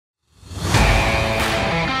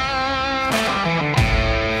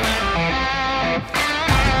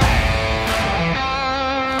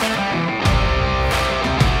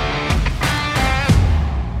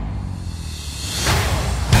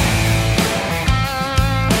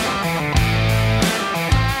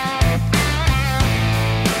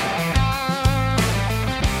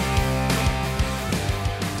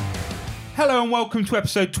and welcome to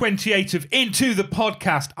episode 28 of Into the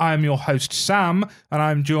Podcast. I am your host, Sam, and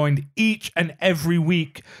I'm joined each and every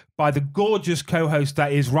week by the gorgeous co-host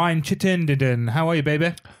that is Ryan Chittenden. How are you,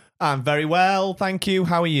 baby? I'm very well, thank you.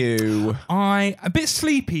 How are you? I'm a bit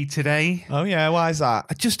sleepy today. Oh, yeah, why is that?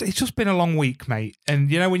 It's just been a long week, mate. And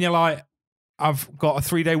you know when you're like, I've got a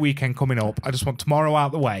 3-day weekend coming up, I just want tomorrow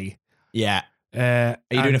out the way. Yeah. Are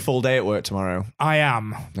you doing a full day at work tomorrow? I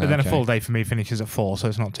am. But then a full day for me finishes at 4, so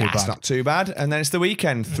it's not too bad. It's not too bad. And then it's the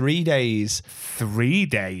weekend, 3 days. 3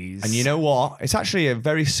 days. And you know what? It's actually a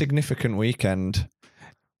very significant weekend.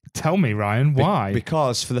 Tell me, Ryan, why?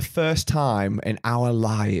 Because for the first time in our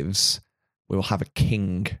lives, we will have a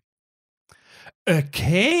king. A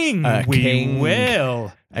king? We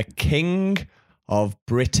will. A king of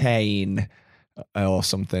Britain. Or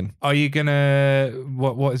something. Are you gonna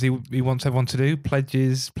what is he wants everyone to do? Pledge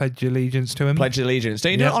allegiance to him? Pledge allegiance.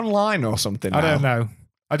 Don't you do it online or something? I don't know.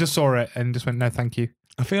 I just saw it and just went, no, thank you.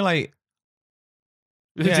 I feel like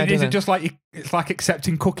is it just like it's like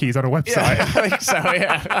accepting cookies on a website? Yeah, I think so,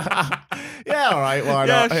 yeah. Yeah, all right, why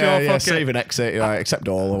not? Sure, yeah, save and exit, accept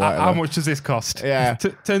all or whatever. How much does this cost? Yeah.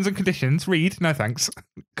 Terms and conditions, read, no thanks.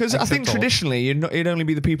 Because I think traditionally it'd only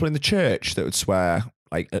be the people in the church that would swear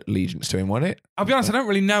like allegiance to him, wouldn't it? I'll be honest, I don't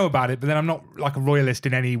really know about it, but then I'm not like a royalist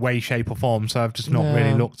in any way, shape or form, so I've just not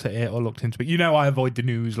really looked at it or looked into it. You know I avoid the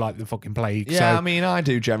news like the fucking plague. Yeah, I mean, I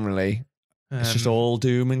do generally. It's just all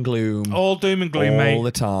doom and gloom. All doom and gloom, mate. All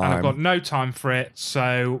the time. And I've got no time for it,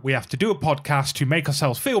 so we have to do a podcast to make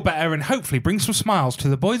ourselves feel better and hopefully bring some smiles to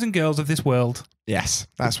the boys and girls of this world. Yes,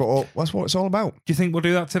 that's what it's all about. Do you think we'll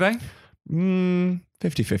do that today? 50-50.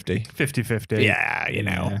 50-50. Yeah,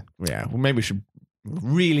 Yeah, well, maybe we should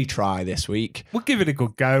really try this week. We'll give it a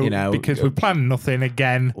good go, because we've planned nothing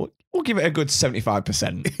again. We'll give it a good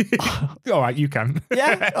 75%. All right, you can.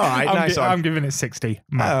 Yeah, all right, nice one. I'm giving it 60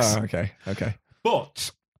 max. Oh, okay.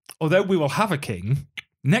 But although we will have a king,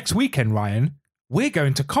 next weekend, Ryan, we're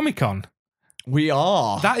going to Comic-Con. We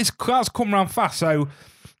are. That's come around fast. So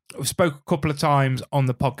we've spoke a couple of times on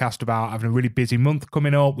the podcast about having a really busy month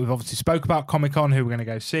coming up. We've obviously spoke about Comic-Con, who we're going to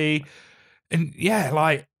go see. And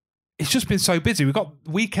yeah, it's just been so busy. We've got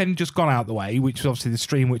the weekend just gone out the way, which is obviously the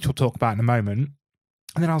stream, which we'll talk about in a moment.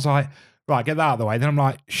 And then I was like, right, get that out of the way. Then I'm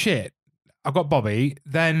like, shit, I've got Bobby.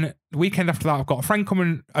 Then the weekend after that, I've got a friend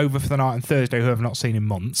coming over for the night on Thursday who I've not seen in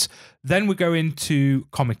months. Then we go into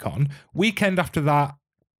Comic-Con. Weekend after that,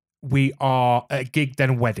 we are at a gig, then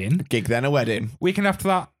a wedding. Gig, then a wedding. Weekend after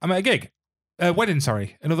that, I'm at a gig.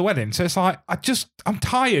 Another wedding. So it's like, I'm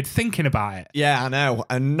tired thinking about it. Yeah, I know.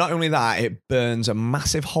 And not only that, it burns a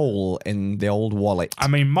massive hole in the old wallet. I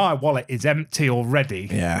mean, my wallet is empty already.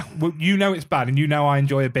 Yeah. Well, you know it's bad, and you know I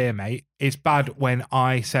enjoy a beer, mate. It's bad when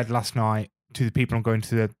I said last night to the people I'm going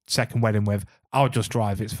to the second wedding with, I'll just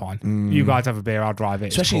drive, it's fine. You guys have a beer, I'll drive it.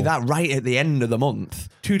 Especially that right at the end of the month.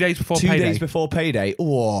 2 days before payday. 2 days before payday.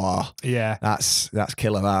 Oh, yeah. That's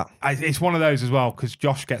killer, that. It's one of those as well, because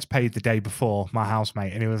Josh gets paid the day before, my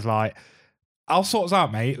housemate, and he was like, I'll sort us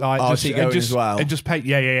out, mate. Is he going as well? And just pay,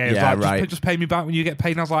 yeah. Right. Just pay me back when you get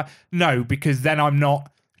paid. And I was like, no, because then I'm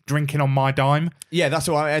not drinking on my dime. Yeah, that's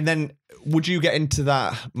what and then would you get into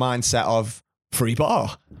that mindset of free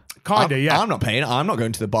bar? Kind of, yeah. I'm not paying. I'm not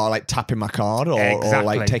going to the bar tapping my card or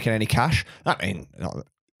taking any cash. That mean not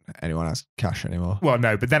anyone has cash anymore. Well,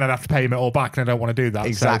 no, but then I'd have to pay him it all back, and I don't want to do that.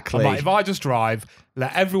 Exactly. So I'm like, if I just drive,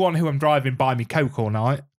 let everyone who I'm driving buy me Coke all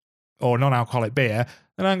night or non-alcoholic beer,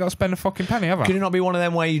 then I ain't got to spend a fucking penny, have I? Could it not be one of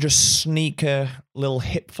them where you just sneak a little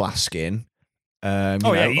hip flask in?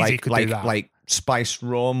 Easy could do that. Like spiced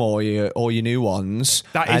rum or your new ones.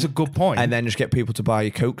 That is a good point. And then just get people to buy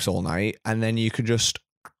you Cokes all night, and then you could just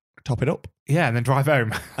top it up. Yeah, and then drive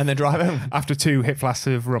home. After 2 hip flasks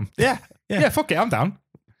of rum. Yeah. Yeah, fuck it, I'm down.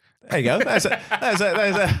 There you go. There's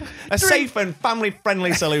a safe and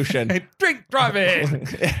family-friendly solution. Drink, driving.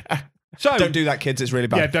 Yeah. So don't do that, kids. It's really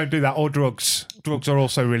bad. Yeah, don't do that. Or drugs. Drugs are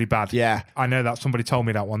also really bad. Yeah. I know that. Somebody told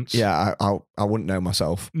me that once. Yeah, I wouldn't know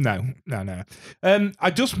myself. No.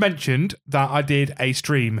 I just mentioned that I did a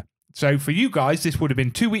stream. So for you guys, this would have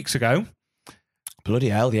been 2 weeks ago. Bloody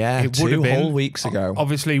hell, yeah. It would have been 2 whole weeks ago.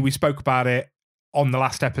 Obviously, we spoke about it on the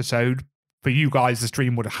last episode. For you guys, the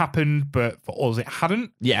stream would have happened, but for us, it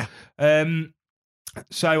hadn't. Yeah.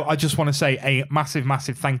 So I just want to say a massive,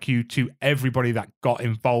 massive thank you to everybody that got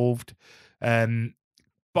involved,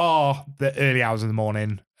 bar the early hours of the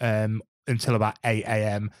morning until about 8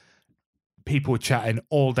 a.m. People were chatting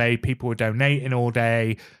all day. People were donating all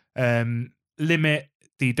day.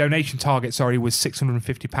 The donation target, was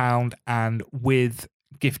 £650, and with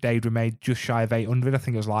gift aid, we made just shy of 800. I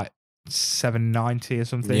think it was like 790 or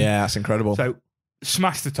something. Yeah, that's incredible. So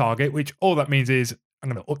smash the target, which all that means is I'm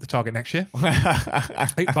going to up the target next year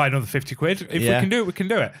by another 50 quid. If we can do it, we can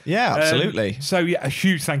do it. Yeah, absolutely. So yeah, a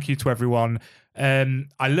huge thank you to everyone.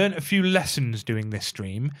 I learned a few lessons doing this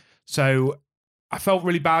stream. So I felt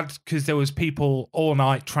really bad because there was people all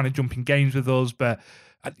night trying to jump in games with us, but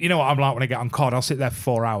you know what I'm like when I get on COD, I'll sit there for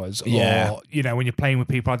 4 hours. Yeah. Or, you know, when you're playing with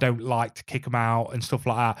people, I don't like to kick them out and stuff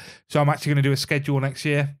like that. So I'm actually going to do a schedule next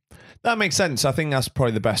year. That makes sense. I think that's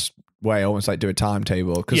probably the best way, almost like do a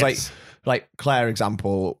timetable. Because like Claire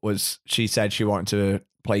example was, she said she wanted to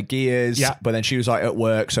play Gears, but then she was like at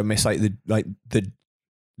work, so missed like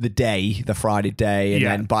the day, the Friday day, and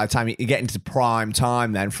then by the time you get into prime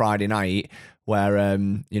time, then Friday night, where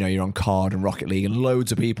you know, you're on COD and Rocket League, and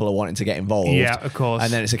loads of people are wanting to get involved. Yeah, of course.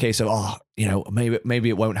 And then it's a case of you know, maybe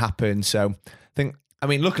it won't happen. So I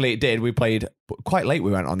mean, luckily it did. We played quite late.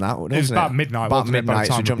 We went on that. Wasn't it was about midnight. About midnight.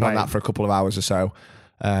 So we jumped on that for a couple of hours or so.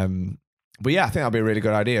 But yeah, I think that'd be a really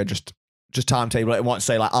good idea. Just timetable it and want to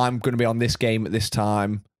say like, I'm going to be on this game at this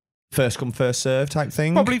time. First come, first serve type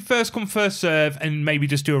thing. Probably first come, first serve, and maybe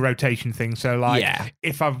just do a rotation thing. So like,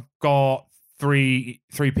 if I've got three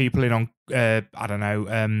people in on I don't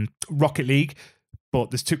know, Rocket League, but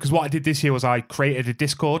there's two, because what I did this year was I created a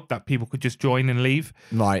Discord that people could just join and leave.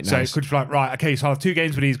 Right, so nice. it could be like, right, okay, so I'll have 2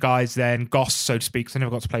 games with these guys, then Goss, so to speak, because I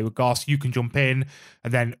never got to play with Goss. You can jump in,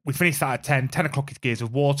 and then we finish that at 10 o'clock is Gears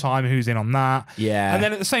of War time, who's in on that. Yeah. And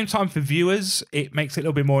then at the same time for viewers, it makes it a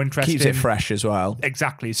little bit more interesting. Keeps it fresh as well.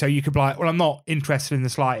 Exactly. So you could be like, well, I'm not interested in the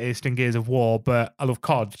slightest in Gears of War, but I love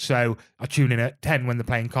COD, so I tune in at 10 when they're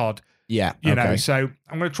playing COD. Yeah, you know, so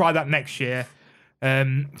I'm going to try that next year.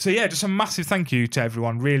 So yeah, just a massive thank you to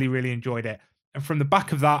everyone. Really, really enjoyed it. And from the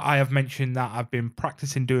back of that, I have mentioned that I've been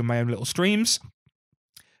practicing doing my own little streams.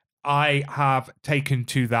 I have taken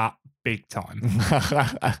to that big time.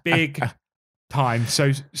 Big time.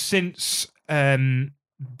 So since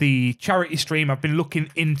the charity stream, I've been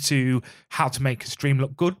looking into how to make a stream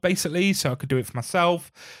look good, basically, so I could do it for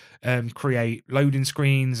myself, create loading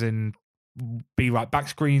screens and be right back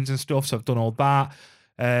screens and stuff. So I've done all that.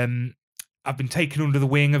 I've been taken under the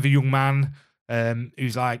wing of a young man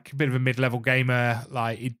who's like a bit of a mid-level gamer.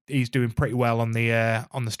 Like he's doing pretty well on the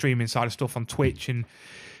streaming side of stuff on Twitch, and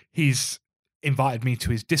he's invited me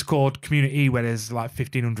to his Discord community where there's like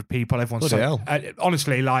 1,500 people. Everyone's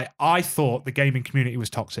honestly, like, I thought the gaming community was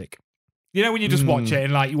toxic. You know, when you just watch it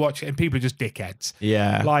and like you watch it and people are just dickheads.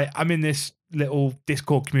 Yeah. Like, I'm in this little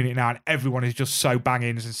Discord community now and everyone is just so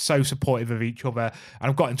banging and so supportive of each other. And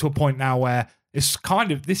I've gotten to a point now where it's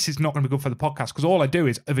kind of, this is not going to be good for the podcast, because all I do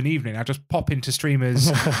is of an evening, I just pop into streamers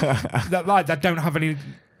that don't have any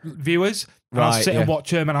viewers. And I'll sit and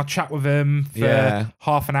watch them and I'll chat with them for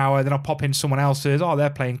half an hour. Then I'll pop in someone else's. Oh, they're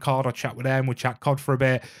playing COD. I'll chat with them. We'll chat COD for a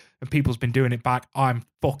bit. And people's been doing it back. I'm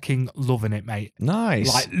fucking loving it, mate.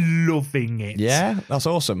 Nice. Like, loving it. Yeah, that's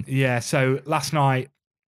awesome. Yeah, so last night,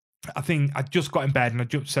 I think I just got in bed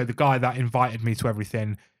and so the guy that invited me to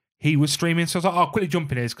everything, he was streaming. So I was like, I'll quickly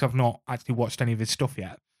jump in his because I've not actually watched any of his stuff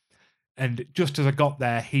yet. And just as I got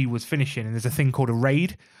there, he was finishing. And there's a thing called a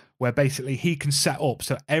raid where basically he can set up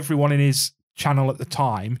so everyone in his channel at the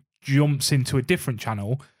time jumps into a different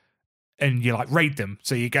channel and you like raid them.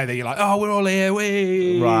 So you go there, you're like, oh, we're all here.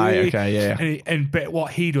 Right, okay, yeah. But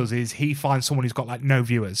what he does is he finds someone who's got like no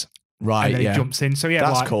viewers. Right, and then he jumps in. So he had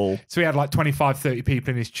that's cool. So he had like 25, 30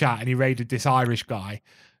 people in his chat and he raided this Irish guy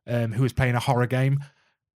who was playing a horror game.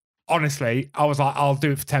 Honestly, I was like, I'll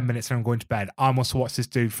do it for 10 minutes and I'm going to bed. I must watch this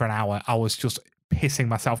dude for an hour. I was just pissing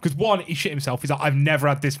myself. Because one, he shit himself. He's like, I've never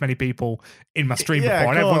had this many people in my stream before.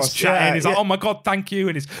 And everyone's chatting. He's like, oh my God, thank you.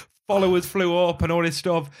 And his followers flew up and all this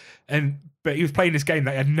stuff. But he was playing this game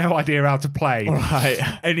that he had no idea how to play. Right.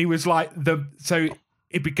 And he was like, so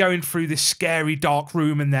he'd be going through this scary dark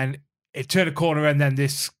room and then it turned a corner and then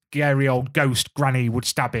this scary old ghost granny would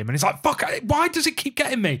stab him. And it's like, fuck, why does it keep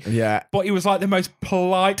getting me? Yeah. But he was like the most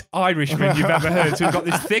polite Irishman you've ever heard. So he's got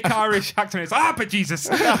this thick Irish accent. It's like, but Jesus.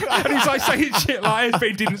 And he's like saying shit like this, but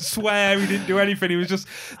he didn't swear. He didn't do anything. He was just,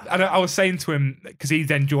 and I was saying to him, because he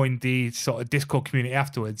then joined the sort of Discord community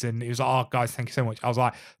afterwards. And he was like, oh, guys, thank you so much. I was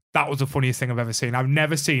like, that was the funniest thing I've ever seen. I've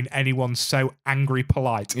never seen anyone so angry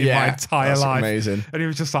polite in my entire life. Amazing. And he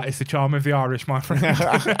was just like, it's the charm of the Irish, my friend.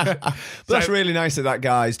 But that's really nice that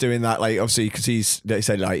guy's doing that, like, obviously, because they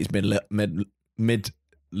said like he's mid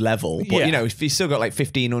level, but you know, if he's still got like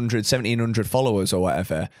 1,500, 1,700 followers or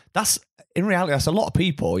whatever, that's, in reality, that's a lot of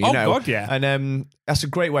people, you know. God, yeah. And that's a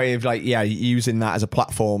great way of like, using that as a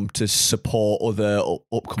platform to support other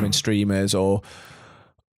upcoming streamers or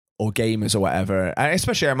gamers or whatever. And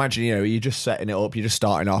especially, I imagine, you know, you're just setting it up, you're just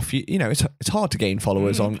starting off. You know, it's hard to gain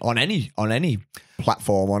followers on any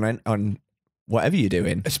platform, on whatever you're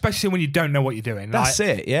doing. Especially when you don't know what you're doing. That's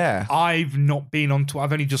it, yeah. I've not been on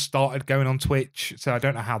I've only just started going on Twitch, so I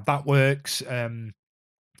don't know how that works.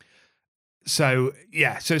 So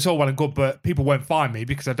it's all well and good, but people won't find me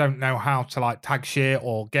because I don't know how to like tag shit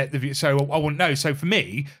or get the view. So I wouldn't know. So for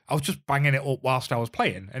me, I was just banging it up whilst I was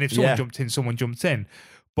playing, and if someone jumped in, someone jumped in.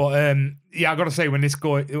 But I got to say, when this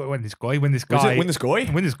guy, you've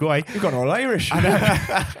gone all Irish. I know.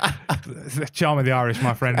 It's the charm of the Irish,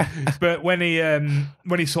 my friend. But when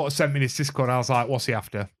he sort of sent me this Discord, I was like, what's he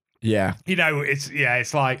after? Yeah,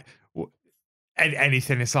 it's like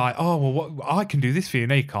anything. It's like, oh well, I can do this for you.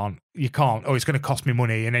 No, you can't. Oh, it's going to cost me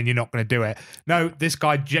money, and then you're not going to do it. No, this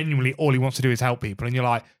guy genuinely all he wants to do is help people, and you're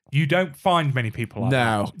like, you don't find many people like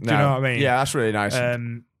that. Do you know what I mean? Yeah, that's really nice.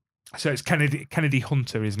 So it's Kennedy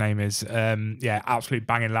Hunter, his name is. Absolute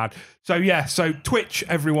banging lad. So Twitch,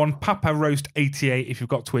 everyone, Papa Roast 88. If you've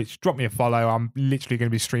got Twitch, drop me a follow. I'm literally going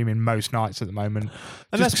to be streaming most nights at the moment,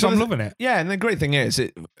 and just because I'm loving it. Yeah, and the great thing is,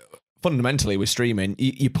 fundamentally with streaming,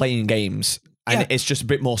 you're playing games. And it's just a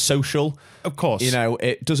bit more social. Of course.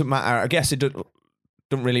 It doesn't matter. I guess it doesn't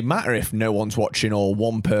really matter if no one's watching or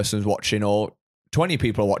one person's watching or 20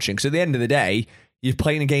 people are watching. Because at the end of the day, you're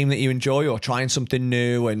playing a game that you enjoy or trying something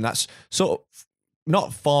new. And that's sort of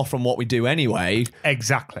not far from what we do anyway.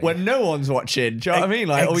 Exactly. When no one's watching. Do you know what I mean?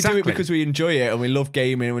 Like, we do it because we enjoy it and we love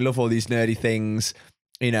gaming and we love all these nerdy things,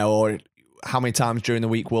 or how many times during the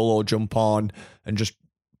week we'll all jump on and just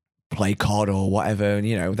play COD or whatever.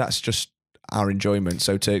 And, that's just our enjoyment.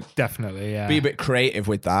 So to definitely be a bit creative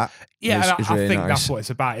with that, is really I think nice. that's what it's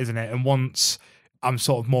about, isn't it? And once I'm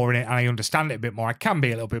sort of more in it and I understand it a bit more, I can be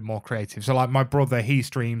a little bit more creative. So like my brother, he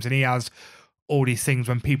streams and he has all these things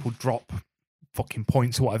when people drop fucking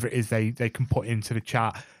points or whatever it is they can put into the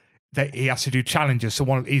chat. He has to do challenges. So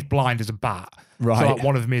he's blind as a bat. Right. So like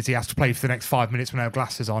one of them is he has to play for the next 5 minutes with no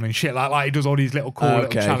glasses on and shit. Like he does all these little cool little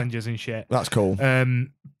challenges and shit. That's cool.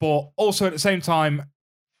 But also at the same time,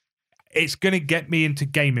 it's going to get me into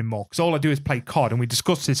gaming more because all I do is play COD, and we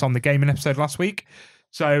discussed this on the gaming episode last week.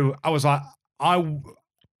 So I was like, I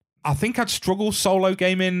think I'd struggle solo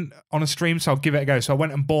gaming on a stream, so I'll give it a go. So I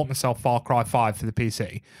went and bought myself Far Cry 5 for the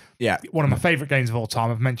PC. Yeah. One of my favourite games of all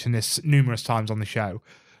time. I've mentioned this numerous times on the show.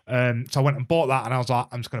 So I went and bought that, and I was like,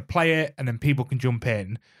 I'm just going to play it, and then people can jump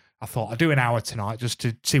in. I thought I'd do an hour tonight just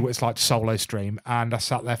to see what it's like to solo stream, and I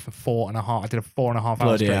sat there for 4.5. I did a 4.5 hour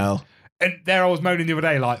Bloody stream. hell. And there I was moaning the other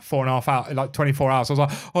day, like 4.5 hours, like 24 hours. I was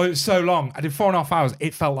like, oh, it's so long. I did 4.5 hours.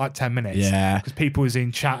 It felt like 10 minutes. Yeah. Because people was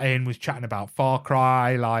chatting about Far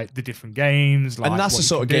Cry, like the different games. Like and that's the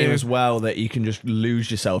sort of game as well that you can just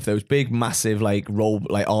lose yourself. Those big, massive, like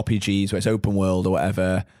RPGs where it's open world or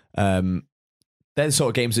whatever. They're the sort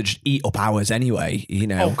of games that just eat up hours anyway.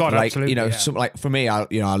 Oh God, like, absolutely. Something like for me, I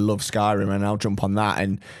love Skyrim and I'll jump on that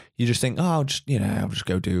and you just think, I'll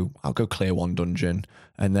go clear one dungeon.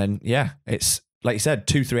 And then, it's like you said,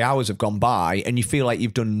 2-3 hours have gone by and you feel like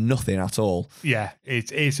you've done nothing at all. Yeah,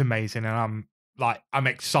 it's amazing. And I'm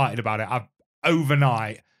excited about it. I've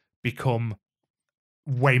overnight become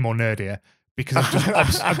way more nerdier because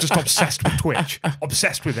I'm just obsessed with Twitch.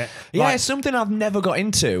 Obsessed with it. Yeah, it's something I've never got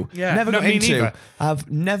into. Yeah, never got into. Neither.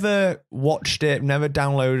 I've never watched it, never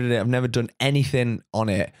downloaded it. I've never done anything on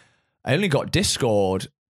it. I only got Discord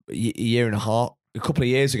a couple of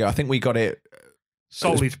years ago. I think we got it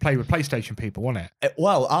solely to play with PlayStation people, wasn't it?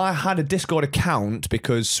 Well, I had a Discord account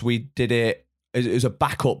because we did it. It was a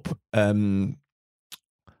backup. I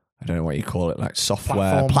don't know what you call it, like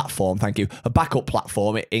software platform. Thank you. A backup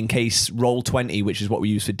platform in case Roll20, which is what we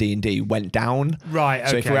use for D&D, went down. Right.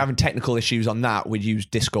 Okay. So if we're having technical issues on that, we'd use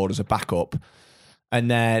Discord as a backup. And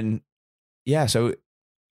then, so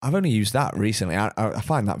I've only used that recently. I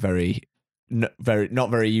find that not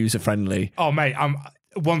very user friendly. Oh, mate,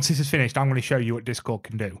 once this is finished, I'm going to show you what Discord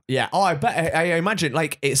can do. Yeah. Oh, I bet. I imagine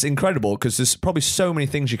it's incredible because there's probably so many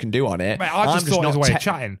things you can do on it. Mate, I just thought it was a way of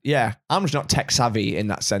chatting. Yeah. I'm just not tech savvy in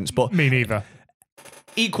that sense. But me neither.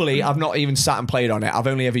 Equally, I've not even sat and played on it. I've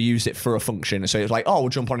only ever used it for a function. So it's like, we'll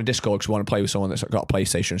jump on a Discord because we want to play with someone that's got a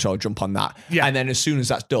PlayStation. So I'll jump on that. Yeah. And then as soon as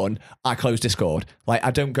that's done, I close Discord. Like,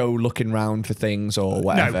 I don't go looking around for things or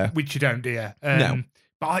whatever. No, which you don't, do you? No.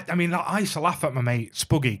 But I used to laugh at my mate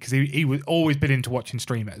Spuggy because he was always been into watching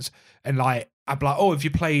streamers, and I'd be like, have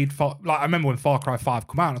you played? I remember when Far Cry 5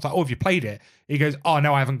 come out, and I was like, have you played it? He goes,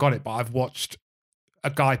 no, I haven't got it, but I've watched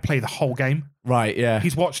a guy play the whole game. Right, yeah.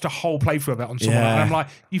 He's watched a whole playthrough of it on someone, and I'm like,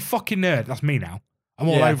 you fucking nerd. That's me now. I'm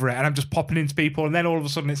all over it, and I'm just popping into people, and then all of a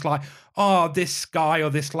sudden it's like, this guy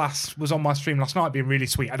or this lass was on my stream last night being really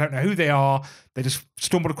sweet. I don't know who they are. They just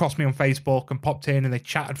stumbled across me on Facebook and popped in, and they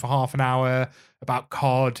chatted for half an hour about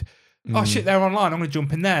COD. Oh shit, they're online. I'm going to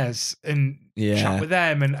jump in theirs, and chat with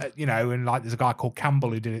them. And, and like there's a guy called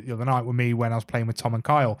Campbell who did it the other night with me when I was playing with Tom and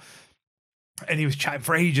Kyle. And he was chatting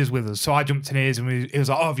for ages with us. So I jumped in his and he was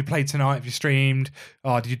like, oh, have you played tonight? Have you streamed?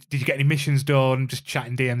 Oh, did you get any missions done? Just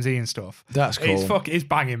chatting DMZ and stuff. That's cool. It's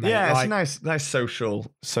banging, mate. Yeah, it's a nice social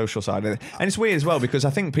side of it. And it's weird as well because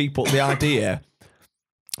I think the idea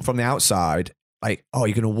from the outside, like, oh,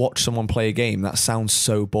 you're going to watch someone play a game? That sounds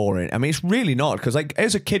so boring. I mean, it's really not because like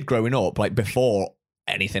as a kid growing up, like before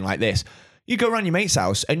anything like this, you go around your mate's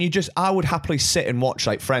house and I would happily sit and watch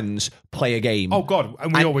like friends play a game. Oh God,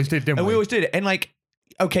 and we always did, didn't we? And we always did it. And like,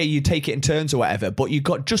 okay, you take it in turns or whatever, but you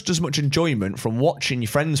got just as much enjoyment from watching your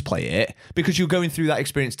friends play it because you're going through that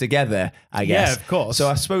experience together, I guess. Yeah, of course. So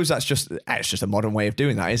I suppose it's just a modern way of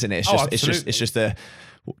doing that, isn't it? It's just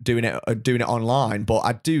doing it online. But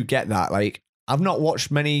I do get that. Like, I've not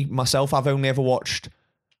watched many myself. I've watched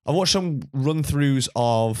some run-throughs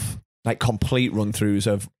of like complete run-throughs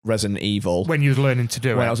of Resident Evil when you was learning to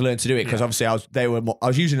do it. When I was learning to do it, because obviously I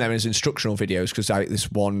was using them as instructional videos because like this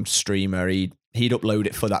one streamer he'd upload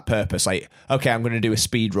it for that purpose. Like, okay, I'm going to do a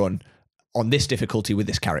speed run on this difficulty with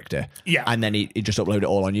this character, and then he just upload it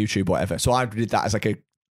all on YouTube, or whatever. So I did that as like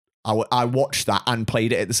I watched that and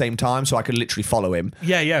played it at the same time, so I could literally follow him.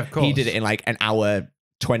 Yeah, of course. He did it in like an hour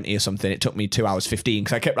 20 or something. It took me 2 hours 15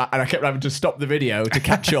 because I kept having to stop the video to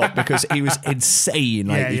catch up because he was insane,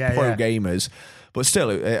 like these pro gamers. But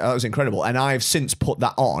still, it was incredible. And I've since put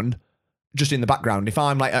that on just in the background. If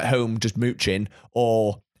I'm like at home just mooching,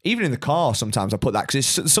 or even in the car, sometimes I put that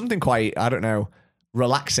because it's something quite, I don't know,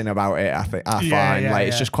 relaxing about it. I find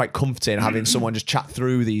it's just quite comforting having someone just chat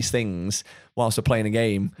through these things whilst they're playing a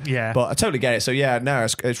game. Yeah, but I totally get it. So yeah, no,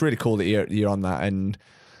 it's really cool that you're on that. And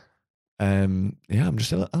I'm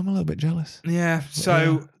a little bit jealous. Yeah.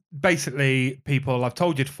 So basically, people, I've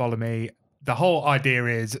told you to follow me. The whole idea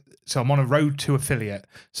is, so I'm on a road to affiliate.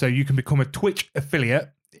 So you can become a Twitch affiliate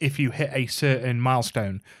if you hit a certain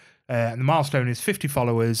milestone. And the milestone is 50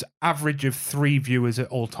 followers, average of 3 viewers at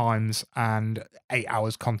all times, and 8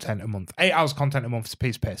 hours content a month. 8 hours content a month is a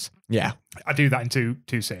piece of piss. Yeah. I do that in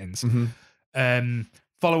two sittings. Mm-hmm.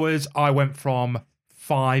 Followers, I went from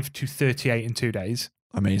 5 to 38 in 2 days.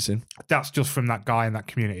 Amazing. That's just from that guy in that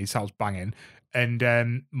community. So I was banging.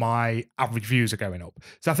 And my average views are going up.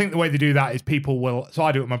 So I think the way they do that is people will. So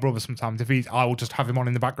I do it with my brother sometimes. I will just have him on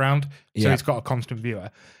in the background, so he's got a constant viewer.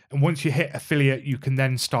 And once you hit affiliate, you can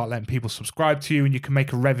then start letting people subscribe to you, and you can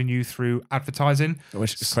make a revenue through advertising.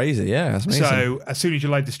 Which is crazy, yeah. That's amazing. So as soon as you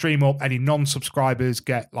load the stream up, any non-subscribers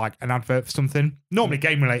get like an advert for something, normally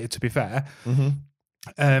game related, to be fair. Mm-hmm.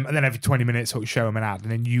 And then every 20 minutes, it'll show them an ad,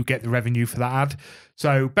 and then you get the revenue for that ad.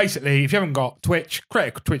 So basically, if you haven't got Twitch,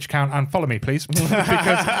 create a Twitch account and follow me, please, because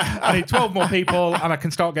I need 12 more people, and I can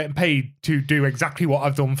start getting paid to do exactly what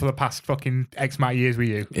I've done for the past fucking X amount of years with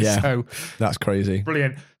you. Yeah, so that's crazy.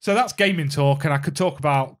 Brilliant. So that's gaming talk, and I could talk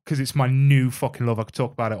about, because it's my new fucking love, I could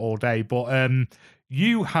talk about it all day, but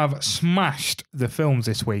you have smashed the films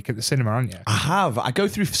this week at the cinema, haven't you? I have. I go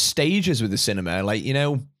through stages with the cinema, like, you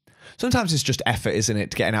know. Sometimes it's just effort, isn't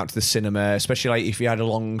it, to getting out to the cinema, especially like if you had a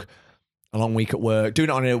long week at work. Doing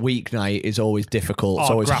it on a weeknight is always difficult. It's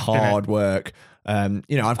always hard work. I've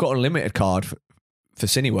got a limited card for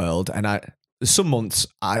Cineworld, and some months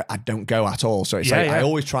I don't go at all. So it's I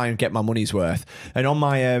always try and get my money's worth. And on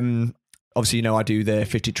my obviously, I do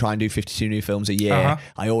try and do 52 new films a year. Uh-huh.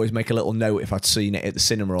 I always make a little note if I'd seen it at the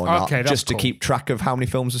cinema or not, just to keep track of how many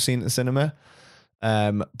films I've seen at the cinema.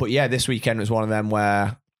 But yeah, this weekend was one of them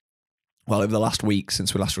where, well, over the last week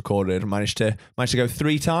since we last recorded, I managed to go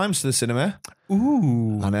 3 times to the cinema.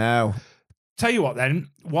 Ooh. I know. Tell you what then,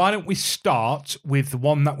 why don't we start with the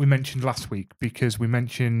one that we mentioned last week, because we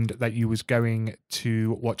mentioned that you was going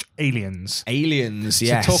to watch Aliens. Aliens,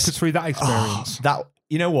 yes. So talk us through that experience.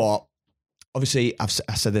 You know what? Obviously, I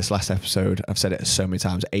said this last episode, I've said it so many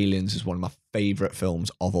times, Aliens is one of my favourite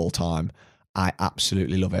films of all time. I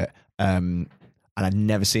absolutely love it. And I'd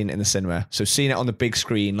never seen it in the cinema. So seeing it on the big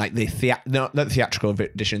screen, like not the theatrical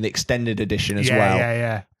edition, the extended edition as well.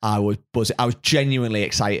 Yeah. I was buzzing. I was genuinely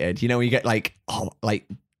excited. You get just like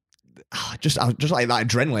that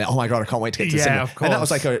adrenaline. Oh my God, I can't wait to get to the cinema. Of course. And that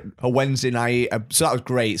was like a Wednesday night. So that was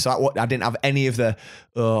great. So I didn't have any of the,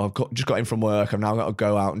 just got in from work. I've now got to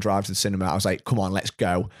go out and drive to the cinema. I was like, come on, let's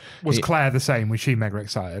go. Was Claire the same? Was she mega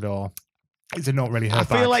excited, or is it not really her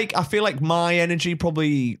bag? I feel like my energy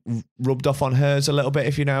probably rubbed off on hers a little bit,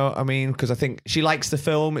 if you know what I mean, because I think she likes the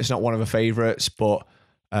film. It's not one of her favourites, but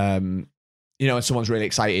when someone's really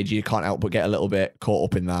excited, you can't help but get a little bit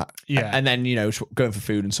caught up in that. Yeah. And then, going for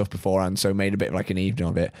food and stuff beforehand, so made a bit of like an evening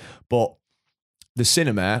of it. But the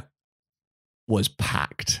cinema was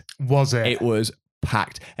packed. Was it? It was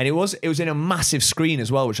packed, and it was in a massive screen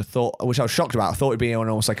as well, which I was shocked about. I thought it'd be on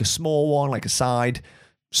almost like a small one, like a side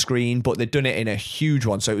screen, but they'd done it in a huge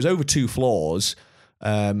one, so it was over 2 floors.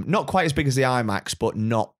 Not quite as big as the IMAX, but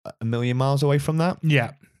not a million miles away from that.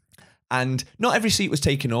 Yeah. And not every seat was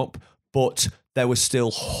taken up, but there was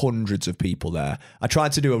still hundreds of people there. I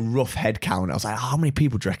tried to do a rough head count. I was like, how many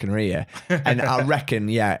people do you reckon are here? And I reckon,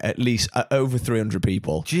 at least over 300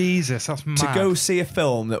 people. Jesus, that's mad. To go see a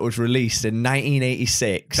film that was released in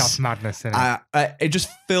 1986. That's madness, isn't it? It just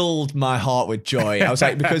filled my heart with joy. I was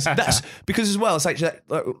like, because as well, it's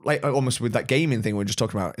like almost with that gaming thing we were just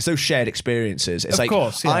talking about. It's those shared experiences. It's of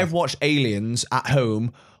course, yeah. I've watched Aliens at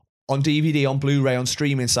home on DVD, on Blu-ray, on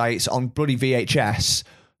streaming sites, on bloody VHS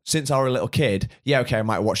since I was a little kid. Yeah, okay, I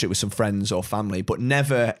might watch it with some friends or family, but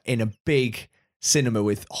never in a big cinema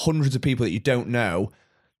with hundreds of people that you don't know.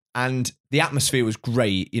 And the atmosphere was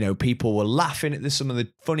great. You know, people were laughing at some of the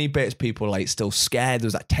funny bits. People were like still scared. There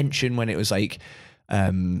was that tension when it was like,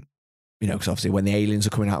 because obviously when the aliens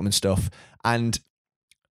are coming at them and stuff. And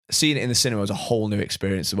seeing it in the cinema was a whole new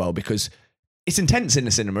experience as well, because it's intense in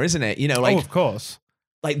the cinema, isn't it? You know, like, of course.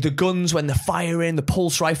 Like the guns when they're firing, the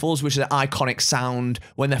pulse rifles, which is an iconic sound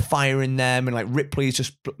when they're firing them, and like Ripley's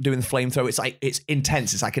just doing the flamethrower. It's like, it's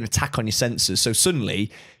intense. It's like an attack on your senses. So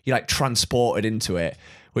suddenly you're like transported into it,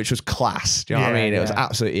 which was class. Do you know what I mean? It was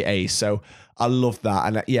absolutely ace. So I love that.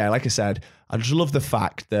 And like I said, I just love the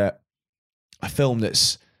fact that a film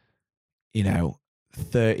that's,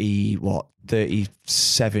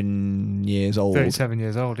 37 years old. 37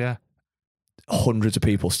 years old, yeah. Hundreds of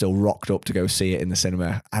people still rocked up to go see it in the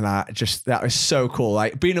cinema, and that was so cool.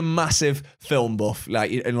 Like being a massive film buff, like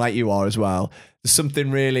you are as well. There's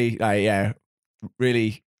something really,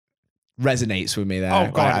 really resonates with me there. Oh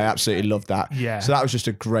God, I absolutely loved that. Yeah. So that was just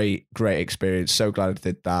a great experience. So glad I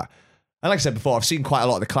did that. And like I said before, I've seen quite a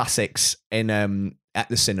lot of the classics in at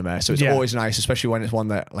the cinema, so it's always nice, especially when it's one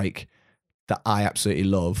that I absolutely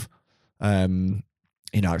love.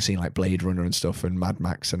 I've seen like Blade Runner and stuff and Mad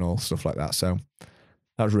Max and all stuff like that. So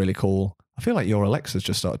that was really cool. I feel like your Alexa's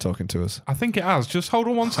just started talking to us. I think it has. Just hold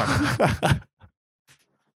on one second.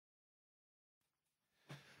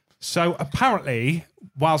 So apparently,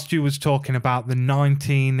 whilst you was talking about the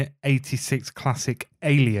 1986 classic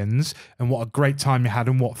Aliens and what a great time you had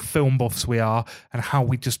and what film buffs we are and how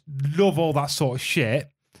we just love all that sort of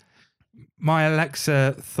shit, my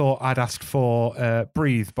Alexa thought I'd asked for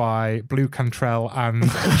Breathe by Blue Cantrell and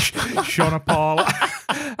Shauna Paul.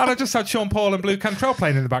 And I just had Sean Paul and Blue Cantrell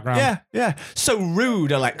playing in the background. Yeah. So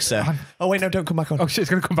rude, Alexa. Oh, wait, no, don't come back on. Oh, shit, it's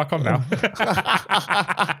going to come back on now.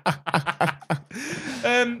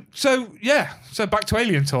 So back to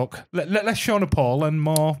Alien talk. Less Shauna Paul and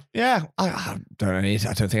more... Yeah, I don't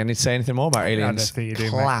think I need to say anything more about Aliens. I don't think you do,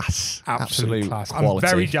 class. Mate. Absolute class. Quality.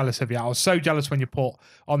 I'm very jealous of you. I was so jealous when you put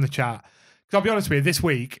on the chat. I'll be honest with you, this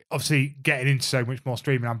week, obviously getting into so much more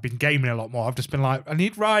streaming, I've been gaming a lot more. I've just been like, I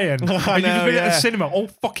need Ryan. You've been at the cinema all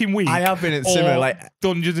fucking week. I have been at the cinema, like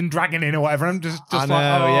Dungeons and Dragon in or whatever. I'm just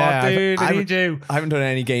I need you. I haven't done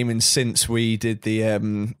any gaming since we did the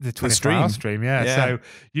 24-hour stream. Yeah. So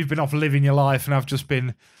you've been off living your life, and I've just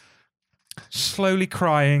been slowly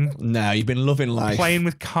crying. No, you've been loving life. Playing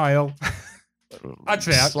with Kyle.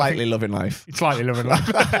 Actually, slightly loving life. Slightly loving life.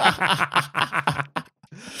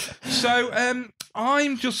 So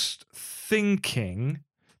I'm just thinking,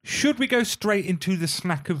 should we go straight into the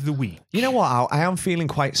snack of the week? You know what, Al? I am feeling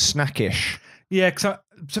quite snackish. Yeah, so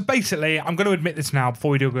basically, I'm going to admit this now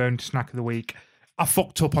before we do go into snack of the week. I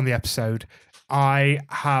fucked up on the episode. I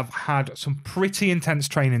have had some pretty intense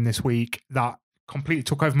training this week that completely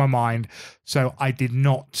took over my mind, so I did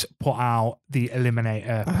not put out the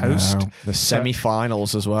Eliminator post. The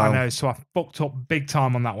semi-finals as well. I know, so I fucked up big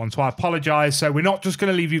time on that one, so I apologise. So we're not just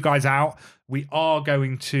going to leave you guys out. We are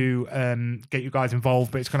going to get you guys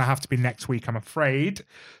involved, but it's going to have to be next week, I'm afraid.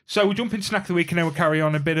 So we'll jump into Snack of the Week and then we'll carry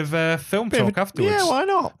on a bit of film talk afterwards. Yeah, why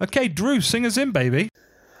not? Okay, Drew, sing us in, baby.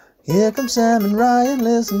 Here come Sam and Ryan,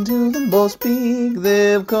 listen to them both speak.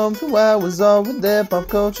 They've come 2 hours on with their pop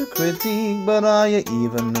culture critique. But are you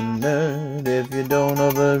even a nerd if you don't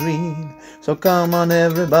overread? So come on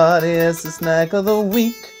everybody, it's the Snack of the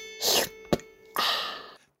Week.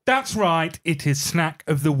 That's right, it is Snack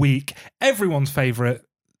of the Week. Everyone's favourite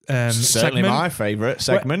Certainly segment. my favourite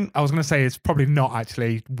segment. I was going to say it's probably not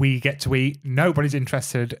actually. We get to eat. Nobody's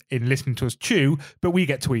interested in listening to us chew, but we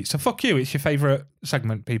get to eat. So fuck you. It's your favourite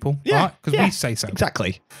segment, people. Yeah, Because we say so.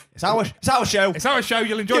 Exactly. It's our show. It's our show.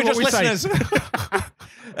 You'll enjoy You're what we just say.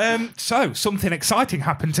 So something exciting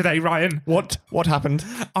happened today, Ryan. What happened?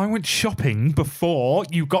 I went shopping before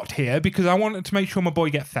you got here because I wanted to make sure my boy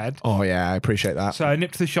get fed. Oh yeah, I appreciate that. So I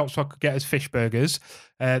nipped to the shop so I could get his fish burgers.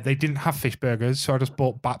 They didn't have fish burgers, so I just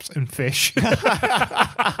bought baps and fish.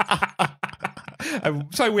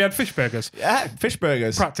 So we had fish burgers. Yeah, fish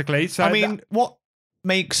burgers. Practically. So I mean, what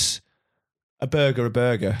makes a burger a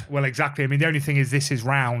burger? Well, exactly. I mean, the only thing is this is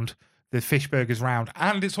round. The fish burger's round.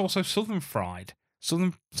 And it's also southern fried.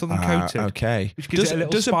 Southern coated. Okay. Which gives it a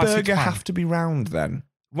little does a spicy burger twang. have to be round then?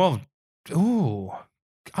 Well,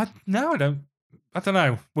 I don't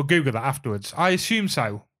know. We'll Google that afterwards. I assume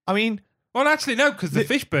so. I mean... Well, actually, no, because the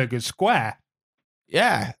fish burger's square.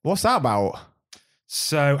 Yeah. What's that about?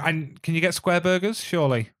 So, and can you get square burgers?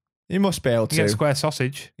 Surely. You must be able You to. get square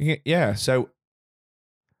sausage. Yeah. So,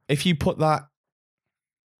 if you put that...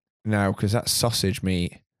 No, because that's sausage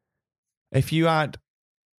meat. If you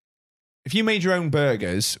made your own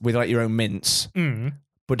burgers with like your own mince,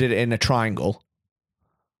 but did it in a triangle,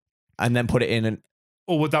 and then put it in an...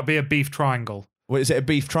 Or would that be a beef triangle? Well, is it a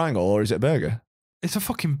beef triangle or is it a burger? It's a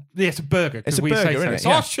fucking... Yeah, it's a burger. It's a we burger, say so. isn't it? It's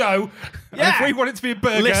Yeah. our show. Yeah. And if we want it to be a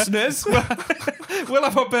burger... Listeners. We'll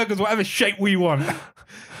have our burgers whatever shape we want.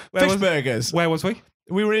 Fish burgers. Where was we?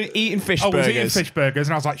 We were eating fish We burgers. was eating fish burgers,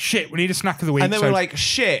 and I was like, shit, we need a snack of the week. And then we're like,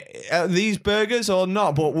 shit, are these burgers or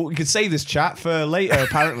not? But we could save this chat for later,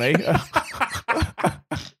 apparently. Are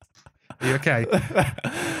you okay?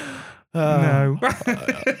 No.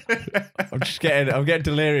 I'm getting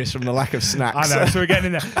delirious from the lack of snacks. I know, so we're getting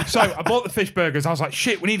in there. So I bought the fish burgers. I was like,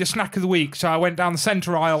 shit, we need a snack of the week. So I went down the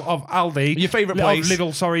centre aisle of Aldi. Your favourite place.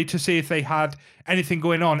 Lidl, sorry, to see if they had anything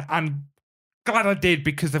going on. And glad I did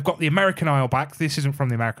because they've got the American aisle back. This isn't from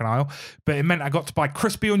the American aisle, but it meant I got to buy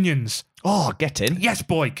crispy onions. Oh, get in. Yes,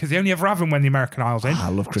 boy, because they only ever have them when the American aisle's in. I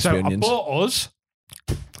love crispy so onions. I bought us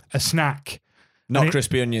a snack. Not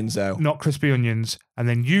crispy onions, though. Not crispy onions. And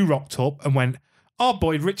then you rocked up and went, our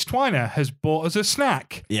boy Rich Twiner has bought us a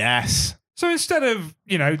snack. Yes. So instead of,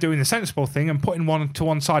 doing the sensible thing and putting one to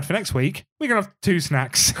one side for next week, we're going to have two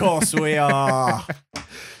snacks. Of course we are.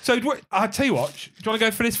 So I'll tell you what, do you want to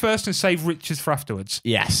go for this first and save Rich's for afterwards?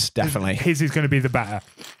 Yes, definitely. His is going to be the better.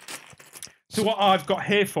 So what I've got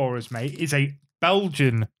here for us, mate, is a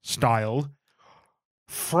Belgian-style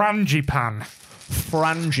frangipan.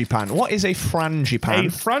 Frangipan. What is a frangipan? A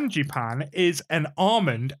frangipan is an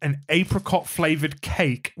almond and apricot-flavoured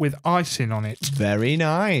cake with icing on it. Very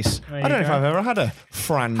nice. I don't know if I've ever had a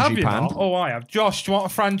frangipan. Have you not? Oh, I have. Josh, do you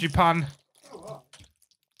want a frangipan?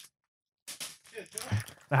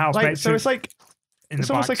 The housemates. So it's like... in the It's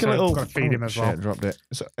almost back, like a little... got to feed him as shit, well. I dropped it.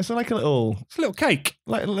 It's like a little... It's a little cake.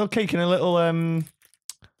 Like a little cake in a little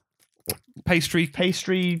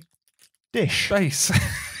Pastry dish base.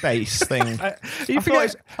 base thing. Are you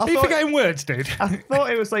forgetting words, dude? I thought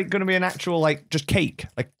it was like going to be an actual like just cake,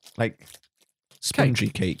 like spongy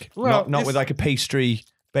cake, Well, not with like a pastry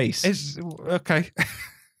base. It's okay.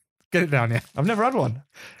 Get it down, yeah. I've never had one.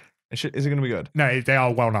 Is it going to be good? No, they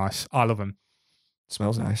are well nice. I love them.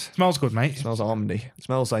 Smells nice. Smells good, mate. Smells almondy.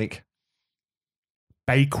 Smells like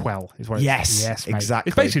Bakewell is what it is. Yes, mate. exactly.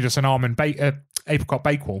 It's basically just an almond apricot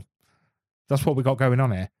bakewell. That's what we got going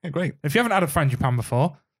on here. Yeah, great. If you haven't had a frangipan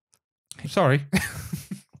before, I'm sorry.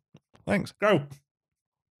 Thanks. Go.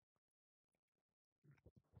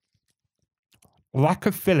 Lack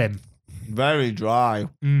of filling. Very dry.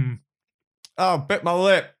 Oh, bit my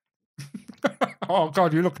lip. Oh,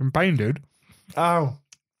 God, you look in pain, dude. Oh.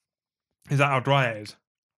 Is that how dry it is?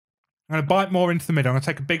 I'm going to bite more into the middle. I'm going to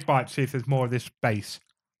take a big bite to see if there's more of this base.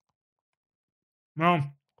 No.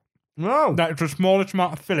 That's the smallest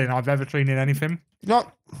amount of filling I've ever seen in anything. There's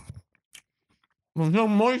no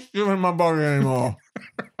moisture in my body anymore.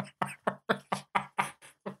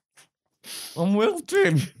 I'm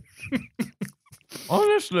wilting.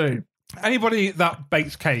 Honestly. Anybody that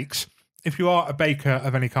bakes cakes, if you are a baker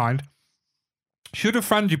of any kind, should a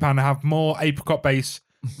frangipan have more apricot base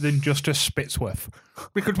than just a Spitsworth?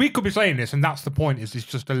 Because we could be saying this, and that's the point, is it's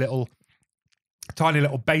just a tiny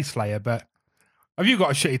little base layer, but have you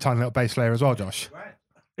got a shitty tiny little base layer as well, Josh? Bread.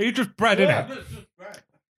 Are you just bread, innit? Just bread.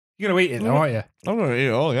 You're going to eat it though, aren't you? I'm going to eat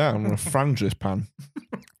it all, yeah. I'm going to frange this pan.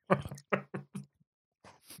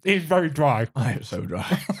 It's very dry. I am so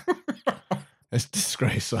dry. It's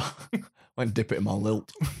disgraceful. I went dip it in my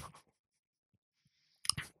lilt.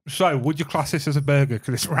 So, would you class this as a burger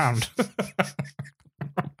because it's round?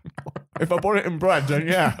 If I put it in bread, then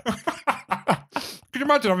yeah. Can you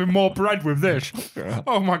imagine having more bread with this? Yeah.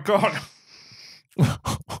 Oh my God.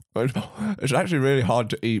 It's actually really hard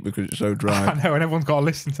to eat because it's so dry. I know, and everyone's got to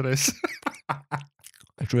listen to this.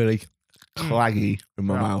 It's really claggy in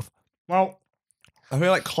my mouth. Well, I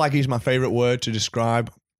feel like claggy is my favourite word to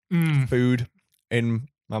describe food in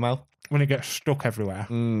my mouth. When it gets stuck everywhere.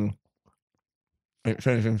 It's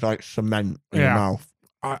anything like cement in your mouth.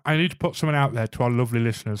 I need to put something out there to our lovely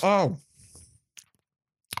listeners. Oh.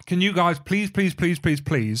 Can you guys please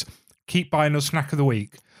keep buying us Snack of the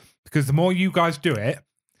Week? Because the more you guys do it,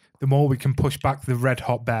 the more we can push back the red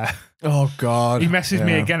hot bear. Oh, God. He messaged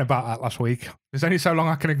me again about that last week. There's only so long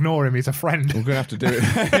I can ignore him. He's a friend. We're going to have to do it.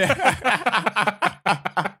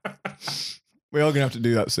 We're all going to have to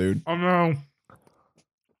do that soon. Oh, no.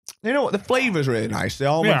 You know what? The flavour's really nice. The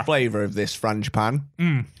almond flavour of this frangipan.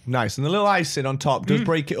 Nice. And the little icing on top does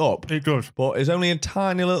break it up. It does. But there's only a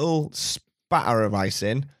tiny little spatter of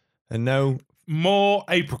icing and no... More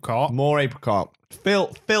apricot. More apricot.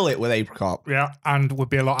 Fill it with apricot. Yeah, and we'd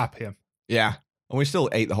be a lot happier. Yeah. And we still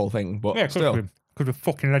ate the whole thing, but still. Because we're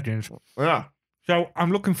fucking legends. Yeah. So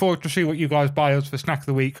I'm looking forward to see what you guys buy us for Snack of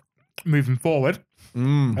the Week moving forward. We've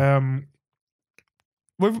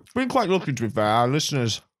been quite lucky, to be fair. Our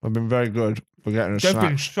listeners have been very good for getting us They've snacks.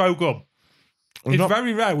 been so good. It's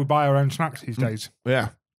very rare we buy our own snacks these days. Yeah.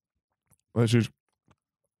 Which is...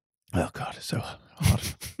 Oh, God, it's so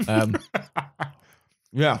hard.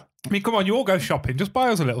 Yeah. I mean, come on, you all go shopping. Just buy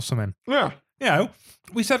us a little something. Yeah. You know,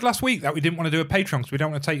 we said last week that we didn't want to do a Patreon because we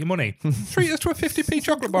don't want to take your money. Treat us to a 50p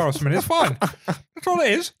chocolate bar or something. It's fine. That's all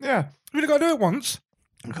it is. Yeah. We've got to do it once.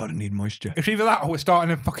 I gotta need moisture. It's either that or we're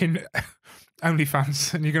starting a fucking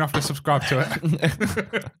OnlyFans and you're going to have to subscribe to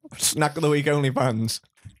it. Snack of the Week OnlyFans.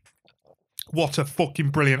 What a fucking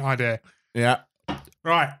brilliant idea. Yeah.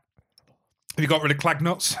 Right. Have you got rid of clag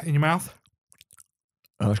nuts in your mouth?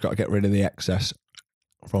 I've just got to get rid of the excess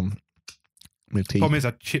from my teeth. Problem is,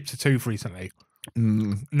 I chipped a tooth recently.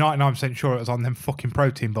 99% sure it was on them fucking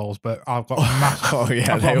protein balls, but I've got a massive. Oh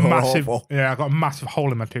yeah, I've they got a were massive. awful. Yeah, I've got a massive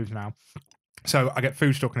hole in my tooth now, so I get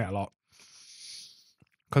food stuck in it a lot.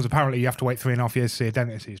 Because apparently you have to wait 3.5 years to see a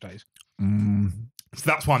dentist these days. So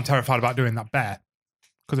that's why I'm terrified about doing that bear.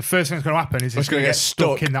 Because the first thing that's going to happen is it's going to get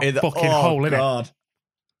stuck in that fucking hole in it.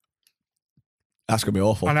 That's going to be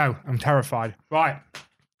awful. I know. I'm terrified. Right.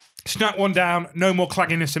 Snack one down. No more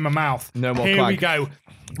clagginess in my mouth. No more Here we go.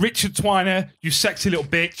 Richard Twiner, you sexy little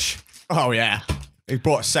bitch. Oh, yeah. He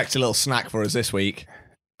brought a sexy little snack for us this week.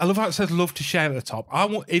 I love how it says love to share at the top.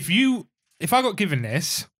 If I got given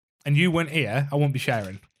this and you weren't here, I wouldn't be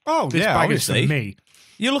sharing. Oh, this yeah, bag obviously. Is for me.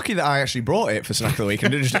 You're lucky that I actually brought it for Snack of the Week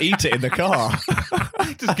and didn't just eat it in the car.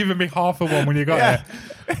 Just giving me half of one when you got here.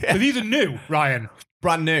 But these are new, Ryan.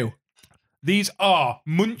 Brand new. These are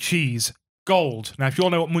Munchies Gold. Now, if you all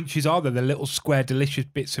know what Munchies are, they're the little square, delicious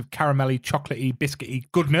bits of caramelly, chocolatey, biscuity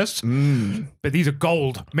goodness. But these are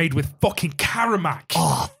gold, made with fucking Caramac.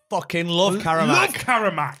 Oh, fucking love Caramac. Love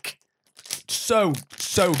Caramac. So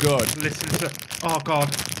good. Listen to... Oh, God.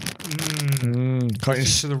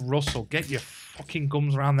 Listen to the rustle. Get your fucking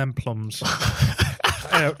gums around them plums.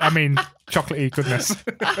 I mean, chocolatey goodness.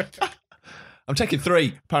 I'm taking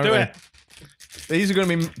 3, apparently. Do it. These are going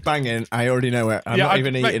to be banging. I already know it. I'm not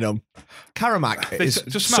even eating them. Caramac is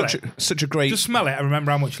just smell such a great... Just smell it and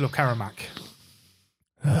remember how much you love Caramac.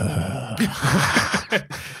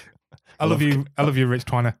 I love you, Rich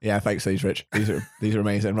Twiner. Yeah, thanks, these Rich. These are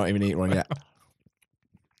amazing. I'm not even eating one yet.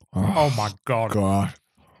 Oh my God.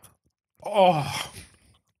 Oh.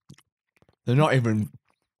 They're not even...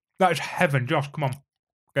 That is heaven. Josh, come on.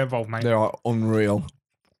 Get involved, mate. They are unreal.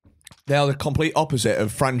 They are the complete opposite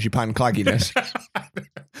of frangipan clagginess.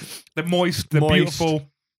 They're moist, they're beautiful.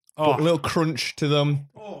 But a little crunch to them.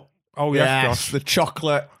 Oh yes, Josh. The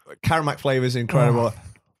chocolate, Caramac flavour is incredible.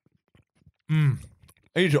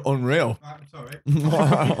 These are unreal. Sorry.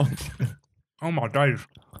 Oh my days.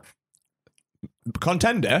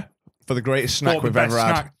 Contender for the greatest snack we've ever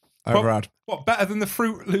had. What, better than the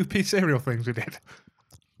Fruit Loopy cereal things we did?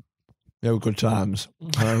 They were good times.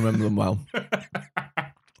 I remember them well.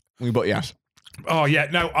 But yes. Oh yeah,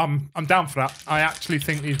 no, I'm down for that. I actually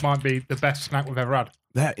think these might be the best snack we've ever had.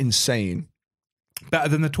 They're insane. Better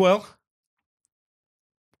than the twirl?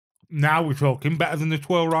 Now we're talking. Better than the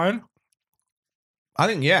twirl, Ryan? I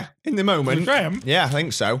think, yeah. In the moment. Yeah, I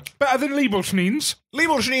think so. Better than Liebelschneens?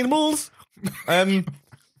 Liebelschneens.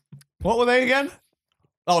 What were they again?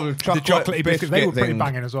 Oh, the chocolatey biscuits. They were pretty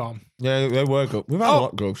banging as well. Yeah, they were good. We've had a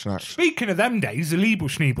lot of good snacks. Speaking of them days, the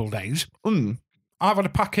Liebelschneebel days, I've had a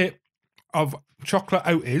packet of chocolate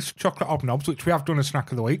Oaties, chocolate hobnobs, which we have done a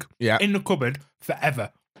snack of the week, in the cupboard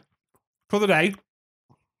forever. for the day.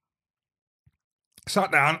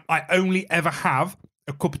 Sat down. I only ever have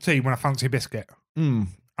a cup of tea when I fancy a biscuit. I'm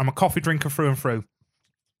a coffee drinker through and through.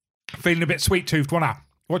 Feeling a bit sweet-toothed, wasn't I?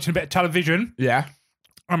 Watching a bit of television. Yeah.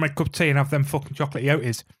 I make a cup of tea and have them fucking chocolatey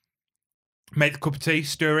oaties. Make the cup of tea,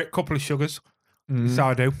 stir it, couple of sugars. That's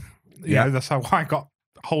how I do. Yeah, that's how I got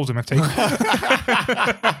holes in my teeth.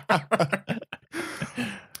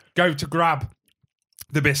 Go to grab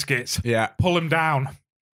the biscuits. Yeah. Pull them down.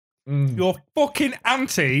 Your fucking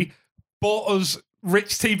auntie bought us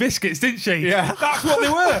rich tea biscuits, didn't she? Yeah. That's what they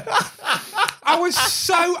were.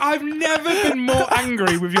 I've never been more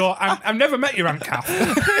angry with your aunt. I've never met your Aunt Kath.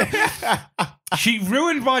 She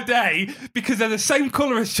ruined my day because they're the same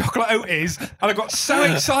colour as chocolate oaties, and I got so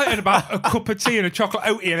excited about a cup of tea and a chocolate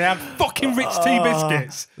oatie, and they had fucking rich tea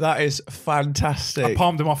biscuits. That is fantastic. I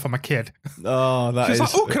palmed them off for my kid. Oh, that She was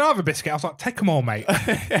is... like, "Oh, can I have a biscuit?" I was like, "Take them all, mate."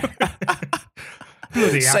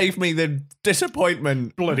 Bloody Save me the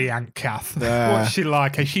disappointment. Bloody Aunt Kath. What's she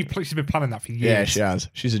like? Hey, she's been planning that for years. Yeah, she has.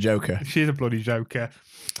 She's a joker. She's a bloody joker.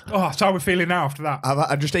 Oh, so how are we feeling now after that?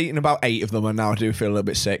 I've just eaten about 8 of them, and now I do feel a little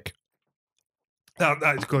bit sick.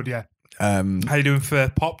 That's good, yeah. How How you doing for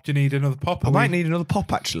pop? Do you need another pop? I might need another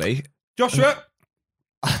pop, actually. Joshua!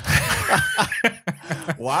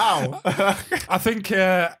 Wow. I think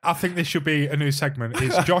this should be a new segment.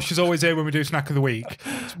 Is Josh is always here when we do Snack of the Week.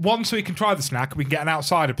 One, so he can try the snack, we can get an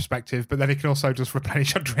outsider perspective, but then he can also just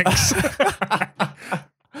replenish our drinks.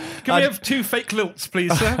 Can we have 2 fake lilts,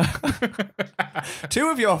 please, sir? 2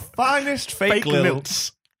 of your finest fake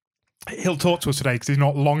lilts. He'll talk to us today because he's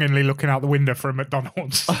not longingly looking out the window for a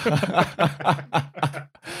McDonald's.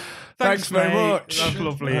 Thanks very mate. much. That's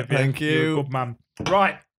lovely of you. Thank you. You're a good man.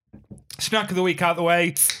 Right. Snack of the Week out of the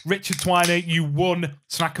way. Richard Twiner, you won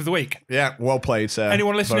Snack of the Week. Yeah, well played, sir.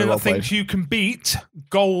 Anyone listening Very well that thinks you can beat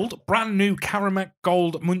gold, brand new Caramel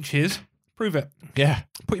Gold Munchies, prove it. Yeah.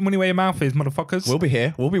 Put your money where your mouth is, motherfuckers. We'll be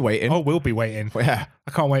here. We'll be waiting. Oh, we'll be waiting. Yeah.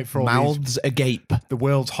 I can't wait for all Mouths agape. the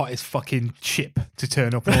world's hottest fucking chip to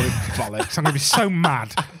turn up and all these bollocks. I'm going to be so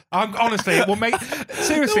mad. Honestly, it will make...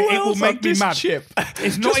 Seriously, it will make me mad. Chip.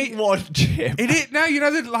 It's not... Just one chip. It is... No, you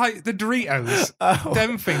know, the Doritos.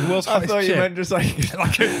 Them thing, the world's I hottest thought chip. you meant just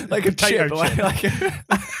like a potato chip.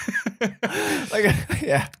 Like a,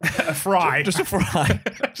 yeah. A fry. Just a fry.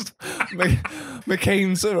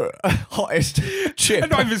 McCain's hottest chip.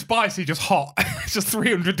 Not even spicy, just hot. It's just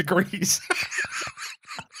 300 degrees.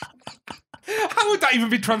 How would that even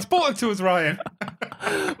be transported to us, Ryan?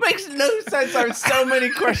 Makes no sense. I have so many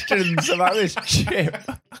questions about this chip.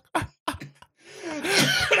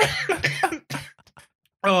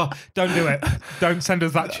 Oh, don't do it. Don't send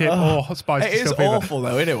us that chip or spicy It is stuff either. awful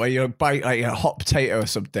though, isn't it? When you bite like a hot potato or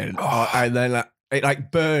something, and then it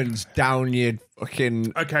like burns down your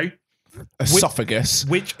fucking esophagus.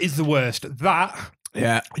 Which is the worst? That,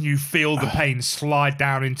 Yeah. and you feel the pain slide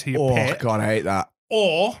down into your Oh pit. god, I hate that.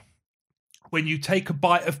 Or when you take a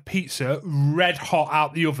bite of pizza red hot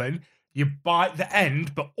out the oven, you bite the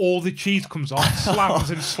end, but all the cheese comes off, slams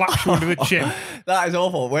and slaps you under the chin. That is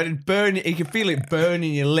awful. When it you can feel it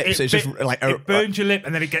burning your lips. It's just like it burns your lip,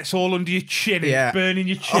 and then it gets all under your chin. And it's burning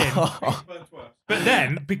your chin. But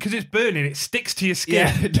then, because it's burning, it sticks to your skin,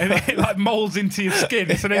 and it like molds into your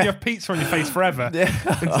skin. So then you have pizza on your face forever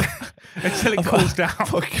until it cools down.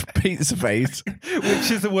 Fucking pizza face.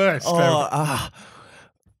 Which is the worst.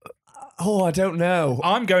 Oh, I don't know.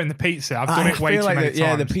 I'm going the pizza. I've done it way too many times.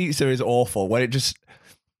 Yeah, the pizza is awful. When it's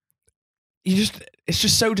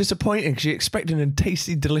just so disappointing because you're expecting a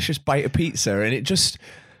tasty, delicious bite of pizza, and it just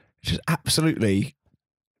absolutely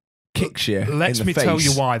kicks you. Let in the me face. tell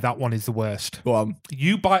you why that one is the worst. Go on.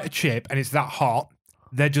 You bite a chip and it's that hot.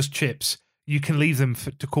 They're just chips. You can leave them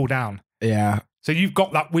to cool down. Yeah. So you've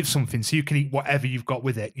got that with something, so you can eat whatever you've got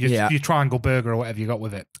with it. Your triangle burger or whatever you got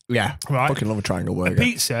with it. Yeah. Right. Fucking love a triangle burger. A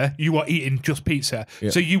pizza, you are eating just pizza. Yeah.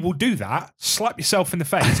 So you will do that, slap yourself in the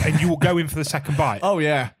face, and you will go in for the second bite. Oh,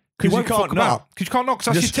 yeah. Because you can't knock. Because you can't knock,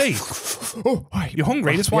 because that's your teeth. Oh, you're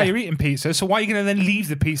hungry, that's why you're eating pizza. So why are you going to then leave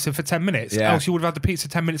the pizza for 10 minutes? Yeah. Else you would have had the pizza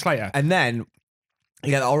 10 minutes later. And then you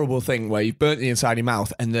get the horrible thing where you've burnt the inside of your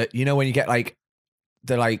mouth, and when you get like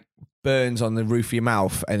the like burns on the roof of your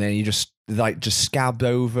mouth, and then you just scabbed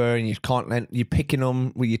over, and you're picking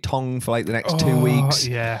them with your tongue for like the next 2 weeks.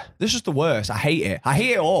 Yeah. This is just the worst. I hate it. I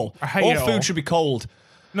hate it all. All food should be cold.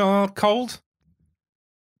 No, cold?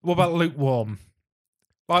 What about lukewarm?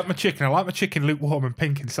 Like my chicken. I like my chicken lukewarm and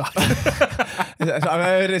pink inside. I've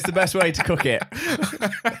heard it's the best way to cook it.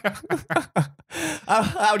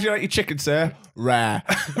 How do you like your chicken, sir? Rare.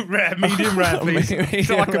 Rare, medium rare, please.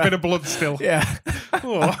 Medium like rare. a bit of blood still. Yeah.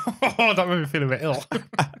 Oh, that made me feel a bit ill.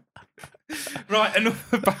 Right,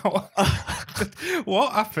 enough about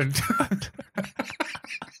what happened.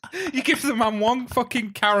 You give the man one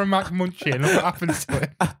fucking Caramac munchie and what happens to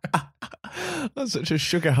it? That's such a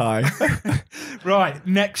sugar high. Right,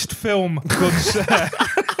 next film, good sir.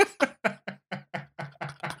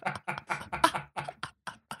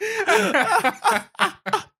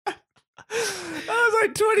 That was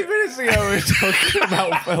like 20 minutes ago we were talking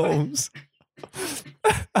about films.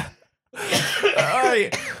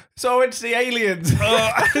 Alright, so I went to the Aliens.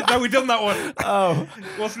 No, we've done that one. Oh.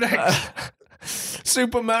 What's next?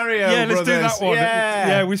 Super Mario Brothers. Yeah, let's do that one.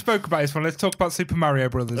 Yeah. We spoke about this one. Let's talk about Super Mario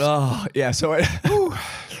Brothers. Oh, yeah, so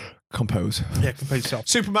compose. Yeah, compose yourself.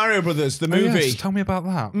 Super Mario Brothers, the movie. Yes, tell me about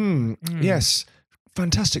that. Yes,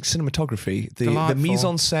 fantastic cinematography. The mise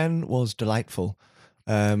en scène was delightful.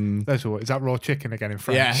 Those are what, is that raw chicken again in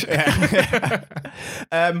French? Yeah.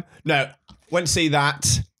 No, went to see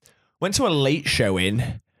that. Went to a late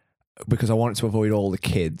showing because I wanted to avoid all the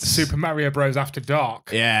kids. Super Mario Bros. After Dark.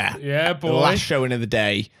 Yeah. Yeah, boy. The last showing of the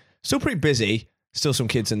day. Still pretty busy. Still some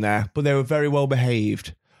kids in there, but they were very well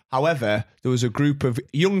behaved. However, there was a group of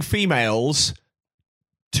young females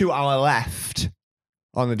to our left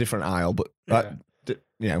on a different aisle, but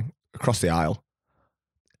across the aisle.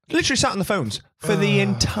 Literally sat on the phones for the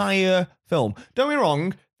entire film. Don't get me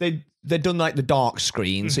wrong, they'd done like the dark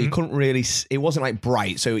screen, so you couldn't really. It wasn't like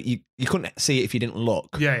bright, so you couldn't see it if you didn't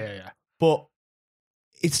look. Yeah. But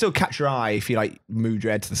it'd still catch your eye if you like moved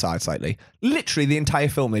your head to the side slightly. Literally the entire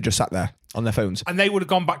film, they just sat there on their phones. And they would have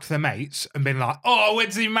gone back to their mates and been like, "Oh, went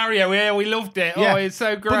to see Mario here. We loved it. Yeah. Oh, it's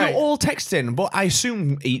so great." But they're all texting, but I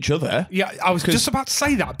assume each other. Yeah, I was just about to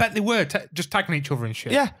say that. I bet they were just tagging each other and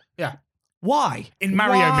shit. Yeah. Why? In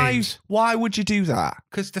Mario memes. Why would you do that?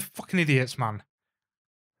 Because they're fucking idiots, man.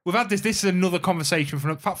 We've had this. This is another conversation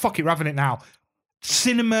from. Fuck it, we're having it now.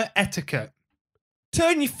 Cinema etiquette.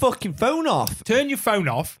 Turn your fucking phone off. Turn your phone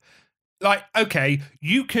off. Like, okay,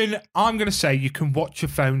 you can. I'm going to say you can watch your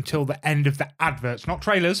phone till the end of the adverts, not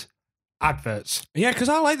trailers. Adverts. Yeah, because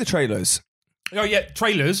I like the trailers. Oh yeah,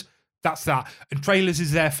 trailers. That's that. And trailers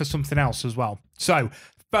is there for something else as well. So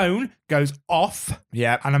phone goes off.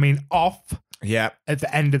 Yeah. And I mean off. Yeah. At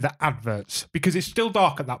the end of the adverts because it's still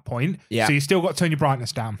dark at that point. Yeah. So you still got to turn your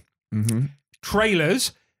brightness down. Mm-hmm.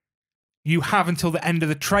 Trailers, you have until the end of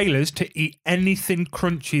the trailers to eat anything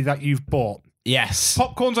crunchy that you've bought. Yes.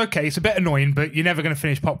 Popcorn's okay. It's a bit annoying, but you're never going to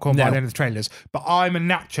finish popcorn by the end of the trailers. But I'm a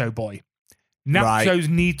nacho boy. Nachos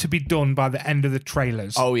need to be done by the end of the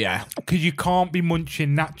trailers. Oh, yeah. Because you can't be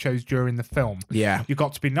munching nachos during the film. Yeah. You've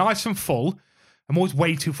got to be nice and full. I'm always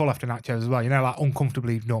way too full after nachos as well. You know, like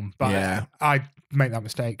uncomfortably numb. But yeah. I make that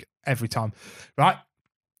mistake every time. Right?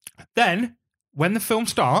 Then, when the film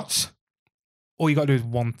starts, all you got to do is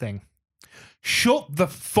one thing. Shut the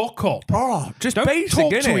fuck up. Oh, just don't basic,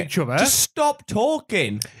 talk innit? to each other. Just stop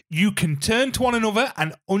talking. You can turn to one another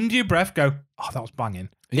and under your breath go, "Oh, that was banging."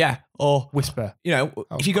 Yeah. Or whisper. You know,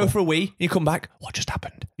 if you go for a wee, you come back. What just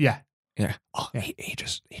happened? Yeah. Yeah. Oh, yeah. He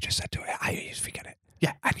just said to it. I used to forget it.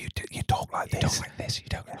 Yeah. And you talk like this. You talk like this. You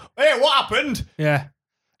don't go, "Hey, what happened?" Yeah.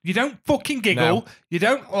 You don't fucking giggle. No. You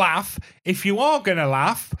don't laugh. If you are going to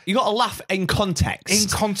laugh, you got to laugh in context. In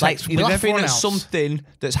context, like, you're with laughing everyone at else. something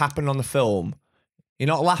that's happened on the film. You're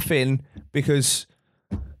not laughing because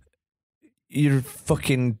you're a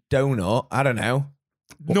fucking donut. I don't know.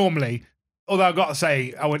 Normally, although I've got to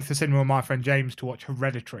say, I went to the cinema with my friend James to watch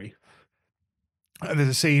Hereditary. And there's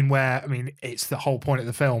a scene where, I mean, it's the whole point of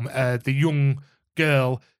the film. The young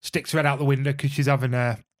girl sticks her head out the window because she's having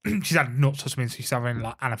she's had nuts or something, so she's having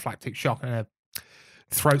like anaphylactic shock and her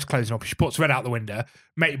throat's closing up. She puts her head out the window.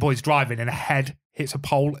 Mate, boy's driving and her head hits a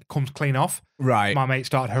pole, it comes clean off. Right. My mate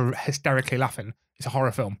started hysterically laughing. It's a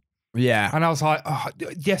horror film. Yeah. And I was like, oh,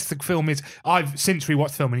 yes, the film is... I've since rewatched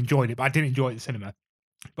the film and enjoyed it, but I didn't enjoy it at the cinema.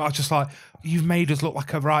 But I was just like, you've made us look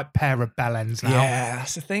like a right pair of bell ends now. Yeah,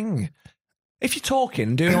 that's the thing. If you're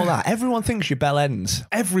talking, doing all that, everyone thinks you're bell ends.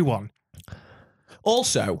 Everyone.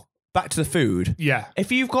 Also, back to the food. Yeah.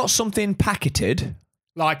 If you've got something packeted...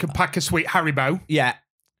 Like a pack of sweet Haribo. Yeah.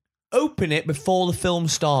 Open it before the film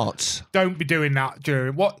starts. Don't be doing that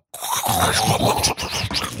during... What?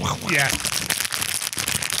 Yeah.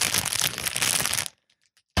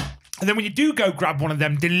 And then when you do go grab one of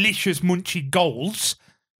them delicious munchy goals,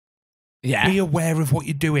 be aware of what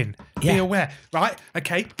you're doing. Yeah. Be aware, right?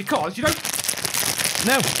 Okay, because you don't...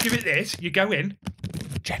 No. Give it this, you go in.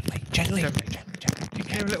 Gently. You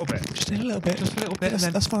care a little bit. Just a little bit. Just a little bit. That's,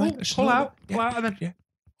 and then that's fine. Pull out, and then... Yeah.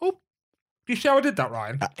 Oh, you see how I did that,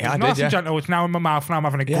 Ryan? Yeah, I nice did, and gentle. It's now in my mouth and I'm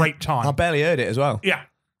having a great time. I barely heard it as well. Yeah,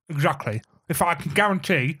 exactly. If I can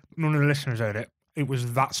guarantee none of the listeners heard it, it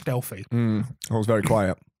was that stealthy. I was very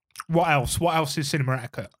quiet. What else? What else is cinema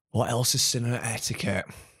etiquette? What else is cinema etiquette?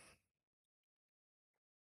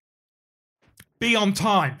 Be on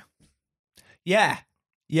time. Yeah.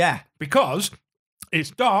 Because it's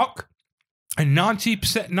dark and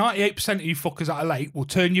 98% of you fuckers that are late will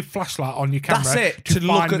turn your flashlight on your camera. That's it. To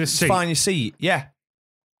look find at seat. find your seat. Yeah.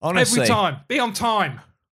 Honestly. Every time. Be on time.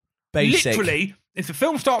 Basic. Literally, if the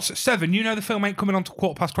film starts at 7, you know the film ain't coming on till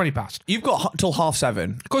 20:15. You've got till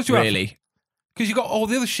 7:30. Of course you really. Because you've got all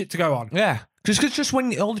the other shit to go on. Yeah. Just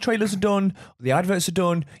when all the trailers are done, the adverts are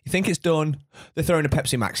done, you think it's done, they're throwing a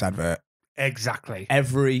Pepsi Max advert. Exactly.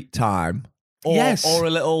 Every time. Or a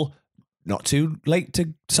little, not too late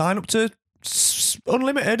to sign up to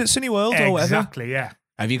Unlimited at Cineworld or whatever. Exactly, yeah.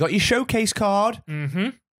 Have you got your showcase card? Mm-hmm.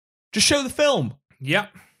 Just show the film.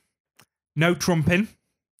 Yep. No trumping.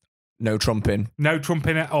 No trumping. No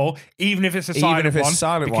trumping at all. Even if it's a silent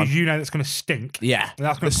one. Because you know that's going to stink. Yeah. And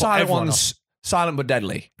that's going the to silent one's silent but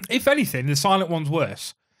deadly. If anything, the silent one's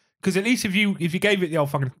worse. Because at least if you gave it the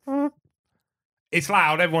old fucking... It's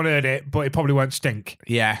loud, everyone heard it, but it probably won't stink.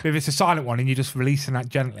 Yeah. But if it's a silent one and you're just releasing that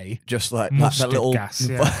gently... Just like mustard that little gas,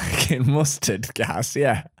 yeah. fucking mustard gas,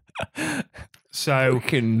 yeah. So...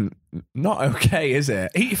 Fucking not okay, is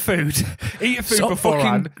it? Eat your food. Eat your food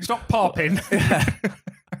beforehand. Stop popping. Yeah.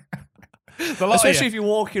 Especially if you're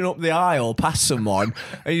walking up the aisle past someone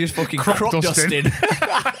and you're just fucking crop dusting.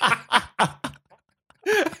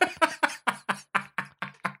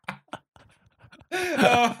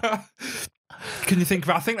 Can you think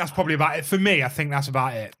about? I think that's probably about it for me. I think that's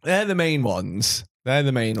about it. They're the main ones. I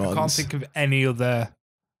can't think of any other.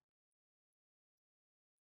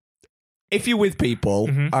 If you're with people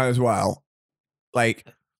as well, like,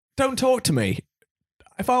 don't talk to me.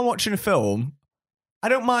 If I'm watching a film, I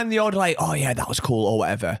don't mind the odd, like, oh yeah, that was cool or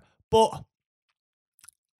whatever. But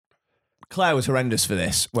Claire was horrendous for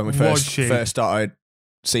this when we first started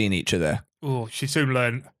seeing each other. Oh, she soon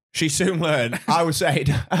learned. I was saying,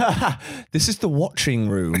 this is the watching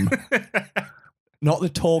room, not the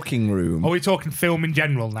talking room. Are we talking film in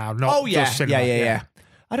general now? Not just cinema? Yeah.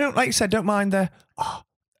 I don't, like I said, don't mind the,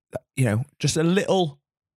 just a little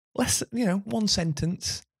less, one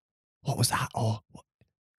sentence. What was that? Oh,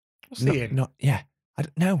 what's he in?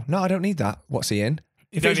 I don't need that. What's he in?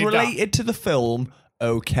 If it's related to the film,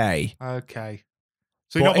 okay. Okay.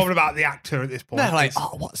 So you're not bothered about the actor at this point? No, like,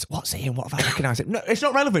 what's he in? What have I recognised it? No, it's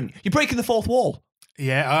not relevant. You're breaking the fourth wall.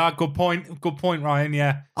 Yeah, good point. Good point, Ryan,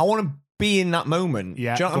 yeah. I want to be in that moment.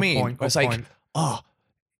 Yeah, do you know what I mean? Point, it's like, do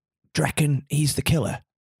you reckon he's the killer?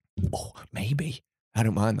 Oh, maybe. I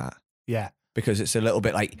don't mind that. Yeah. Because it's a little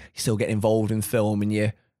bit like you still get involved in film and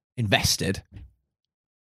you're invested.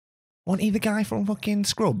 Wasn't he the guy from fucking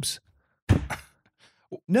Scrubs?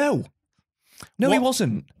 No, he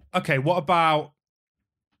wasn't. Okay, what about...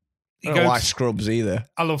 I don't like Scrubs either.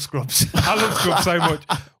 I love Scrubs. I love Scrubs so much.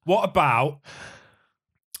 What about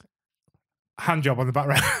hand job on the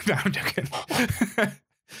background? No, I'm joking.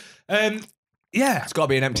 Yeah. It's got to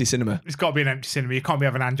be an empty cinema. It's got to be an empty cinema. You can't be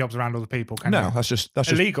having hand jobs around other people, can you? No, that's just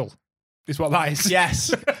illegal. Is what that is.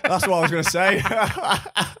 Yes, that's what I was going to say.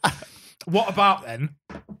 What about then?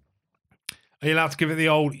 Are you allowed to give it the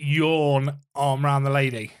old yawn arm around the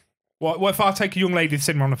lady? What if I take a young lady to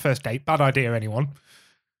cinema on a first date? Bad idea, anyone.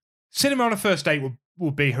 Cinema on a first date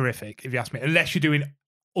would be horrific, if you ask me, unless you're doing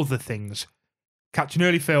other things. Catch an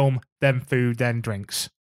early film, then food, then drinks.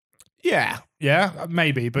 Yeah. Yeah,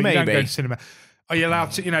 maybe, but you don't go to cinema. Are you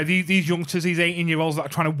allowed to, these youngsters, these 18-year-olds that are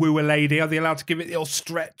trying to woo a lady, are they allowed to give it the old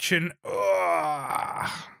stretch and...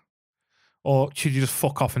 or should you just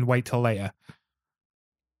fuck off and wait till later?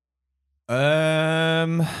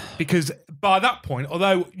 Because by that point,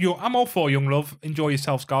 although I'm all for young love, enjoy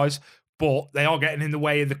yourselves, guys, but they are getting in the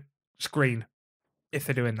way of the screen if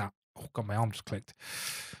they're doing that. Oh god, my arm just clicked.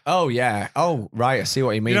 Oh yeah. Oh right, I see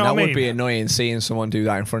what you mean. That would be annoying seeing someone do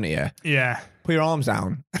that in front of you. Yeah. Put your arms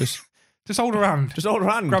down. Just hold her hand. Just hold her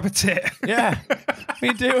hand. Grab a tit. Yeah. What are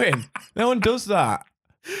you doing? No one does that.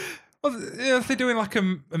 Well, if they're doing like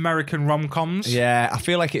American rom-coms. Yeah, I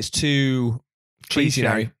feel like it's too cheesy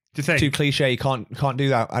now. Do you think? Too cliche. You can't do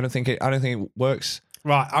that. I don't think it works.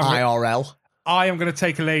 Right. IRL. I am going to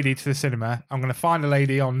take a lady to the cinema. I'm going to find a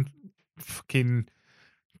lady on fucking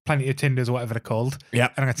Plenty of Tinders or whatever they're called. Yeah.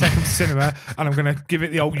 And I'm going to take them to cinema and I'm going to give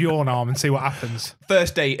it the old yawn arm and see what happens.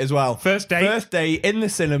 First date as well. First date in the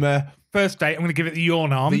cinema. First date, I'm going to give it the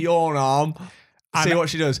yawn arm. The yawn arm. See what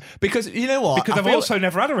she does. Because you know what? Because I've also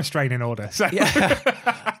never had a restraining order. So. Yeah.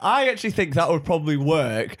 I actually think that would probably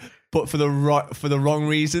work, but for the wrong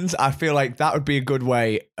reasons. I feel like that would be a good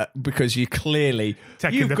way because you've got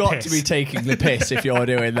to be taking the piss if you're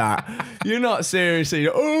doing that. You're not seriously.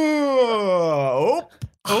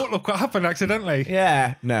 Oh, look what happened accidentally.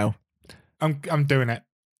 Yeah, no. I'm doing it.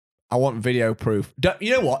 I want video proof.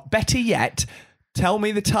 You know what? Better yet, tell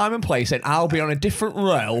me the time and place, and I'll be on a different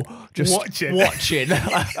row just watching.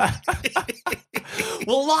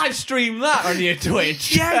 We'll live stream that on your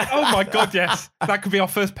Twitch. Yeah. Oh my God, yes. That could be our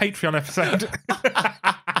first Patreon episode.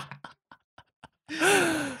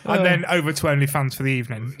 And then over to OnlyFans for the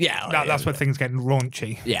evening. Yeah. That's where things get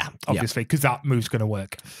raunchy. Yeah. Obviously, because that move's going to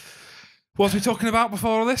work. What was we talking about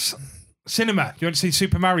before all this? Cinema. You want to see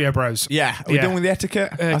Super Mario Bros? Yeah. Are we done with the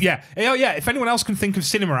etiquette? Yeah. If anyone else can think of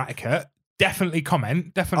Cinema Etiquette, definitely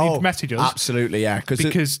comment. Definitely message us. Absolutely, yeah.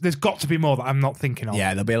 Because there's got to be more that I'm not thinking of.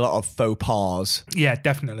 Yeah, there'll be a lot of faux pas. Yeah,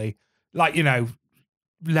 definitely. Like,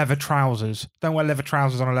 leather trousers. Don't wear leather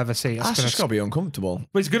trousers on a leather seat. That's just going to be uncomfortable.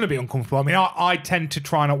 But it's going to be uncomfortable. I mean, I tend to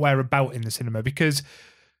try not wear a belt in the cinema because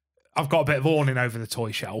I've got a bit of awning over the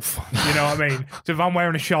toy shelf. You know what I mean? So if I'm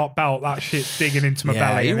wearing a sharp belt, that shit's digging into my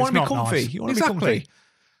belly. You want to be comfy. Nice. You want to be comfy.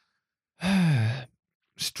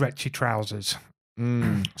 Stretchy trousers.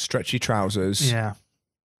 Stretchy trousers. Yeah.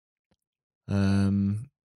 I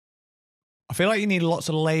feel like you need lots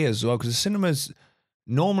of layers as well because the cinema's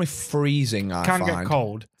normally freezing. I find. Get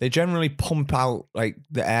cold. They generally pump out like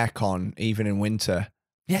the aircon even in winter.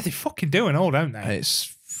 Yeah, they fucking do and all, don't they?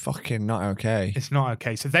 It's fucking not okay. It's not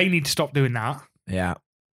okay. So they need to stop doing that. Yeah.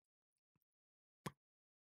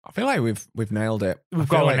 I feel like we've nailed it.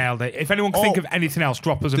 We've nailed it. If anyone can think of anything else,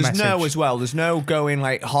 drop us a message. There's no going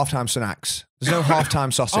like halftime snacks. There's no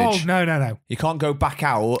halftime sausage. Oh, no. You can't go back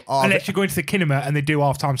out. Unless you're going to the cinema and they do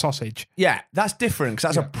halftime sausage. Yeah, that's different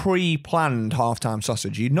because that's a pre-planned halftime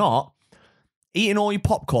sausage. You're not eating all your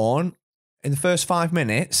popcorn in the first 5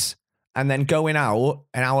 minutes and then going out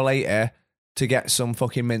an hour later to get some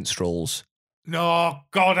fucking minstrels. Oh,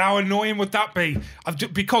 God, how annoying would that be?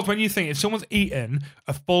 Because when you think, if someone's eaten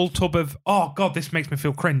a full tub of, oh, God, this makes me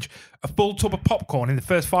feel cringe, a full tub of popcorn in the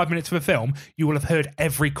first 5 minutes of a film, you will have heard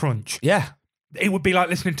every crunch. Yeah. It would be like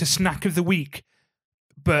listening to Snack of the Week,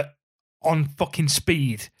 but on fucking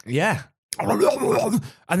speed. Yeah. And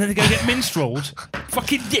then they go get minstrels.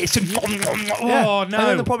 Fucking this and oh no! And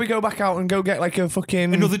then they'll probably go back out and go get like a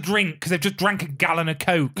fucking another drink because they've just drank a gallon of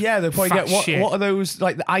Coke. Yeah, they'll probably get what are those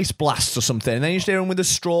like the ice blasts or something? And then you just hear them with the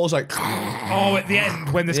straws like at the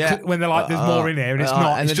end when when they're like there's more in here and it's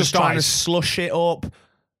not. And it's they're just trying to slush it up.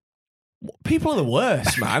 People are the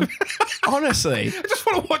worst, man. Honestly, I just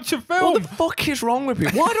want to watch a film. What the fuck is wrong with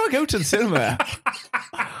people? Why do I go to the cinema?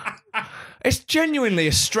 It's genuinely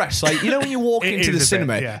a stress. Like, when you walk into the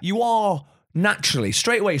cinema, you are naturally,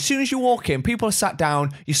 straight away, as soon as you walk in, people are sat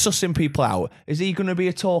down, you're sussing people out. Is he going to be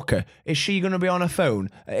a talker? Is she going to be on her phone?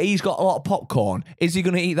 He's got a lot of popcorn. Is he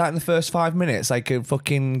going to eat that in the first 5 minutes like a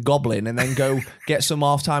fucking goblin and then go get some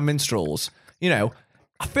halftime minstrels?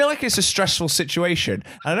 I feel like it's a stressful situation.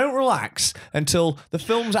 And I don't relax until the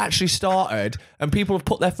film's actually started and people have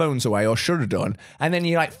put their phones away or should have done. And then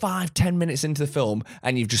you're like 5-10 minutes into the film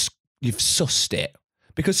and you've sussed it.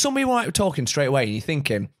 Because some people might be talking straight away and you're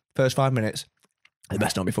thinking, first 5 minutes, they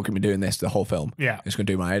best not be fucking me doing this the whole film. Yeah. It's going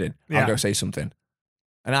to do my head in. Yeah. I'll go say something.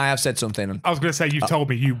 And I have said something. I was going to say, you've told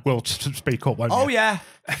me you will speak up, won't you? Oh, yeah.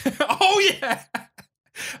 Oh, yeah.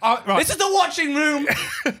 Right. This is the watching room.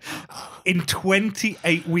 In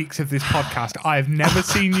 28 weeks of this podcast, I have never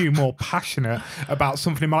seen you more passionate about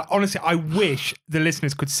something in my life. Honestly, I wish the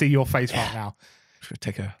listeners could see your face right now. Should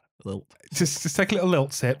take a little... Just take a little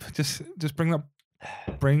lilt sip. Just bring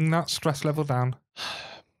that stress level down.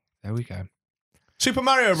 There we go. Super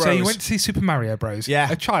Mario Bros. So you went to see Super Mario Bros.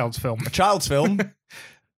 Yeah. A child's film. A child's film.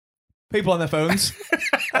 People on their phones.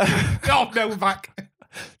 Oh, no, we're back.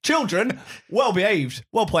 Children, well behaved,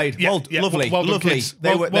 well played, lovely, well done, lovely. Kids.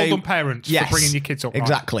 Well done, parents, for bringing your kids up. Right.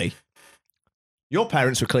 Exactly. Your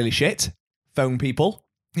parents were clearly shit. Phone people.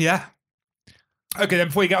 Yeah. Okay, then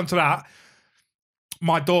before you get onto that,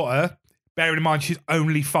 my daughter, bearing in mind she's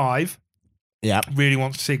only 5, really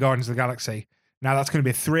wants to see Guardians of the Galaxy. Now that's going to be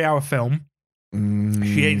a 3-hour film.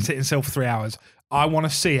 She ain't sitting still for 3 hours. I want to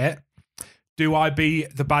see it. Do I be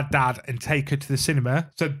the bad dad and take her to the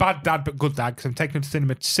cinema? So bad dad but good dad because I'm taking her to the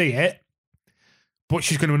cinema to see it, but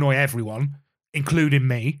she's going to annoy everyone, including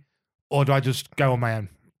me, or do I just go on my own?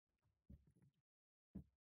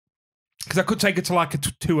 Because I could take her to like a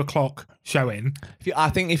 2 o'clock showing. I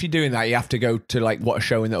think if you're doing that, you have to go to like what a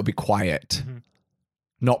showing that'll be quiet,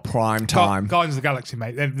 not prime time. Guardians of the Galaxy,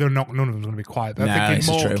 mate. They're not. None of them's going to be quiet. They're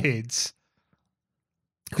thinking more kids.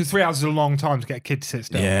 Because 3 hours is a long time to get a kid to sit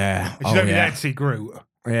still. Yeah. And she's only there to see Groot.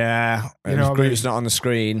 Yeah. You know Groot's not on the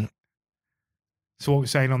screen. So what we're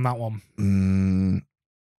saying on that one?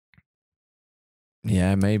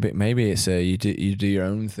 Yeah, maybe it's you do your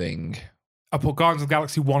own thing. I put Guardians of the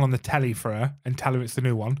Galaxy 1 on the telly for her and tell her it's the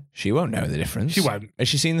new one. She won't know the difference. She won't. Has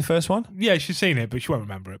she seen the first one? Yeah, she's seen it, but she won't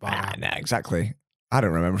remember it by now. No, exactly. I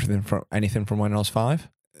don't remember anything from when I was 5.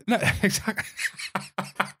 No, exactly.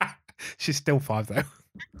 She's still 5, though.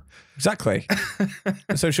 Exactly.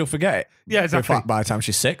 So she'll forget it. Yeah, exactly. By the time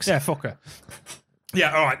she's 6. Yeah, fuck her.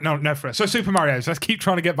 Yeah, all right. No for her. So Super Mario, let's keep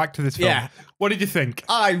trying to get back to this film. Yeah. What did you think?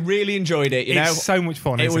 I really enjoyed it. It's so much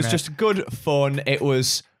fun, It was just good fun. It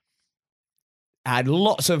had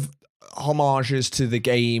lots of homages to the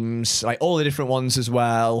games, like all the different ones as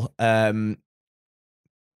well. I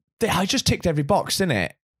just ticked every box, didn't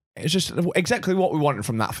it? It was just exactly what we wanted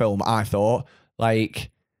from that film, I thought.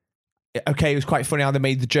 Like, okay, it was quite funny how they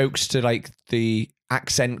made the jokes to, like, the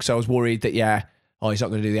accent, because I was worried that, he's not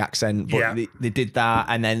going to do the accent, but they did that,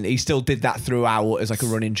 and then he still did that throughout as, like, a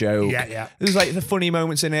running joke. Yeah. There's, like, the funny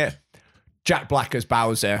moments in it. Jack Black as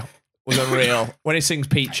Bowser was unreal. When he sings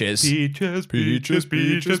Peaches. Peaches, peaches,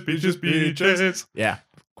 peaches, peaches, peaches. Yeah,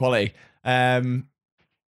 quality. I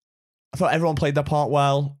thought everyone played their part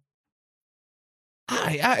well.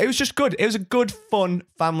 It was just good. It was a good, fun,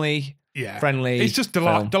 family friendly. It's just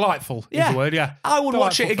delightful is the word, yeah. I would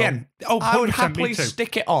watch it again. Oh, I would happily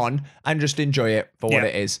stick it on and just enjoy it for what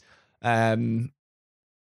it is. How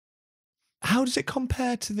does it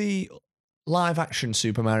compare to the live action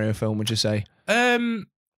Super Mario film, would you say?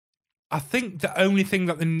 I think the only thing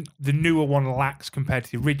that the newer one lacks compared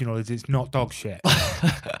to the original is it's not dog shit.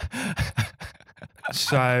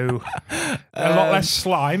 So a lot less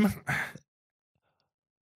slime.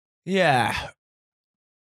 Yeah.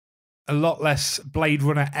 A lot less Blade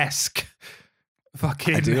Runner-esque.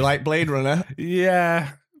 Fucking. I do like Blade Runner.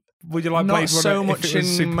 Yeah. Would you like not Blade Runner so much if it was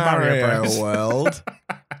in Super Mario Bros? World?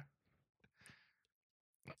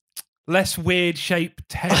 Less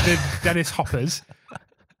weird-shaped headed Dennis Hoppers.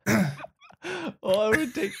 What a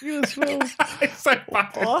ridiculous film. It's so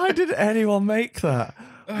bad. Why did anyone make that?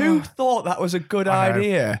 Who thought that was a good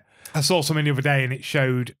idea? I saw something the other day and it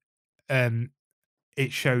showed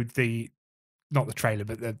the not the trailer,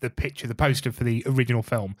 but the picture, the poster for the original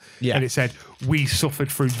film. Yeah. And it said, "We suffered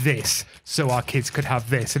through this so our kids could have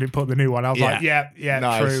this." And it put the new one. I was like, yeah,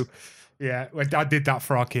 nice. True. Yeah, I did that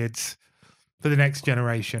for our kids, for the next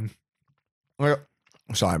generation. Well,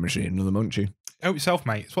 sorry, I'm just eating another munchie. Help yourself,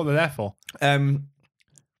 mate. It's what they're there for. I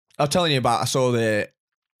was telling you about, I saw the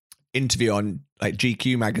interview on like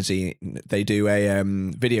GQ magazine. They do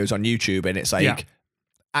videos on YouTube, and it's like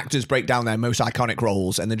actors break down their most iconic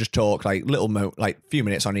roles, and they just talk like few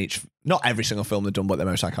minutes on each. Not every single film they've done, but their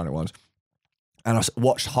most iconic ones. And I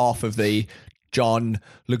watched half of the John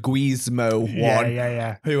Leguizamo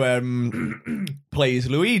one, who plays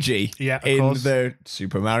Luigi in the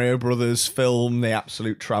Super Mario Brothers film, The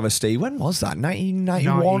Absolute Travesty. When was that?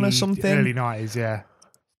 1991 or something? Early 90s, yeah.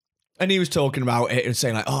 And he was talking about it and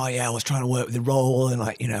saying like, oh yeah, I was trying to work with the role and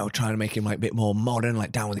like, trying to make him like a bit more modern,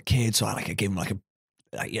 like down with the kids. So I gave him like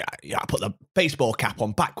I put the baseball cap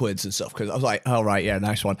on backwards and stuff, because I was like, oh right, yeah,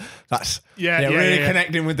 nice one. That's really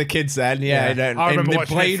connecting with the kids then. I remember in the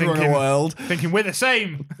Blade Runner world, thinking we're the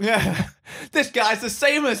same. Yeah, this guy's the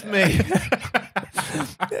same as me.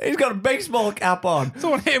 He's got a baseball cap on.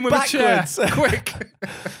 Someone hit him with backwards. A chair, quick.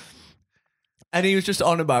 And he was just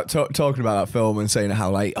on about talking about that film and saying how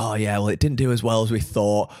like, oh yeah, well it didn't do as well as we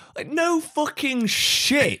thought. Like, no fucking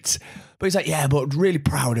shit. But he's like, yeah, but really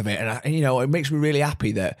proud of it. And it makes me really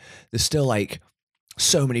happy that there's still like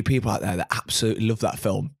so many people out there that absolutely love that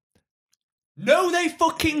film. No, they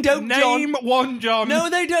fucking don't, Name one, John. No,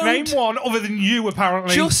 they don't. Name one other than you,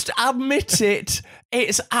 apparently. Just admit it.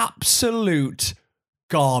 It's absolute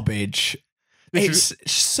garbage. It's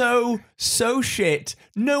so shit.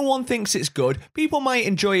 No one thinks it's good. People might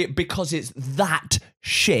enjoy it because it's that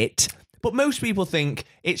shit. But most people think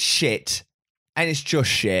it's shit. And it's just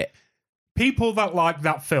shit. People that like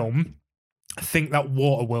that film think that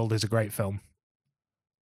Waterworld is a great film.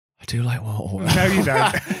 I do like Waterworld. No, you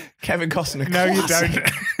don't. Kevin Costner. No, classic. You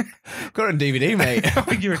don't. Got it on DVD, mate.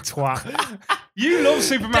 Oh, you're a twat. You love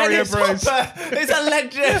Super Mario Bros. Hopper is a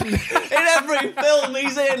legend in every film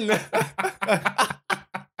he's in.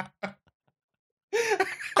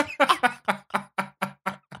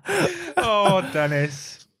 Oh,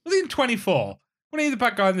 Dennis. Was he in 24? Wasn't he the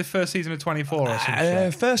bad guy in the first season of 24 or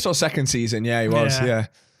something? First or second season, yeah, he was, yeah.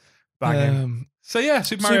 Banging. So yeah,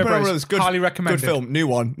 Super Mario Bros. Good, highly recommended. Good film. New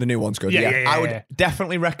one. The new one's good. Yeah. I would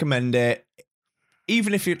definitely recommend it.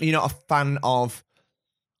 Even if you're not a fan of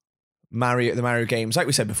the Mario games, like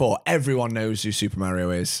we said before, everyone knows who Super Mario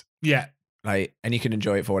is. Yeah. Like, and you can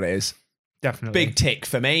enjoy it for what it is. Definitely. Big tick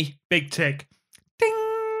for me. Big tick. Ding.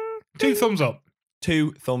 2 thumbs up.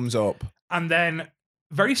 2 thumbs up. And then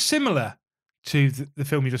very similar to the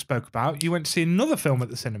film you just spoke about, you went to see another film at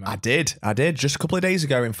the cinema. I did. Just a couple of days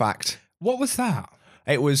ago, in fact. What was that?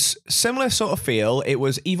 It was similar sort of feel. It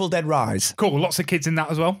was Evil Dead Rise. Cool. Lots of kids in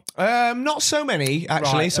that as well? Not so many,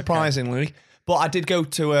 actually, surprisingly. Okay. But I did go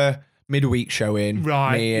to a midweek showing.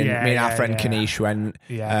 Right. Me and our friend Kanish went.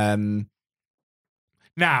 Yeah.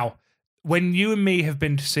 Now, when you and me have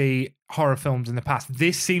been to see horror films in the past,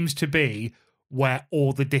 this seems to be where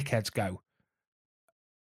all the dickheads go.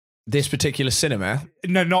 This particular cinema?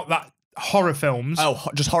 No, not that. Horror films. Oh,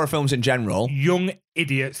 just horror films in general. Young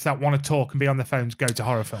idiots that want to talk and be on their phones go to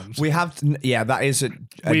horror films. We have, that is a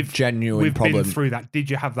genuine problem. We've been through that.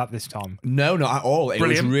 Did you have that this time? No, not at all.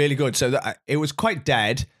 Brilliant. It was really good. So it was quite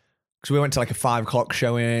dead because we went to like a 5 o'clock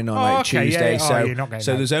showing on Tuesday. Yeah.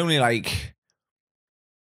 So there's only like,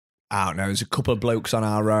 I don't know, there's a couple of blokes on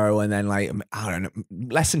our row and then like, I don't know,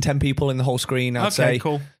 less than 10 people in the whole screen, I'd say.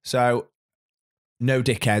 Cool. So no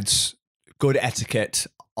dickheads, good etiquette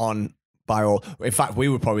on by all. In fact, we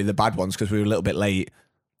were probably the bad ones because we were a little bit late.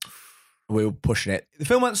 We were pushing it. The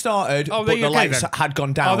film hadn't started, but the lights had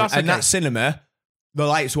gone down. And that cinema, the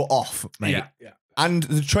lights were off, mate. Yeah. And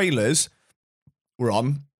the trailers were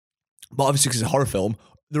on, but obviously because it's a horror film,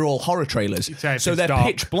 they're all horror trailers. So they're dark.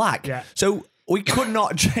 Pitch black. Yeah. So we could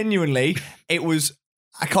not genuinely,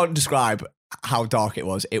 I can't describe how dark it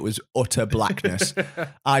was. It was utter blackness.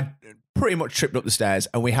 I pretty much tripped up the stairs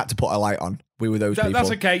and we had to put a light on. We were those people.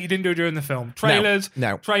 That's okay. You didn't do it during the film. Trailers.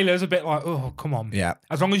 No. Trailers a bit like, oh, come on. Yeah.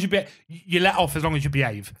 As long as you let off as long as you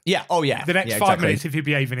behave. Yeah. Oh, yeah. The next 5 minutes, if you're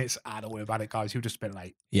behaving, don't worry about it, guys. You're just a bit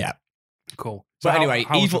late. Yeah. Cool. So anyway,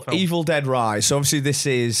 Evil Dead Rise. So obviously this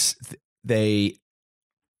is the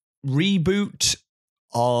reboot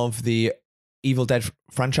of the Evil Dead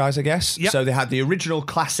franchise, I guess. Yep. So they had the original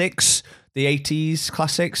classics, the 80s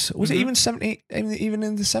classics. Was it even even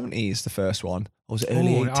in the 70s, the first one? Or was it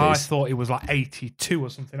early 80s? I thought it was like 82 or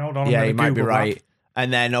something. Hold on. Yeah, you might be right. That.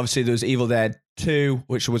 And then obviously there was Evil Dead 2,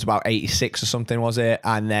 which was about 86 or something, was it?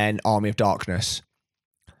 And then Army of Darkness.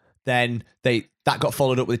 Then that got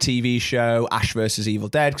followed up with a TV show, Ash vs. Evil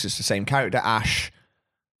Dead, because it's the same character, Ash.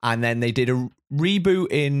 And then they did a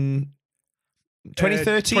reboot in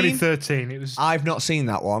 2013? 2013. It was. I've not seen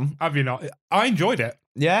that one. Have you not? I enjoyed it.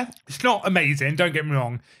 Yeah? It's not amazing, don't get me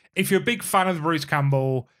wrong. If you're a big fan of Bruce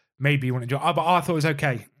Campbell, maybe you want to enjoy it. But I thought it was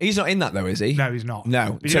okay. He's not in that though, is he? No, he's not.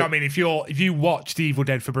 No. But you know what I mean? If you watch The Evil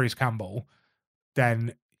Dead for Bruce Campbell,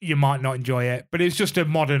 then you might not enjoy it. But it's just a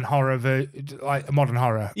modern horror, like a modern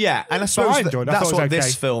horror. Yeah, and I suppose that's what okay.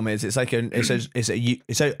 this film is. It's like it's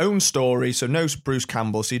its own story. So no Bruce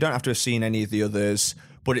Campbell, so you don't have to have seen any of the others.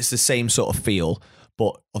 But it's the same sort of feel,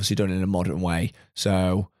 but obviously done in a modern way.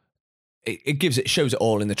 So it shows it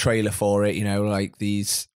all in the trailer for it. You know, like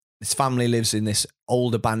this family lives in this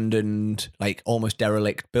old abandoned, like almost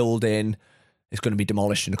derelict building. It's going to be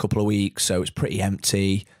demolished in a couple of weeks, so it's pretty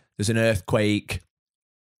empty. There's an earthquake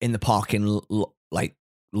in the parking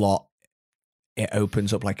lot. It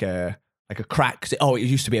opens up like a crack. Oh, it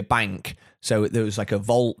used to be a bank, so there was like a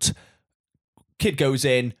vault. Kid goes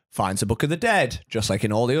in, finds a Book of the Dead, just like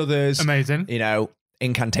in all the others. Amazing. You know,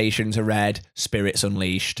 incantations are read, spirits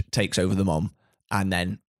unleashed, takes over the mum, and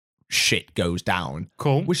then shit goes down.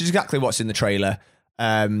 Cool. Which is exactly what's in the trailer.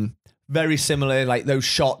 Very similar, like those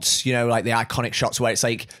shots, you know, like the iconic shots where it's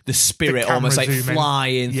like the spirit almost like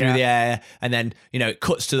flying through the air, and then, you know, it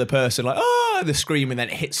cuts to the person like, oh, the scream, and then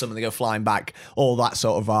it hits them and they go flying back. All that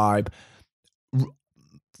sort of vibe.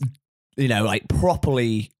 You know, like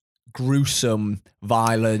properly gruesome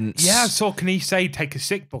violence. Yeah, I saw Kanish say take a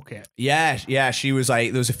sick bucket. Yeah, she was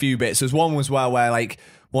like, there was a few bits. There's one as well where like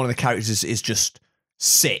one of the characters is just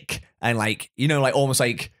sick and like, you know, like almost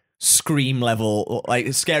like Scream level,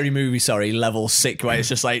 like Scary Movie, level sick, where it's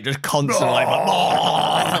just like just constantly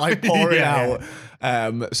like pouring out.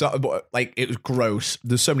 So but, like it was gross.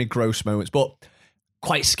 There's so many gross moments, but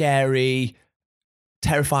quite scary,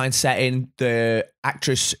 terrifying setting. The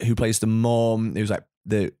actress who plays the mom, who's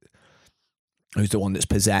the one that's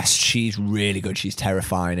possessed, she's really good. She's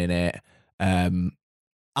terrifying in it.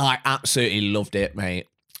 I absolutely loved it, mate.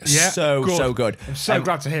 Yeah, so good. I'm so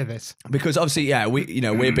glad to hear this, because obviously, yeah,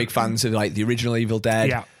 we're big fans of like the original Evil Dead.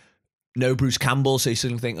 Yeah, no Bruce Campbell, so you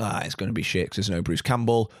suddenly think, it's going to be shit because there's no Bruce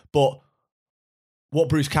Campbell. But what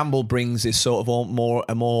Bruce Campbell brings is sort of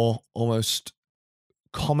a more almost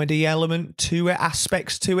comedy element to it,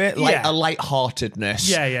 aspects to it, like a lightheartedness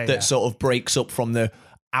that sort of breaks up from the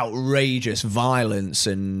outrageous violence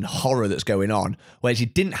and horror that's going on. Whereas you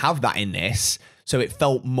didn't have that in this, so it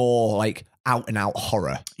felt more like out and out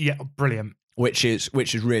horror. Yeah, brilliant. Which is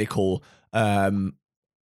really cool. I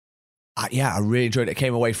really enjoyed it. I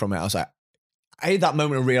came away from it. I was like, had that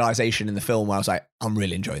moment of realization in the film where I was like, I'm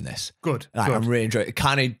really enjoying this. Good. I'm really enjoying it.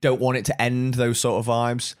 Kind of don't want it to end, those sort of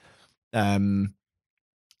vibes.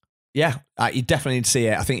 Yeah, you definitely need to see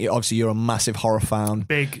it. I think obviously you're a massive horror fan.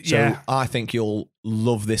 So I think you'll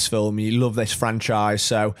love this film. You love this franchise.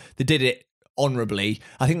 So they did it honorably.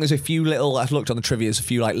 I think there's a few little, I've looked on the trivia, there's a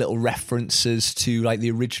few like little references to like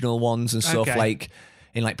the original ones and stuff, like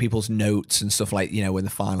in like people's notes and stuff, like, you know, when they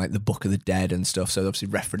find like the Book of the Dead and stuff. So obviously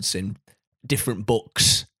referencing different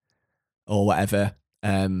books or whatever.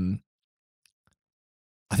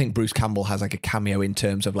 I think Bruce Campbell has like a cameo in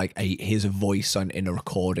terms of like here's a voice in a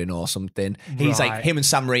recording or something. He's like, him and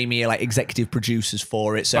Sam Raimi are like executive producers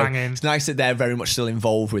for it. So it's nice that they're very much still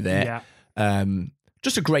involved with it. Yeah.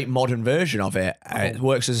 Just a great modern version of it. It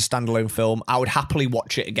works as a standalone film. I would happily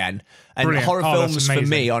watch it again. And Brilliant. Horror films for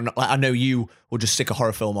me, I know you will just stick a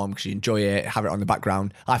horror film on because you enjoy it, have it on the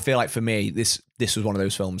background. I feel like for me, this was one of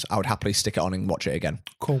those films I would happily stick it on and watch it again.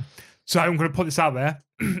 Cool. So I'm going to put this out there.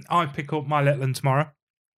 I pick up my little one tomorrow.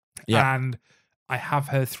 Yeah. And I have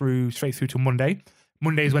her straight through to Monday.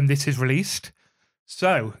 Monday is when this is released.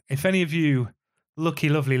 So if any of you lucky,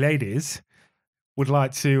 lovely ladies would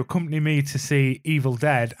like to accompany me to see Evil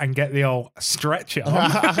Dead and get the old stretcher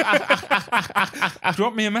on,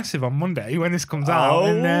 drop me a message on Monday when this comes out.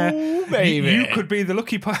 And baby. You could be the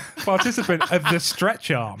lucky participant of the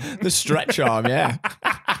stretch arm. The stretch arm, yeah.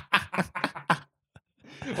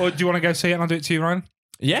 Or do you want to go see it and I'll do it to you, Ryan?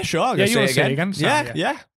 Yeah, sure. I'll go see it again. So,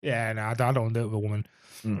 yeah. Yeah, no, I don't want to do it with a woman.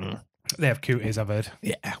 Mm-hmm. They have cuties, I've heard.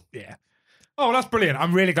 Yeah. Oh, that's brilliant.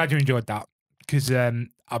 I'm really glad you enjoyed that because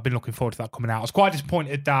I've been looking forward to that coming out. I was quite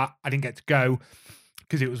disappointed that I didn't get to go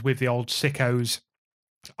because it was with the old sickos.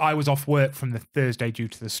 I was off work from the Thursday due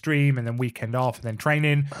to the stream and then weekend off and then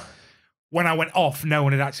training. When I went off, no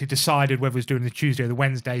one had actually decided whether it was doing the Tuesday or the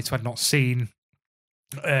Wednesday, so I'd not seen.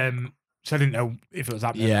 So I didn't know if it was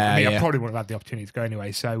that. I probably wouldn't have had the opportunity to go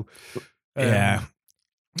anyway. So, I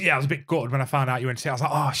was a bit gutted when I found out you went to see it. I was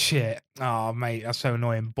like, oh, shit. Oh, mate, that's so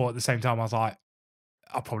annoying. But at the same time, I was like,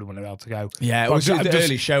 I probably wouldn't have been able to go. Yeah, it was the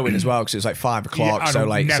early showing as well because it was like 5 o'clock. So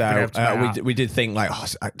we did think like,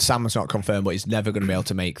 Sam's not confirmed, but he's never going to be able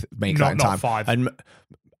to make that in time. Not 5. And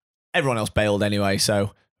everyone else bailed anyway.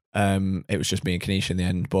 So it was just me and Kanisha in the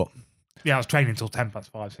end. But yeah, I was training until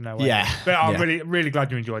 5:10, so no way. Yeah. But I'm really, really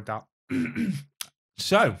glad you enjoyed that.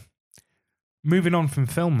 So, moving on from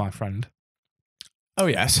film, my friend. Oh,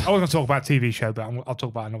 yes. I was going to talk about a TV show, but I'll talk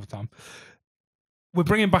about it another time. We're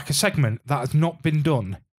bringing back a segment that has not been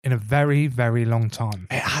done in a very, very long time.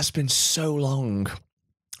 It has been so long.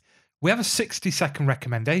 We have a 60-second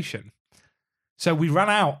recommendation. So we ran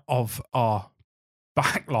out of our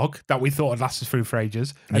backlog that we thought had lasted through for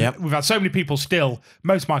ages. And we've had so many people still.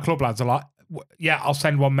 Most of my club lads are like, yeah, I'll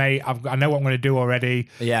send one, mate. I know what I'm going to do already.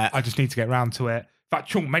 Yeah. I just need to get around to it. In fact,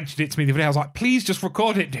 Chunk mentioned it to me the other day. I was like, please just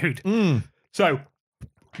record it, dude. So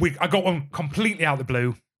I got one completely out of the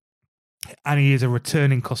blue, and he is a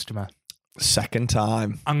returning customer. Second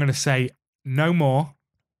time. I'm going to say no more.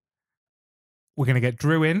 We're going to get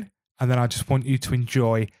Drew in, and then I just want you to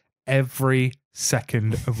enjoy every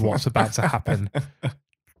second of what's about to happen.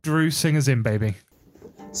 Drew, sing us in, baby.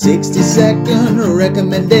 60-second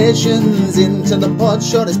recommendations into the pod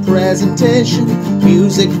shortest presentation.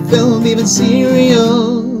 Music, film, even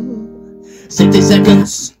cereal. 60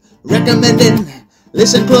 seconds recommending.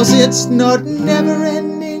 Listen closely, it's not never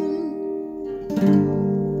ending.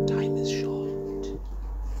 Time is short.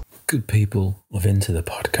 Good people of Into the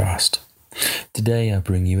Podcast. Today I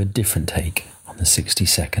bring you a different take on the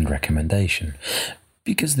 60-second recommendation,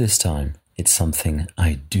 because this time it's something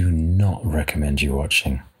I do not recommend you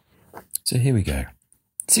watching. So here we go.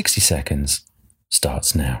 60 seconds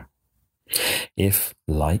starts now. If,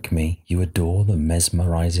 like me, you adore the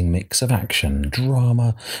mesmerizing mix of action,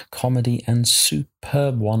 drama, comedy, and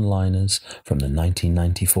superb one-liners from the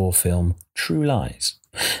 1994 film True Lies,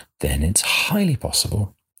 then it's highly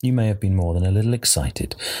possible you may have been more than a little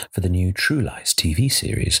excited for the new True Lies TV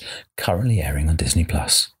series currently airing on Disney+.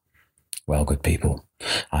 Well, good people,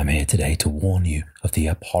 I'm here today to warn you of the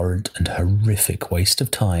abhorrent and horrific waste of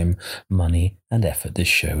time, money, and effort this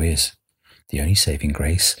show is. The only saving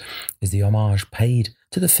grace is the homage paid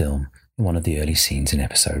to the film in one of the early scenes in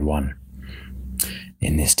episode 1.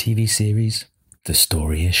 In this TV series, the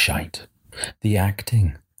story is shite. The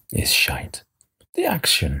acting is shite. The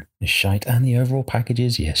action is shite, and the overall package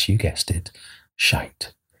is, yes, you guessed it,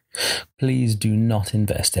 shite. Please do not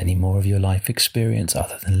invest any more of your life experience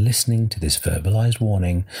other than listening to this verbalized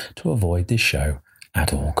warning to avoid this show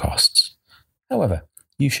at all costs. However,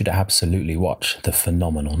 you should absolutely watch the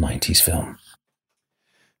phenomenal 90s film.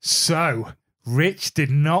 So, Rich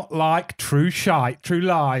did not like true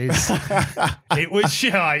lies. It was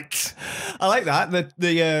shite. I like that.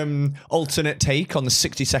 The alternate take on the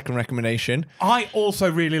 60-second recommendation. I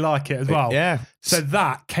also really like it as well. Yeah. So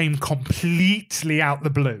that came completely out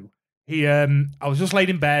the blue. I was just laid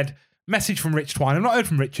in bed, message from Rich Twine. I've not heard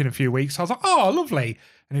from Rich in a few weeks. I was like, oh, lovely.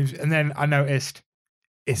 And then I noticed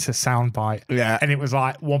it's a soundbite. Yeah. And it was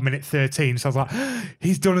like 1 minute 13. So I was like,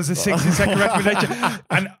 he's done us a 60-second recommendation.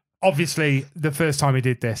 And obviously, the first time he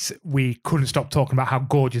did this, we couldn't stop talking about how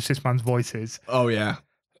gorgeous this man's voice is. Oh, yeah.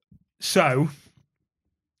 So,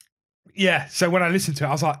 yeah. So when I listened to it,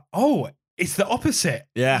 I was like, oh, it's the opposite.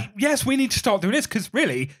 Yeah. Yes, we need to start doing this because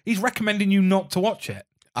really, he's recommending you not to watch it.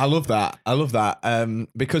 I love that.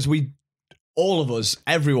 Because all of us,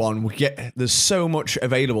 everyone, there's so much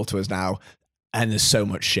available to us now, and there's so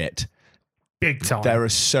much shit. Big time. There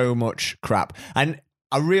is so much crap. And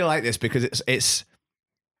I really like this because it's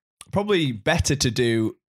probably better to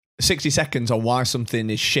do 60 seconds on why something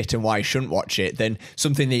is shit and why you shouldn't watch it than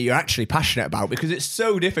something that you're actually passionate about, because it's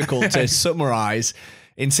so difficult to summarize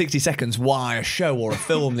in 60 seconds why a show or a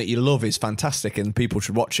film that you love is fantastic and people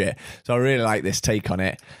should watch it. So I really like this take on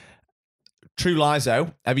it. True Lies,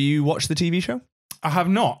 though. Have you watched the TV show? I have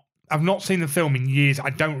not. I've not seen the film in years.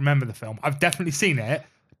 I don't remember the film. I've definitely seen it.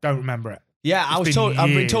 Don't remember it. Yeah, I've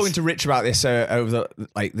been talking to Rich about this over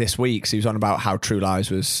this week. So he was on about how True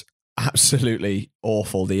Lies was absolutely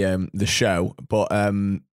awful, the show. But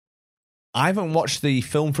I haven't watched the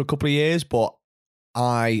film for a couple of years, but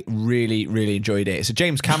I really, really enjoyed it. It's a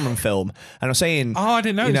James Cameron film, and I was saying, I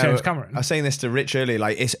didn't know it was James Cameron. I was saying this to Rich earlier,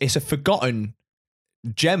 like it's a forgotten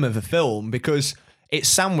gem of a film because it's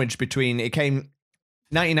sandwiched between, it came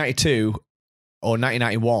 1992 or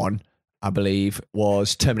 1991, I believe,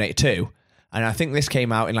 was Terminator 2, and I think this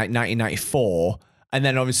came out in like 1994, and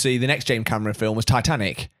then obviously the next James Cameron film was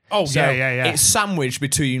Titanic. Oh, so yeah. It's sandwiched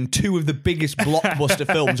between two of the biggest blockbuster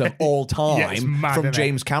films of all time from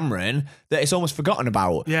James Cameron that it's almost forgotten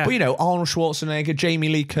about. Yeah. But, Arnold Schwarzenegger, Jamie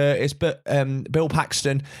Lee Curtis, Bill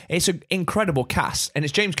Paxton. It's an incredible cast. And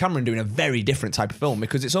it's James Cameron doing a very different type of film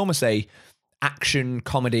because it's almost a action,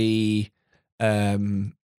 comedy,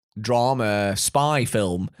 drama, spy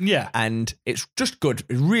film. Yeah. And it's just good,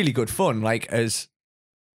 really good fun. Like, as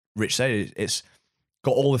Rich said, it's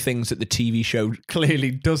got all the things that the TV show clearly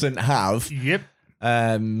doesn't have. Yep.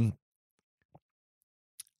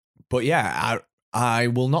 But yeah, I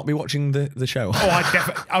will not be watching the show.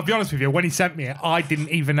 Oh, I'll be honest with you. When he sent me it, I didn't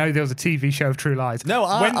even know there was a TV show of True Lies. No,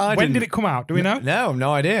 when did it come out? Do we know? No,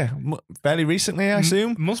 no idea. Fairly recently, I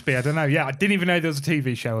assume. Must be. I don't know. Yeah, I didn't even know there was a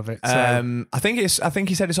TV show of it. So. I think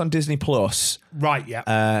he said it's on Disney Plus. Right.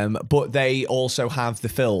 Yeah. But they also have the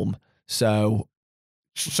film. So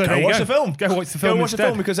go watch the film. Go watch the film. Go watch the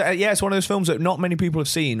film because it's one of those films that not many people have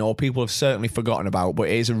seen or people have certainly forgotten about. But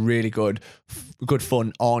it is a really good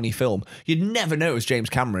fun Arnie film. You'd never know it was James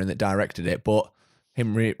Cameron that directed it, but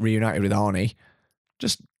him reunited with Arnie,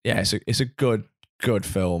 it's a good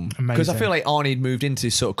film. Because I feel like Arnie had moved into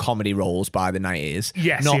sort of comedy roles by the 90s.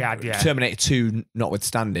 Yes, he had. Yeah. Terminator 2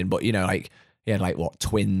 notwithstanding, but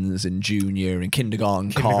Twins and Junior and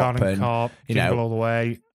Kindergarten Cop, Jingle All the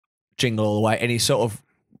Way. Jingle All the Way, and he's sort of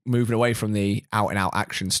moving away from the out-and-out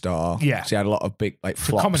action star. Yeah. So he had a lot of big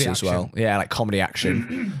flops as well. Yeah, like comedy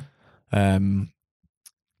action.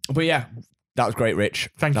 But yeah, that was great, Rich.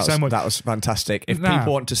 Thank you so much. That was fantastic. If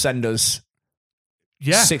people want to send us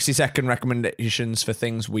 60-second recommendations for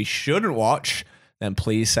things we shouldn't watch, then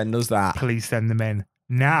please send us that. Please send them in.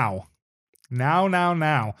 Now.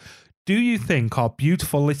 Do you think our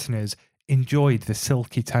beautiful listeners enjoyed the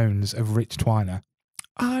silky tones of Rich Twiner?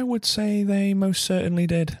 I would say they most certainly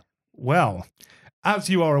did. Well, as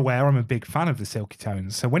you are aware, I'm a big fan of the silky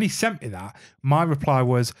tones. So when he sent me that, my reply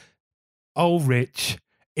was, "Oh, Rich,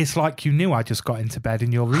 it's like you knew I just got into bed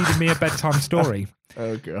and you're reading me a bedtime story."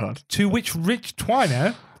 Oh, God. To which Rich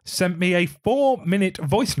Twiner sent me a 4-minute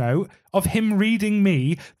voice note of him reading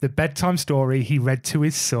me the bedtime story he read to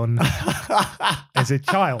his son as a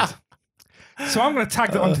child. So I'm going to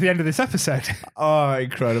tag that onto the end of this episode. Oh,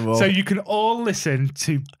 incredible. So you can all listen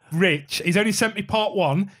to Rich. He's only sent me part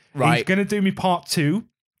 1. Right. He's going to do me part 2.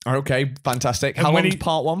 Okay, fantastic. How long is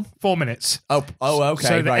part 1? 4 minutes. Oh, okay.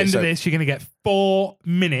 So at the end of this, you're going to get 4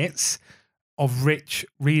 minutes of Rich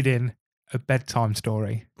reading a bedtime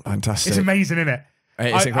story. Fantastic. It's amazing, isn't it?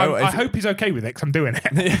 It's incredible. I hope he's okay with it because I'm doing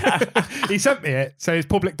it. He sent me it, so it's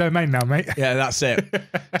public domain now, mate. Yeah, that's it.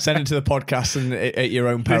 Send it to the podcast and at your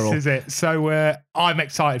own peril. This is it. So I'm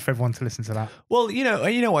excited for everyone to listen to that. Well, you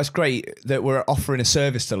know what's great that we're offering a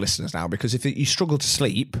service to listeners now, because if you struggle to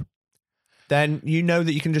sleep, then you know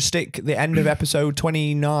that you can just stick the end of episode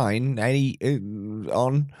 29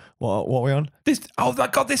 on what are we on? Oh my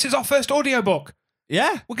God, this is our first audiobook.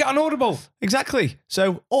 Yeah. We'll get on Audible. Exactly.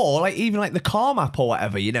 So, or like even like the Calm app or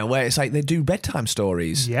whatever, where it's like they do bedtime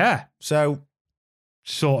stories. Yeah. So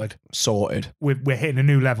sorted. We're hitting a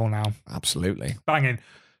new level now. Absolutely. Banging.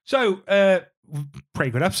 So,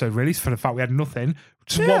 pretty good episode, really, for the fact we had nothing.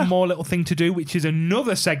 Just one more little thing to do, which is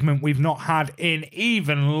another segment we've not had in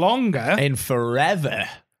even longer. In forever.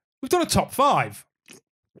 We've done a top 5.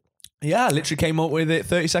 Yeah, I literally came up with it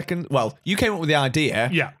 30 seconds. Well, you came up with the idea.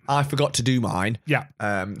 Yeah. I forgot to do mine. Yeah.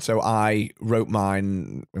 So I wrote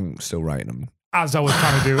mine. I'm still writing them. As I was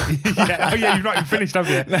trying to do it. Oh, yeah, you've not even finished, have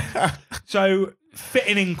you? So,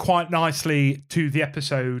 fitting in quite nicely to the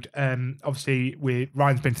episode, obviously,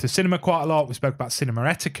 Ryan's been to the cinema quite a lot. We spoke about Cinema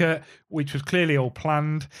Etiquette, which was clearly all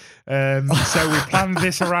planned. So, we planned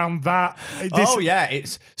this around that.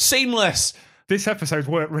 It's seamless. This episode's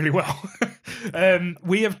worked really well.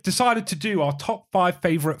 We have decided to do our top 5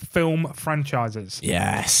 favourite film franchises.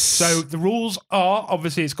 Yes. So the rules are,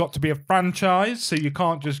 obviously, it's got to be a franchise, so you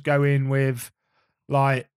can't just go in with,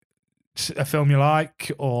 like, a film you like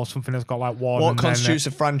or something that's got, like, one. What constitutes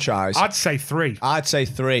a franchise? I'd say 3. I'd say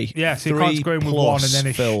 3. Yeah, so you can't go in with one and then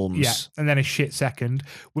a films. and then a shit second.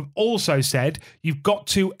 We've also said you've got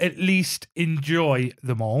to at least enjoy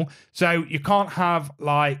them all. So you can't have,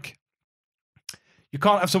 like... You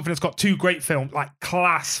can't have something that's got 2 great films, like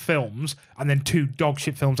class films, and then 2 dog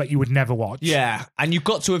shit films that you would never watch. Yeah, and you've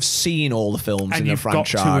got to have seen all the films in the franchise. And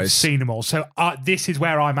you've got to have seen them all. So this is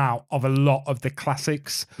where I'm out of a lot of the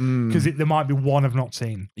classics, because there might be one I've not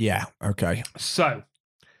seen. Yeah, okay. So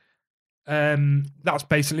that's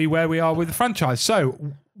basically where we are with the franchise.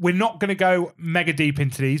 So we're not going to go mega deep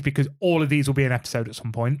into these, because all of these will be an episode at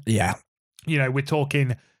some point. Yeah. We're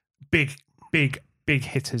talking big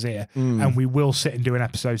hitters here, and we will sit and do an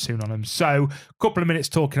episode soon on them. So a couple of minutes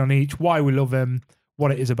talking on each, why we love them,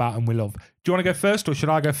 what it is about them we love. Do you want to go first, or should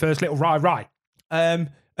I go first? Little Rye.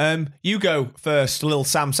 You go first, little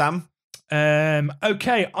Sam.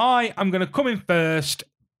 Okay, I am going to come in first,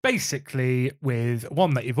 basically with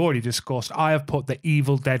one that you've already discussed. I have put the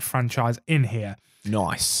Evil Dead franchise in here.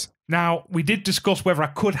 Nice. Now, we did discuss whether I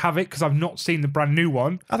could have it, because I've not seen the brand new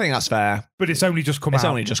one. I think that's fair. But it's only just come out.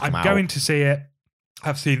 I'm going to see it.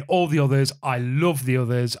 I've seen all the others. I love the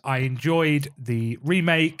others. I enjoyed the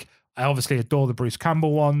remake. I obviously adore the Bruce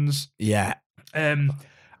Campbell ones. Yeah. I'm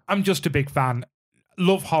just a big fan.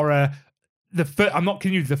 Love horror. I'm not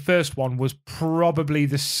kidding you. The first one was probably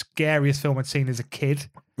the scariest film I'd seen as a kid.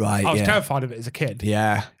 Right. I was terrified of it as a kid.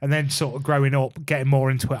 Yeah. And then sort of growing up, getting more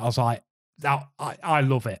into it, I was like, I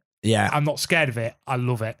love it. Yeah. I'm not scared of it. I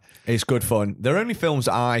love it. It's good fun. They're only films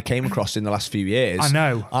that I came across in the last few years. I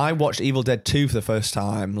know. I watched Evil Dead 2 for the first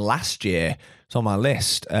time last year. It's on my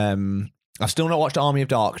list. I've still not watched Army of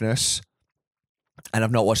Darkness, and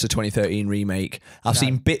I've not watched the 2013 remake. I've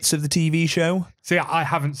seen bits of the TV show. See, I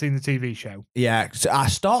haven't seen the TV show. Yeah, so I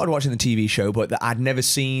started watching the TV show, but I'd never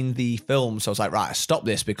seen the film, so I was like, right, stop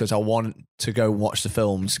this, because I want to go watch the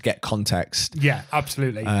films, get context. Yeah,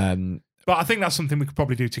 absolutely. But I think that's something we could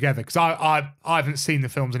probably do together, because I haven't seen the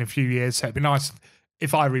films in a few years, so it'd be nice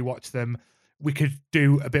if I rewatch them. We could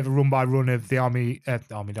do a bit of a run-by-run of the Army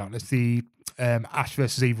Darkness, the Ash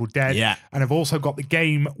vs. Evil Dead. Yeah. And I've also got the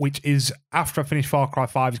game, which is, after I finish Far Cry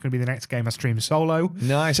 5, is going to be the next game I stream solo.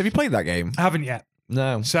 Nice. Have you played that game? I haven't yet.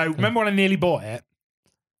 No. So remember when I nearly bought it?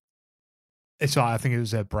 It's like, I think it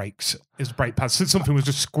was brakes. It was brake pads. Something was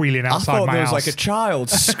just squealing outside my house. I thought there was like a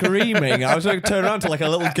child screaming. I was going to turn around to like a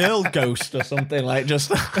little girl ghost or something. Like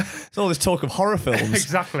just it's all this talk of horror films.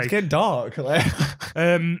 Exactly. It's getting dark.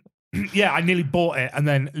 Yeah, I nearly bought it, and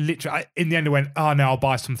then literally, in the end, I went, oh no, I'll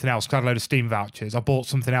buy something else, because I had a load of Steam vouchers. I bought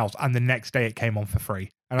something else, and the next day it came on for free.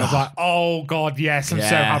 And I was like, oh God, yes, I'm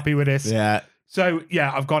so happy with this. Yeah. So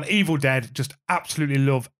yeah, I've gone Evil Dead, just absolutely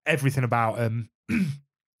love everything about them.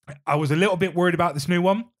 I was a little bit worried about this new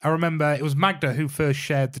one. I remember it was Magda who first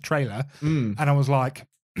shared the trailer, and I was like,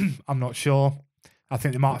 I'm not sure. I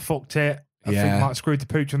think they might have fucked it. I think they might have screwed the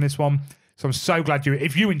pooch on this one. So I'm so glad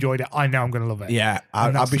if you enjoyed it, I know I'm going to love it. Yeah,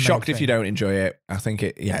 I'd be shocked if you don't enjoy it. I think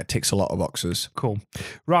it ticks a lot of boxes. Cool.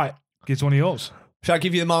 Right, gives one of yours. Shall I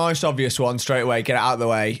give you the most obvious one straight away? Get it out of the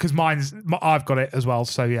way. Because I've got it as well,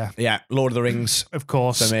 so yeah. Yeah, Lord of the Rings. Of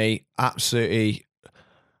course. For me, absolutely.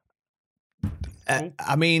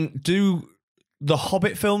 I mean, do the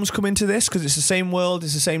Hobbit films come into this? Because it's the same world,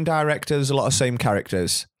 it's the same director, there's a lot of same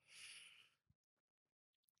characters.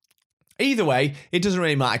 Either way, it doesn't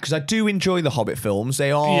really matter, because I do enjoy the Hobbit films.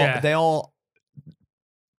 They are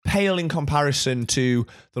pale in comparison to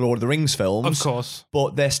the Lord of the Rings films. Of course.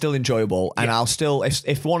 But they're still enjoyable. And I'll still,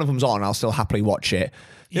 if one of them's on, I'll still happily watch it.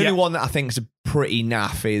 The only one that I think is pretty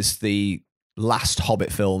naff is the last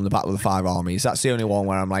Hobbit film, The Battle of the Five Armies. That's the only one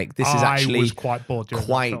where I'm like, this is actually I was quite bored during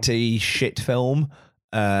quite a shit film.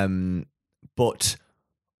 But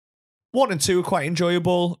 1 and 2 are quite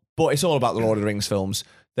enjoyable, but it's all about the Lord of the Rings films.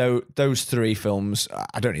 Though those 3 films,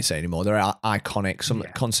 I don't need to say anymore. They're iconic. Some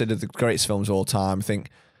considered the greatest films of all time. I think,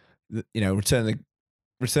 Return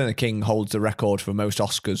of the King holds the record for most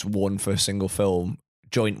Oscars won for a single film,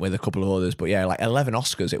 joint with a couple of others. But yeah, like 11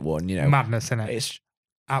 Oscars it won. Madness, isn't it? It's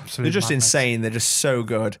absolutely. They're just insane. They're just so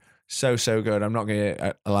good, so good. I'm not going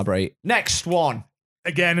to elaborate. Next one.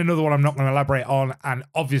 Again, another one I'm not going to elaborate on, and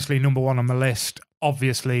obviously number 1 on the list.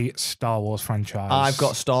 Obviously, Star Wars franchise. I've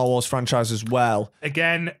got Star Wars franchise as well.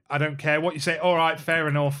 Again, I don't care what you say. All right, fair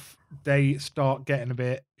enough. They start getting a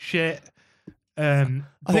bit shit. I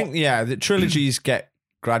think, the trilogies get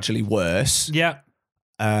gradually worse. Yeah.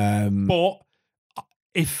 But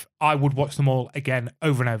if I would watch them all again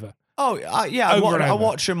over and over. Oh, I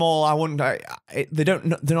watch them all. I wouldn't.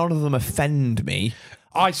 None of them offend me.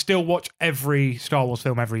 I still watch every Star Wars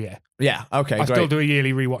film every year. Yeah, okay, I still do a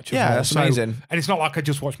yearly rewatch of them. Yeah, that's amazing. And it's not like I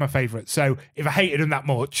just watch my favourites. So if I hated them that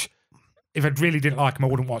much, if I really didn't like them, I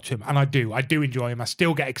wouldn't watch them. And I do enjoy them. I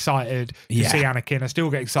still get excited to see Anakin. I still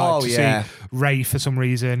get excited to see Rey for some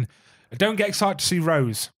reason. I don't get excited to see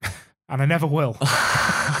Rose. And I never will.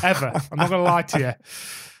 Ever. I'm not going to lie to you.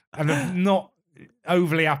 And I'm not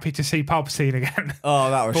overly happy to see Palpatine again.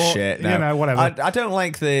 Oh, that was shit. No. Whatever. I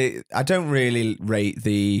don't really rate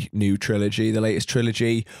the new trilogy, the latest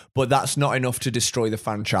trilogy, but that's not enough to destroy the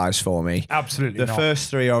franchise for me. Absolutely the not.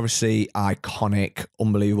 first 3 are obviously iconic,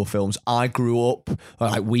 unbelievable films. We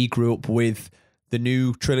grew up with the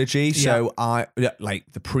new trilogy, so like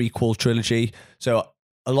the prequel trilogy. So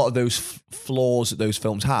a lot of those flaws that those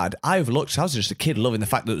films had, I overlooked. I was just a kid loving the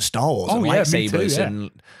fact that it was Star Wars and lightsabers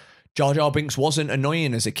and Jar Jar Binks wasn't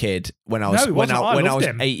annoying as a kid when I was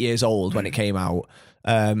 8 years old when it came out.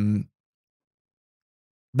 That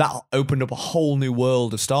opened up a whole new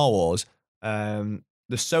world of Star Wars. The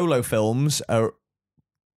Solo films are,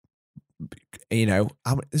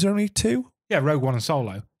 is there only 2? Yeah, Rogue One and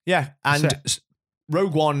Solo. Yeah, and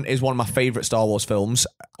Rogue One is one of my favourite Star Wars films.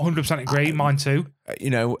 100% agree, mine too.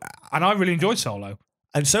 And I really enjoyed Solo.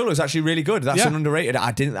 And Solo is actually really good. That's an underrated.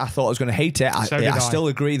 I thought I was going to hate it. I still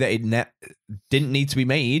agree that it didn't need to be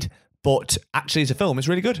made, but actually as a film, it's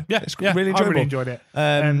really good. Yeah, it's really enjoyable. I really enjoyed it.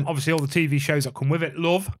 Obviously, all the TV shows that come with it,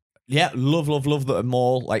 love. Yeah, love that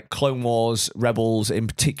more, like Clone Wars, Rebels in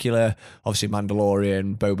particular. Obviously,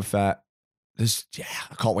 Mandalorian, Boba Fett.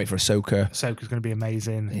 I can't wait for Ahsoka. Ahsoka's going to be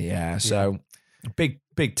amazing. Yeah, so big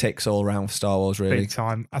ticks all around for Star Wars, really. Big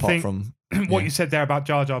time. I think what you said there about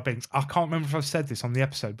Jar Jar Binks, I can't remember if I've said this on the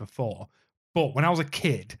episode before, but when I was a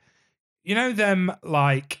kid, them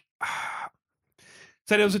like...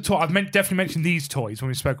 So there was a toy. I've definitely mentioned these toys when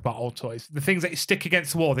we spoke about old toys. The things that you stick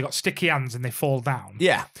against the wall, they got sticky hands and they fall down.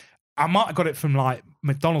 Yeah. I might have got it from like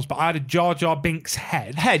McDonald's, but I had a Jar Jar Binks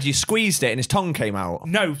head. You squeezed it and his tongue came out.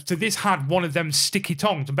 No, so this had one of them sticky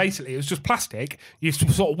tongs, and basically it was just plastic. You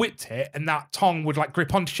sort of whipped it, and that tongue would like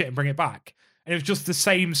grip onto shit and bring it back. And it was just the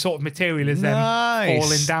same sort of material as them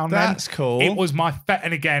falling down. That's cool. It was my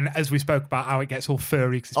and again, as we spoke about how it gets all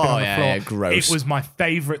furry because it's been on the floor. Yeah, gross. It was my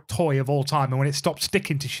favourite toy of all time, and when it stopped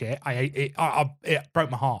sticking to shit, I ate it. It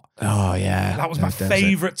broke my heart. Oh yeah, that was my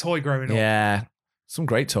favourite toy growing up. Yeah, some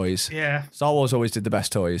great toys. Yeah, Star Wars always did the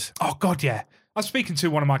best toys. Oh god, yeah. I was speaking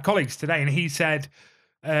to one of my colleagues today, and he said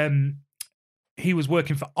he was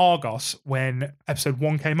working for Argos when Episode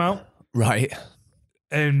 1 came out. Right.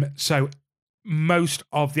 So most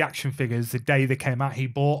of the action figures, the day they came out, he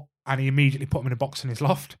bought, and he immediately put them in a box in his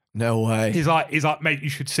loft. No way. He's like, mate, you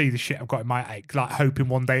should see the shit I've got in my attic, like hoping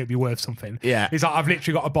one day it'd be worth something. Yeah. He's like, I've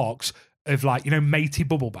literally got a box of like, matey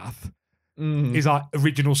bubble bath. He's like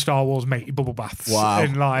original Star Wars matey bubble baths. Wow.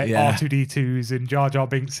 And like R2D2s and Jar Jar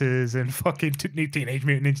Binkses and fucking Teenage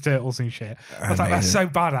Mutant Ninja Turtles and shit. I was like, that's so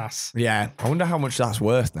badass. Yeah. I wonder how much that's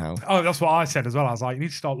worth now. Oh, that's what I said as well. I was like, you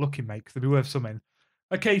need to start looking, mate, because they'll be worth something.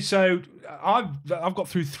 Okay, so I've got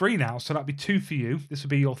through 3 now, so that'd be 2 for you. This would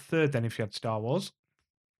be your 3rd then if you had Star Wars.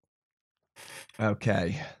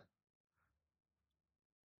 Okay.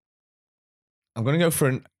 I'm going to go for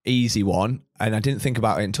an easy one, and I didn't think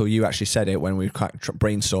about it until you actually said it when we were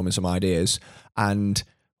brainstorming some ideas. And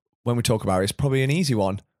when we talk about it, it's probably an easy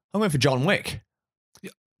one. I'm going for John Wick.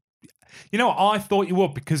 You know what? I thought you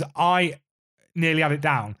would because I nearly had it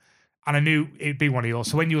down. And I knew it'd be one of yours.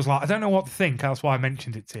 So when you was like, I don't know what to think, that's why I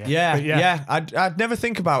mentioned it to you. Yeah. I'd never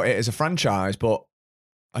think about it as a franchise, but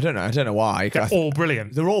I don't know why. They're all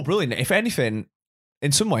brilliant. They're all brilliant. If anything,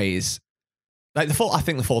 in some ways, like I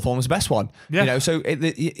think the fourth one was the best one. Yeah. You know, so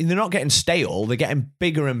they're not getting stale. They're getting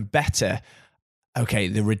bigger and better. Okay,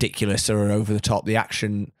 they're ridiculous. They're over the top. The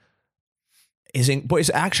action but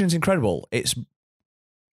action's incredible. It's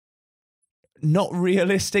not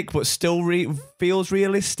realistic, but still feels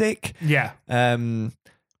realistic. Yeah.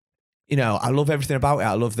 You know, I love everything about it.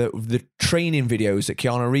 I love the training videos that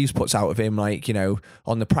Keanu Reeves puts out of him, like, you know,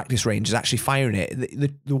 on the practice range, is actually firing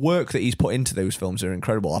it. The work that he's put into those films are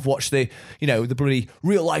incredible. I've watched the bloody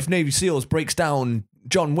real life Navy SEALs breaks down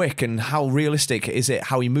John Wick and how realistic is it,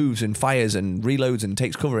 how he moves and fires and reloads and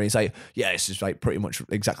takes cover. And he's like, yeah, this is like pretty much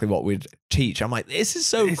exactly what we'd teach. I'm like, this is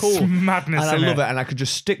so cool. It's madness, and I love it. And I could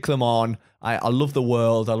just stick them on. I love the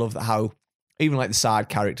world. I love how even like the side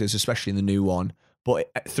characters, especially in the new one.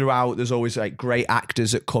 But throughout, there's always like great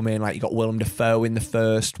actors that come in. Like you got Willem Dafoe in the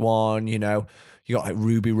first one, you know. You got like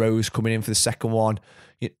Ruby Rose coming in for the second one.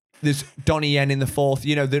 There's Donnie Yen in the fourth.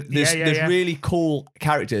 You know, there's really cool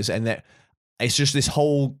characters, and that it's just this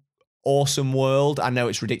whole awesome world. I know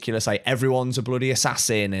it's ridiculous. Like everyone's a bloody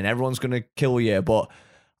assassin and everyone's gonna kill you, but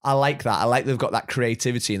I like that. I like they've got that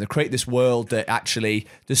creativity and they create this world that actually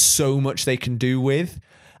there's so much they can do with.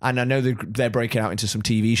 And I know they're breaking out into some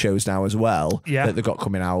TV shows now as well that they've got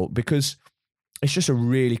coming out, because it's just a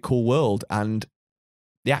really cool world and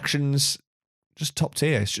the action's just top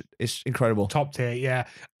tier. It's incredible. Top tier, yeah.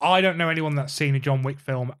 I don't know anyone that's seen a John Wick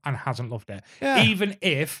film and hasn't loved it. Yeah. Even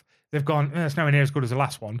if they've gone, it's nowhere near as good as the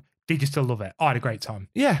last one, did you still love it? I had a great time.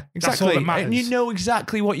 Yeah, exactly. That's all that matters. And you know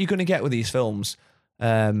exactly what you're going to get with these films.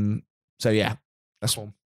 So yeah, that's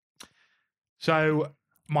cool. So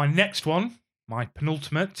my next one, my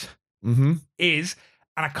penultimate, is,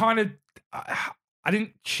 and I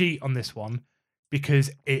didn't cheat on this one because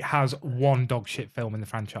it has one dog shit film in the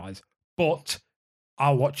franchise, but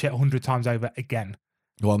I'll watch it 100 times over again.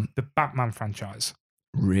 Go on. The Batman franchise.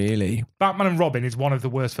 Really? Batman and Robin is one of the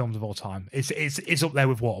worst films of all time. It's up there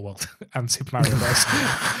with Waterworld and Super Mario Bros.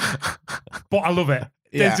 But I love it.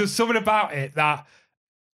 Yeah. There's just something about it that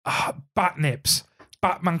bat nips,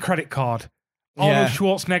 Batman credit card, Arnold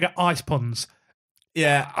Schwarzenegger ice puns.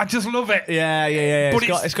 Yeah, I just love it. Yeah. But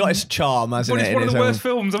it's got its charm, hasn't it? But it's one of the worst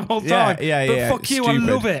films of all time. Yeah. But fuck you, stupid.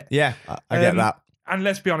 I love it. Yeah, I get that. And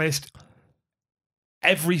let's be honest,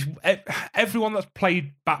 everyone that's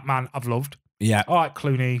played Batman, I've loved. Yeah. All right,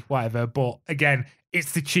 Clooney, whatever. But again,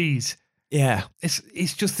 it's the cheese. Yeah.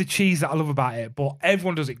 It's just the cheese that I love about it. But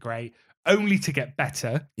everyone does it great, only to get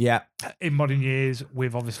better. Yeah. In modern years,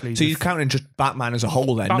 with obviously. So you're counting just Batman as a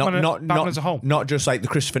whole, then, Batman as a whole, not just like the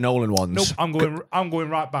Christopher Nolan ones. Nope, I'm going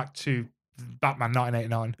right back to Batman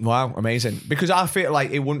 1989. Wow, amazing! Because I feel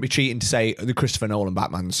like it wouldn't be cheating to say the Christopher Nolan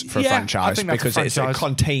Batmans for a franchise, because it's a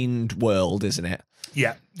contained world, isn't it?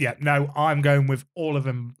 Yeah. No, I'm going with all of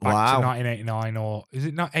them back to 1989, or is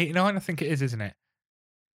it not 89? I think it is, isn't it?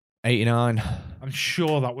 89. I'm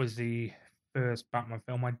sure that was the first Batman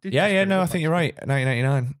film I did. I think you're right.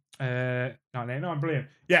 1989. 1989, brilliant.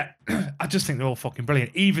 Yeah, I just think they're all fucking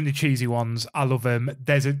brilliant. Even the cheesy ones, I love them.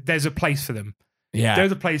 There's a place for them. Yeah,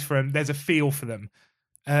 there's a place for them. There's a feel for them.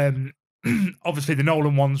 Obviously, the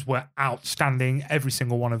Nolan ones were outstanding. Every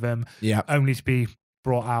single one of them. Yeah, only to be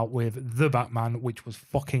brought out with The Batman, which was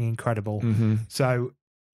fucking incredible. So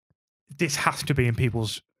this has to be in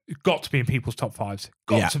people's. Got to be in people's top fives.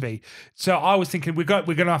 Got to be. So I was thinking we're going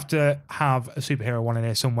to have a superhero one in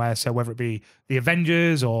here somewhere. So whether it be the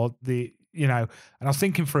Avengers or and I was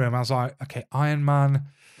thinking through him. I was like, okay, Iron Man.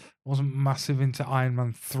 Wasn't massive into Iron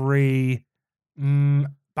Man 3.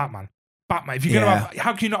 Batman. If you're going to have,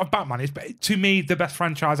 how can you not have Batman? It's to me the best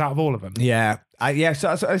franchise out of all of them. Yeah.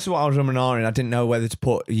 So that's what I was rummaging on. I didn't know whether to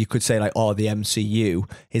put. You could say like, the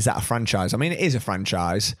MCU, is that a franchise? I mean, it is a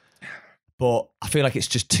franchise. But I feel like it's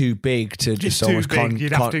just too big to just almost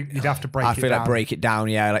you'd have to break it down. I feel like break it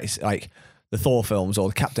down, like the Thor films or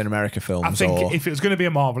the Captain America films. I think if it was going to be a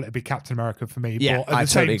Marvel, it'd be Captain America for me. Yeah, but at the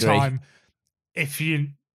same time,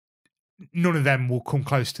 none of them will come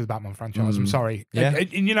close to the Batman franchise. I'm sorry. Yeah.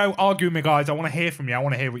 And argue with me, guys. I want to hear from you. I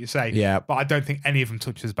want to hear what you say. Yeah. But I don't think any of them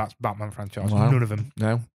touches Batman franchise. Wow. None of them.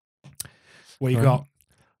 No. What you got?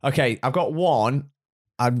 Okay, I've got one.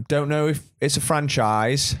 I don't know if it's a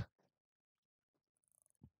franchise.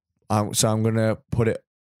 So I'm going to put it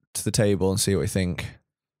to the table and see what we think.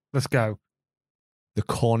 Let's go. The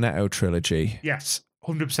Cornetto trilogy. Yes,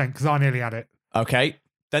 100%, because I nearly had it. Okay.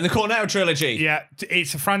 Then the Cornetto trilogy. Yeah,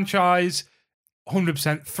 it's a franchise,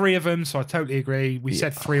 100%. 3 of them, so I totally agree. We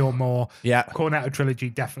said 3 or more. Yeah. Cornetto trilogy,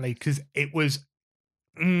 definitely, because it was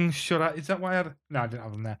Should I? Is that why I had? No, I didn't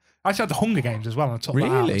have them there. I actually had the Hunger Games as well. And I took that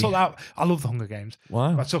out. Really? I took that out. I love the Hunger Games.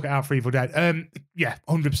 Wow. But I took it out for Evil Dead. Yeah,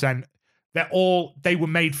 100%. They were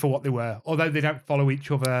made for what they were, although they don't follow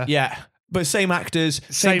each other. Yeah, but same actors,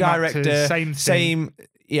 same director, actors, same.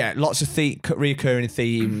 Yeah, lots of reoccurring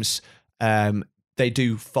themes. They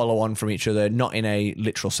do follow on from each other, not in a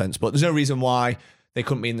literal sense, but there's no reason why they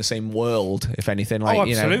couldn't be in the same world. If anything, like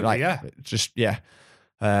absolutely, just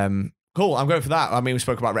cool. I'm going for that. I mean, we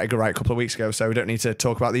spoke about Edgar Wright a couple of weeks ago, so we don't need to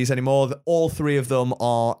talk about these anymore. All three of them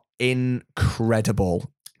are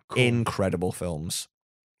incredible, incredible films.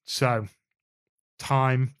 So,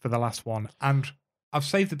 time for the last one, and I've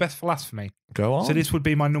saved the best for last for me. Go on. So this would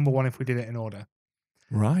be my number one if we did it in order.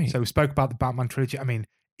 Right. So we spoke about the Batman trilogy. I mean,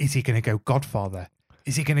 is he going to go Godfather?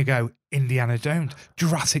 Is he going to go Indiana Jones?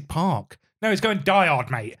 Jurassic Park? No, he's going Die Hard,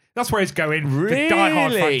 mate. That's where he's going. Really? The Die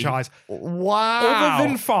Hard franchise. Wow. Other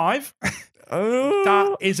than 5,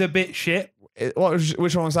 that is a bit shit.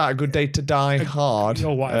 Which one was that? A Good Day to Die Hard?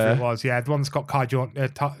 Or whatever it was. Yeah, the one that's got Jai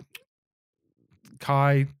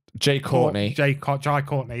Courtney. Jai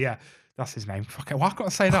Courtney, yeah. That's his name. Fuck it. Why can't I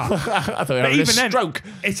say that? I thought but even even stroke.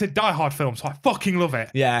 Then, it's a Die Hard film, so I fucking love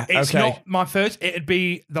it. Yeah, it's not my first. It'd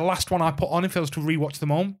be the last one I put on if I was to rewatch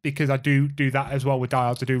them all, because I do that as well with Die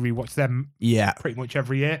Hard. I do rewatch them. Yeah, pretty much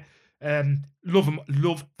every year. Love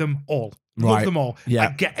them all. Right. Love them all. Yeah.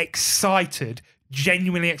 I get excited,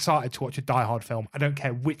 genuinely excited to watch a Die Hard film. I don't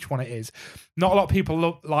care which one it is. Not a lot of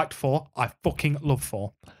people liked 4. I fucking love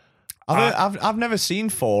 4. I've never seen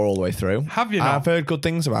 4 all the way through. Have you not? I've heard good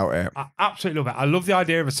things about it. I absolutely love it. I love the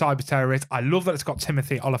idea of a cyber terrorist. I love that it's got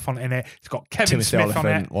Timothy Olyphant in it. It's got Kevin Smith on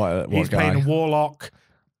it. What He's guy. playing a warlock.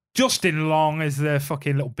 Justin Long is the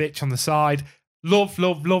fucking little bitch on the side. Love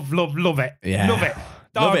it. Yeah. Love it.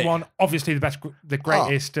 Die Hard 1, obviously the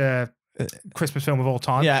greatest Christmas film of all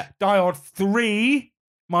time. Yeah. Die Hard 3,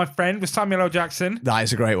 my friend, with Samuel L. Jackson. That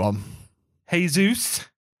is a great one. Jesus.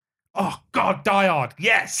 Oh, God, Die Hard.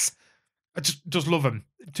 Yes. I just love him.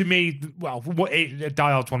 To me, well, Die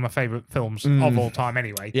Hard's one of my favourite films of all time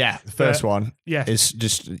anyway. Yeah, the first one is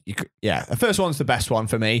just, the first one's the best one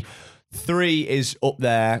for me. 3 is up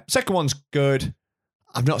there. Second one's good.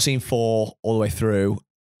 I've not seen 4 all the way through,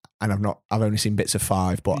 and I've only seen bits of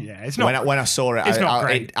 5, but it's not, when I saw it, it's not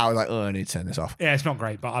great. I was like, oh, I need to turn this off. Yeah, it's not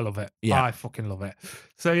great, but I love it. Yeah. I fucking love it.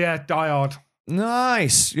 So yeah, Die Hard.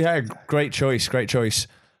 Nice. Yeah, great choice.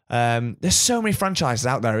 There's so many franchises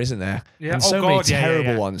out there, isn't there? Yeah. And so many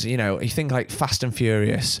terrible ones. You know, you think like Fast and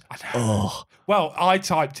Furious. Oh. Well, I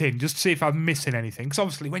typed in just to see if I'm missing anything. Because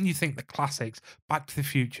obviously, when you think the classics, Back to the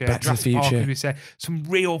Future, Jurassic Park, as we say, some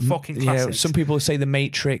real fucking classics. You know, some people say The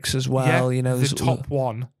Matrix as well. Yeah, you know, the top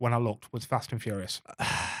one when I looked was Fast and Furious.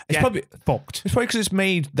 It's probably fucked. It's probably because it's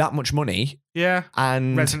made that much money. Yeah,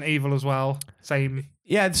 and Resident Evil as well. Same.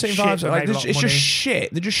 Yeah, the same vibes. Like, it's just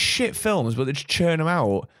shit. They're just shit films, but they just churn them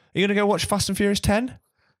out. Are you gonna go watch Fast and Furious 10?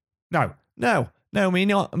 No, me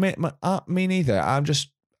not. Me neither.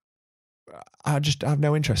 I just have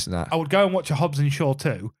no interest in that. I would go and watch a Hobbs and Shaw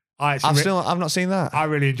 2. I've not seen that. I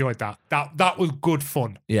really enjoyed that. That was good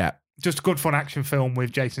fun. Yeah, just a good fun action film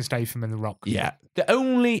with Jason Statham and The Rock. Yeah, the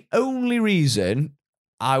only reason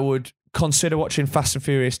I would consider watching Fast and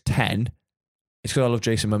Furious 10 is because I love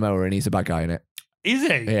Jason Momoa and he's the bad guy in it. Is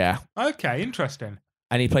he? Yeah. Okay, interesting.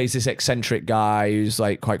 And he plays this eccentric guy who's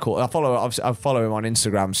like quite cool. I follow him on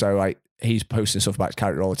Instagram, so like he's posting stuff about his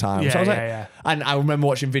character all the time. Yeah, so I was yeah. And I remember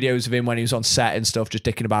watching videos of him when he was on set and stuff, just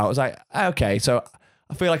dicking about. I was like, okay, so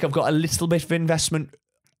I feel like I've got a little bit of investment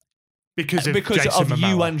because of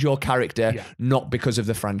you and your character, not because of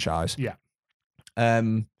the franchise. Yeah.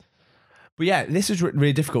 But yeah, this is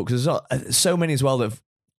really difficult because there's so many as well that have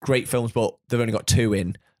great films, but they've only got 2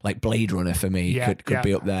 in. Like Blade Runner for me could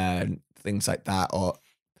be up there and things like that.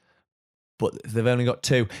 But they've only got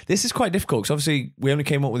 2. This is quite difficult because obviously we only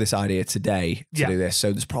came up with this idea today to do this,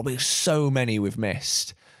 so there's probably so many we've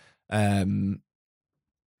missed. And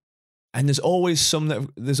there's always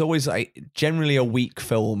like generally a weak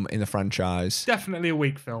film in the franchise. Definitely a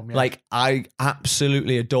weak film. Yeah. Like I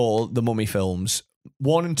absolutely adore the Mummy films.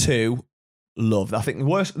 1 and 2, love. I think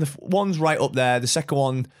the one's right up there. The second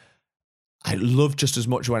one, I loved just as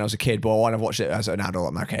much when I was a kid, but when I've watched it as an adult,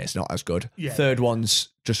 I'm like, okay, it's not as good. Yeah. Third one's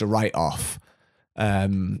just a write-off.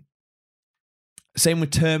 Same with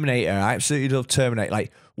Terminator. I absolutely love Terminator.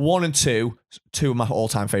 Like 1 and 2 of my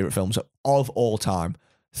all-time favourite films of all time.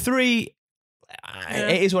 3,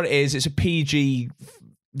 it is what it is. It's a PG.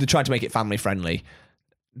 They tried to make it family-friendly.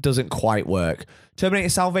 Doesn't quite work. Terminator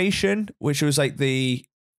Salvation, which was like the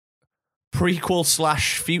prequel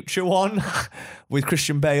 / future one with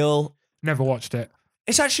Christian Bale. Never watched it.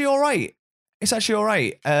 It's actually all right. It's actually all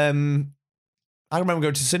right. I remember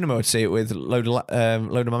going to cinema to see it with a load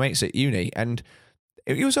of my mates at uni, and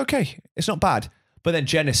it was okay. It's not bad. But then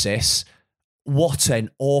Genesis, what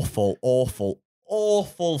an awful, awful,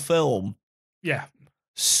 awful film. Yeah.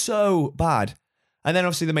 So bad. And then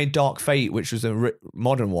obviously they made Dark Fate, which was a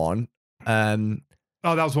modern one. That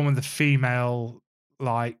was one with the female,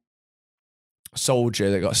 like,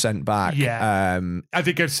 soldier that got sent back. Yeah. I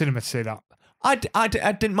did go to cinema to see that. I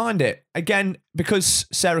didn't mind it. Again, because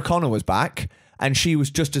Sarah Connor was back and she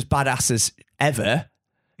was just as badass as ever.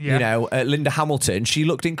 Yeah. You know, Linda Hamilton, she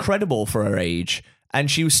looked incredible for her age and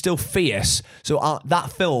she was still fierce. So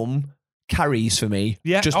that film carries for me.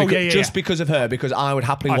 Yeah. Just because of her, because I would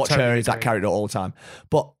happily watch totally her as that character all the time.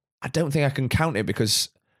 But I don't think I can count it because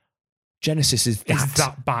Genesis is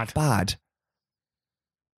that bad.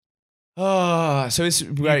 Oh, so it's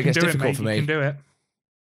where it gets difficult for me. You can do it.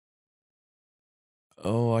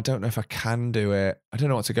 Oh, I don't know if I can do it. I don't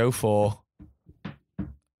know what to go for.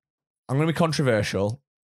 I'm going to be controversial.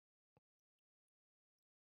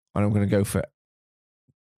 And I'm going to go for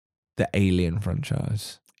the Alien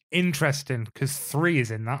franchise. Interesting, because 3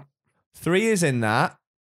 is in that. 3 is in that.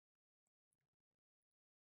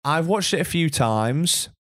 I've watched it a few times.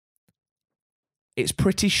 It's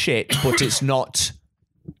pretty shit, but it's not...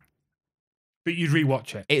 But you'd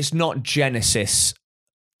rewatch it. It's not Genesis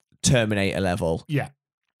Terminator level. Yeah.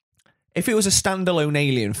 If it was a standalone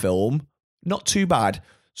Alien film, not too bad.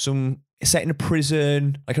 Set in a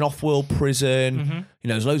prison, like an off-world prison. Mm-hmm. You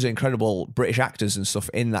know, there's loads of incredible British actors and stuff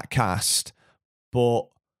in that cast. But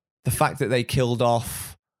the fact that they killed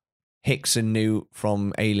off Hicks and Newt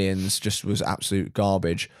from Aliens just was absolute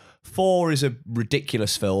garbage. 4 is a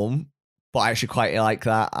ridiculous film, but I actually quite like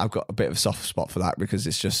that. I've got a bit of a soft spot for that because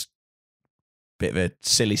it's just a bit of a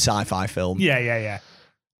silly sci-fi film. Yeah.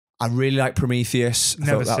 I really like Prometheus. I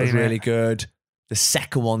thought that was really good. The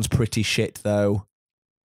second one's pretty shit, though.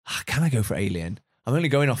 Can I go for Alien? I'm only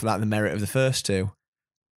going off of that the merit of the first 2.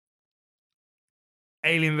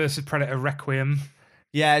 Alien versus Predator Requiem.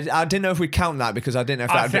 Yeah, I didn't know if we'd count that because I didn't know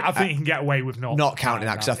if I think you can get away with not counting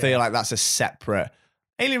that because I feel like that's a separate...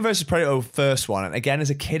 Alien versus Predator first one. And again, as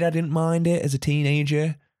a kid, I didn't mind it. As a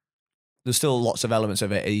teenager, there's still lots of elements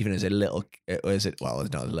of it, even as a little... Well, as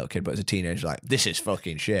not a little kid, but as a teenager, like, this is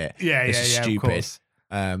fucking shit. This is stupid.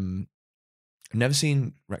 Never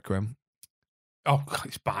seen Requiem. Oh, God,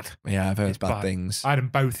 it's bad. Yeah, I've heard bad things. I had them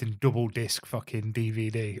both in double disc fucking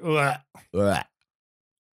DVD. Ugh.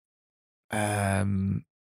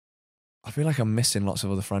 I feel like I'm missing lots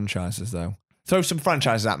of other franchises, though. Throw some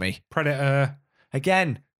franchises at me. Predator.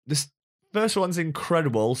 Again, this first one's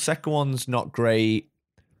incredible. Second one's not great.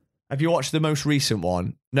 Have you watched the most recent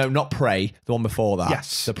one? No, not Prey. The one before that.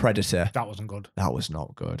 Yes. The Predator. That wasn't good. That was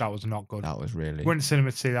not good. That was not good. That was really... Went to cinema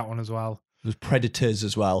to see that one as well. There's Predators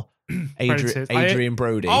as well. Adrian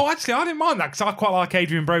Brody. Oh, actually, I didn't mind that because I quite like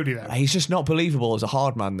Adrian Brody, though. He's just not believable as a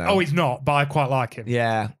hard man, though. Oh, he's not, but I quite like him.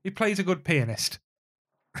 Yeah. He plays a good pianist.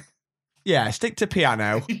 Yeah, stick to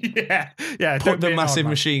piano. yeah. Put the massive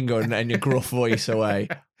machine gun and your gruff voice away.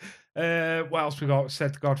 What else we got?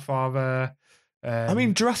 Said The Godfather. I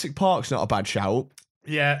mean, Jurassic Park's not a bad shout.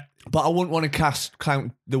 Yeah. But I wouldn't want to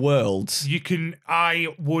count the worlds. I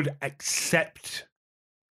would accept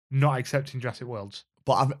not accepting Jurassic Worlds.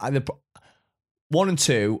 But 1 and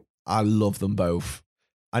 2, I love them both.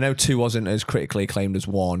 I know 2 wasn't as critically acclaimed as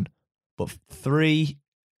 1, but 3,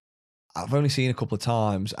 I've only seen a couple of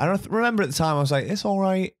times. I remember at the time I was like, it's all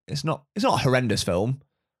right. It's not a horrendous film.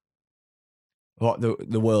 What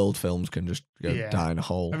the world films can just go die in a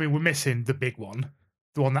hole. I mean, we're missing the big one,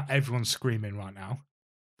 the one that everyone's screaming right now,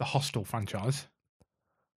 the Hostel franchise.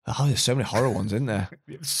 Oh, there's so many horror ones in there.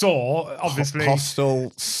 Saw, obviously.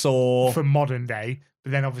 Hostel, Saw. For modern day.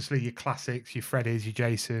 But then obviously your classics, your Freddys, your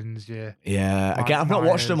Jasons, your... Yeah. Again, I've not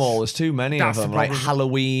watched them all. There's too many of them. Like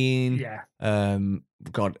Halloween. Yeah.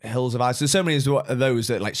 God, Hills of Eyes. There's so many of those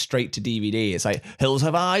that like straight to DVD. It's like Hills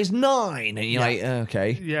of Eyes 9. And you're like,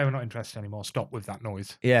 okay. Yeah, we're not interested anymore. Stop with that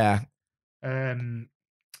noise. Yeah. The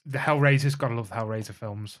Hellraisers. Gotta love the Hellraiser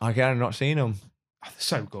films. Again, I've not seen them. Oh, they're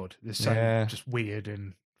so good. They're so just weird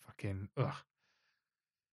and fucking ugh.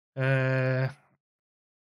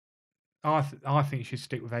 I think you should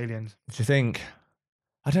stick with Aliens. What do you think?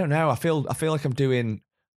 I don't know. I feel like I'm doing.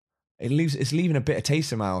 It's leaving a bit of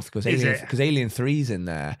taste in my mouth because Alien 3's in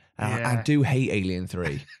there. And I do hate Alien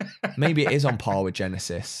 3. Maybe it is on par with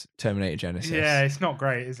Terminator Genesis. Yeah, it's not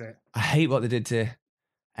great, is it? I hate what they did to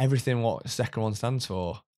everything what the second one stands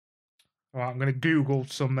for. All right, I'm going to Google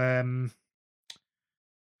some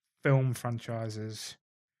film franchises.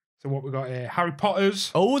 So what we got here? Harry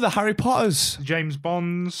Potter's. Oh, the Harry Potters. James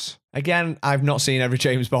Bond's. Again, I've not seen every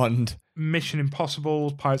James Bond. Mission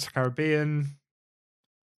Impossible, Pirates of the Caribbean,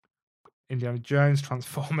 Indiana Jones,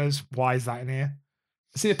 Transformers. Why is that in here?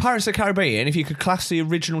 See, the Pirates of the Caribbean, if you could class the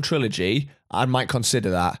original trilogy, I might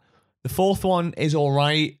consider that. The fourth one is all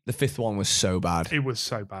right. The fifth one was so bad. It was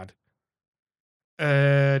so bad.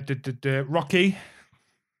 Rocky.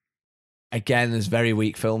 Again, there's very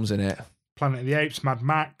weak films in it. Planet of the Apes, Mad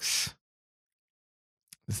Max.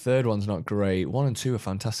 The third one's not great. 1 and 2 are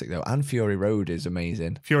fantastic, though. And Fury Road is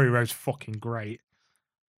amazing. Fury Road's fucking great.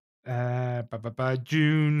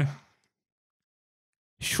 June.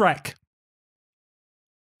 Shrek.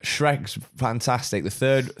 Shrek's fantastic. The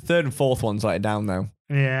third and fourth ones let it down, though.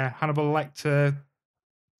 Yeah, Hannibal Lecter.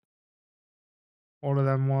 All of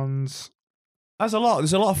them ones. There's a lot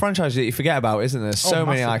of franchises that you forget about, isn't there? So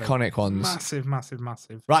many iconic ones. Massive, massive,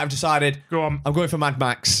 massive. Right, I've decided. Go on. I'm going for Mad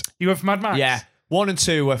Max. You go for Mad Max? Yeah. 1 and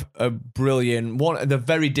 2 are brilliant. They're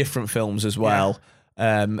very different films as well.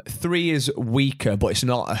 Yeah. 3 is weaker, but it's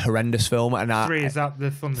not a horrendous film. And 3 is that the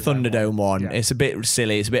Thunderdome one. Yeah. It's a bit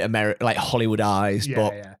silly. It's a bit like Hollywoodized,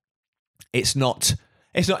 but it's not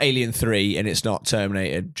Alien 3 and it's not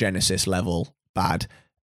Terminator Genesis level bad.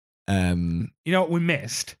 You know what we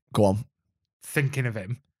missed? Go on. Thinking of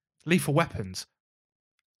him, Lethal Weapons.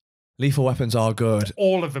 Lethal Weapons are good.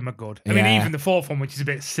 All of them are good. I mean, even the fourth one, which is a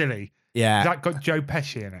bit silly. Yeah. That got Joe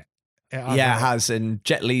Pesci in it. It has. And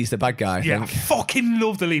Jet Li's the bad guy, I think. I fucking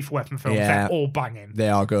love the Lethal Weapon films. Yeah. They're all banging. They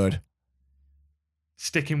are good.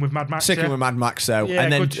 Sticking with Mad Max. With Mad Max, though. Yeah,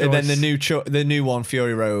 and then the new one,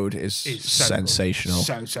 Fury Road, is sensational.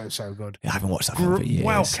 Good. So good. Yeah, I haven't watched that film for years.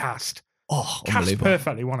 Well cast. Oh, cast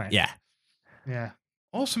perfectly, wasn't it? Yeah. Yeah.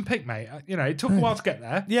 Awesome pick, mate. It took a while to get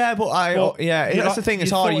there. Yeah, but that's the thing.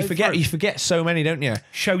 It's hard. You forget so many, don't you?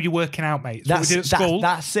 Show you're working out, mate. That's what we did at school.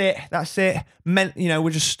 That's it. We're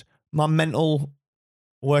just my mental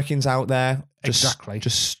workings out there.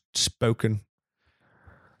 Just spoken.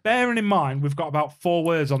 Bearing in mind, we've got about 4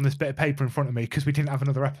 words on this bit of paper in front of me because we didn't have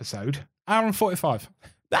another episode. Hour and 45.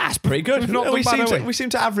 That's pretty good. We seem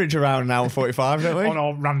to average around an hour and 45, don't we? On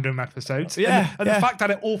our random episodes. Yeah. And the fact that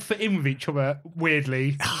it all fit in with each other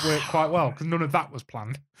weirdly worked quite well because none of that was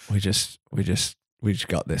planned. We just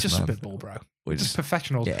got this. Just man. spitball, bro. We're just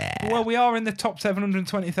professionals. Yeah. Well, we are in the top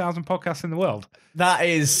 720,000 podcasts in the world. That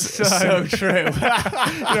is so true. You know what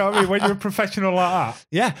I mean? When you're a professional like that.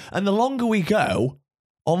 Yeah. And the longer we go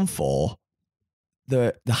on for,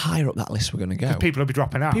 the higher up that list we're going to go. People will be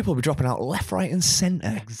dropping out. People will be dropping out left, right, and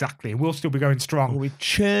centre. Exactly. We'll still be going strong. We'll be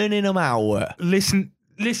churning them out. Listening,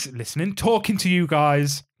 talking to you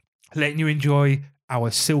guys, letting you enjoy our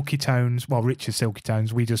silky tones. Well, Richard's silky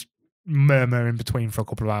tones. We just murmur in between for a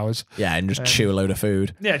couple of hours. Yeah, and just chew a load of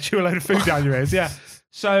food. Yeah, chew a load of food down your ears. Yeah.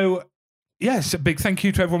 So, yes, a big thank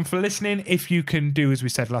you to everyone for listening. If you can do as we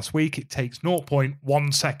said last week, it takes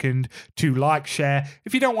 0.1 second to like, share.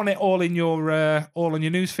 If you don't want it all in your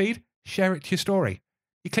news feed, share it to your story.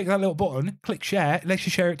 You click that little button, click share, it lets you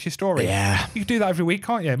share it to your story. Yeah. You can do that every week,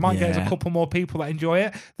 can't you? It might get us a couple more people that enjoy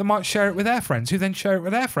it. They might share it with their friends, who then share it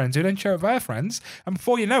with their friends, who then share it with their friends. And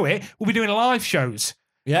before you know it, we'll be doing live shows.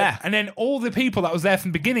 Yeah. And then all the people that was there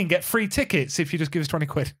from the beginning get free tickets if you just give us 20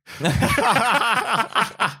 quid. Give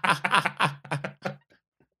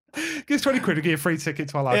us 20 quid to get a free ticket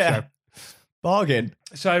to our live show. Bargain.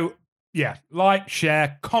 So, yeah, like,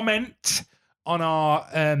 share, comment on our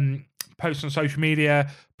posts on social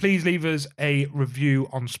media. Please leave us a review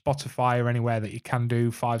on Spotify or anywhere that you can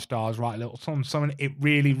do. 5 stars, write a little something. It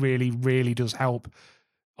really, really, really does help.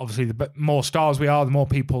 Obviously, the more stars we are, the more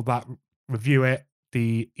people that review it,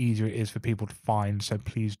 the easier it is for people to find. So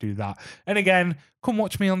please do that. And again, come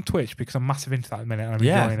watch me on Twitch because I'm massive into that at the minute and I'm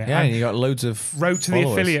enjoying it. Yeah, and you got loads of road to the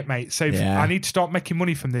affiliate, mate. So I need to start making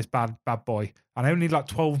money from this bad boy. And I only need like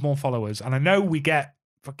 12 more followers. And I know we get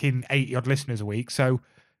fucking 80 odd listeners a week. So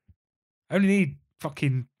I only need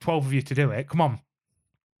fucking 12 of you to do it. Come on.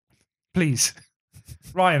 Please.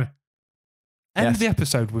 Ryan, end the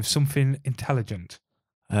episode with something intelligent.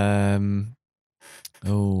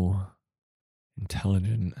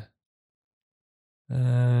 Intelligent.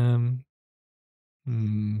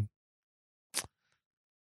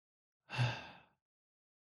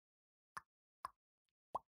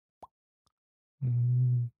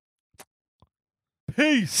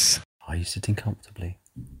 Peace. Are you sitting comfortably?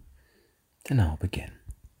 Then I'll begin.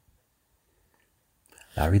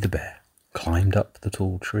 Larry the bear climbed up the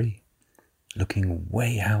tall tree, looking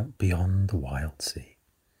way out beyond the wild sea.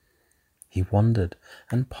 He wondered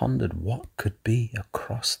and pondered what could be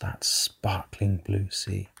across that sparkling blue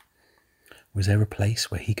sea. Was there a place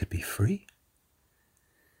where he could be free?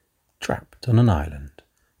 trapped on an island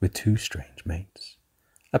with two strange mates,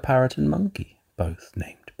 a parrot and monkey, both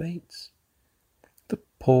named Bates. The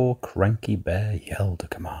poor cranky bear yelled a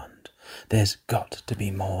command. There's got to be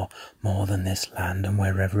more than this land, and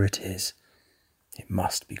wherever it is, it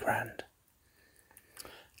must be grand.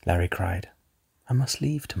 Larry cried, I must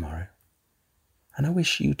leave tomorrow, and I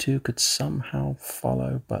wish you two could somehow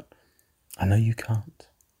follow, but I know you can't.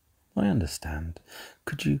 I understand.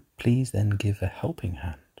 Could you please then give a helping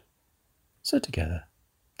hand? So together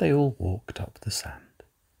they all walked up the sand.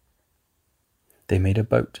 They made a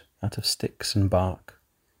boat out of sticks and bark.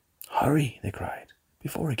 Hurry, they cried,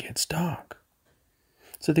 before it gets dark.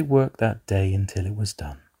 So they worked that day until it was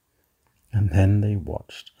done, and then they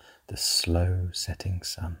watched the slow setting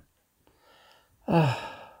sun.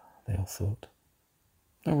 Ah, they all thought,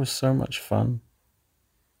 that was so much fun.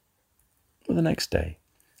 Well, the next day,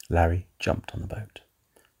 Larry jumped on the boat,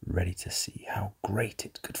 ready to see how great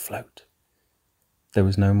it could float. There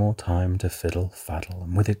was no more time to fiddle-faddle,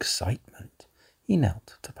 and with excitement he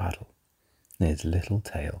knelt to paddle, and his little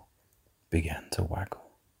tail began to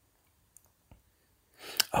waggle.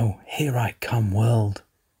 Oh, here I come, world,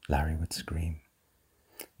 Larry would scream.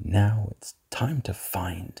 Now it's time to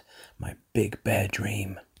find my big bear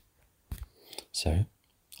dream. So,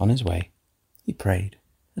 on his way, he prayed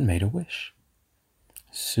and made a wish.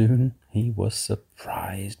 Soon he was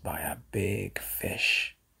surprised by a big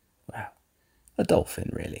fish. Well, a dolphin,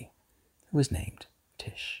 really, who was named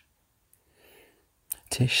Tish.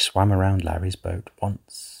 Tish swam around Larry's boat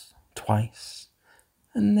once, twice,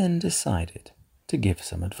 and then decided to give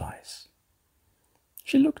some advice.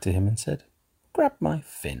 She looked at him and said, Grab my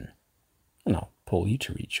fin, and I'll pull you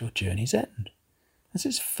to reach your journey's end, as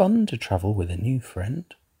it's fun to travel with a new friend.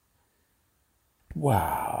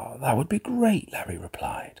 Wow, that would be great, Larry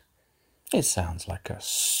replied. It sounds like a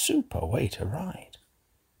super way to ride.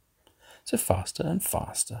 So faster and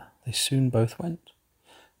faster they soon both went,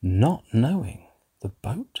 not knowing the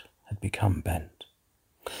boat had become bent.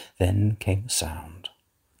 Then came a sound,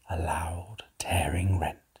 a loud tearing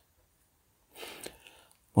rent.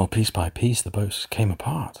 Well, piece by piece the boats came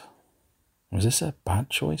apart. Was this a bad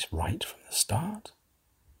choice right from the start?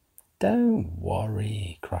 Don't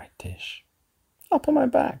worry, cried Tish. Up on my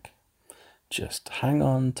back. Just hang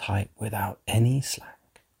on tight without any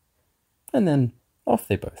slack. And then off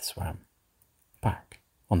they both swam, back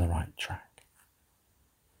on the right track.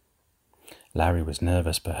 Larry was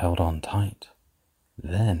nervous but held on tight.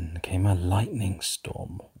 Then came a lightning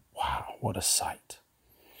storm. Wow, what a sight.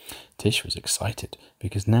 Tish was excited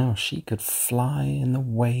because now she could fly and the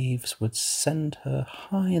waves would send her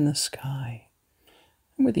high in the sky.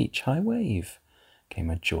 And with each high wave came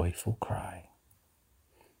a joyful cry.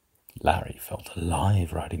 Larry felt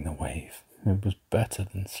alive riding the wave. It was better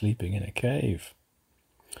than sleeping in a cave.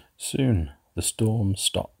 Soon the storm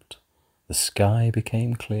stopped. The sky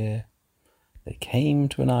became clear. They came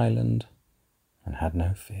to an island and had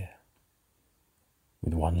no fear.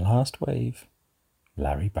 With one last wave,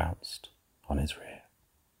 Larry bounced on his rear.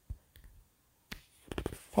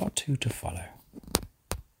 Part 2 to follow.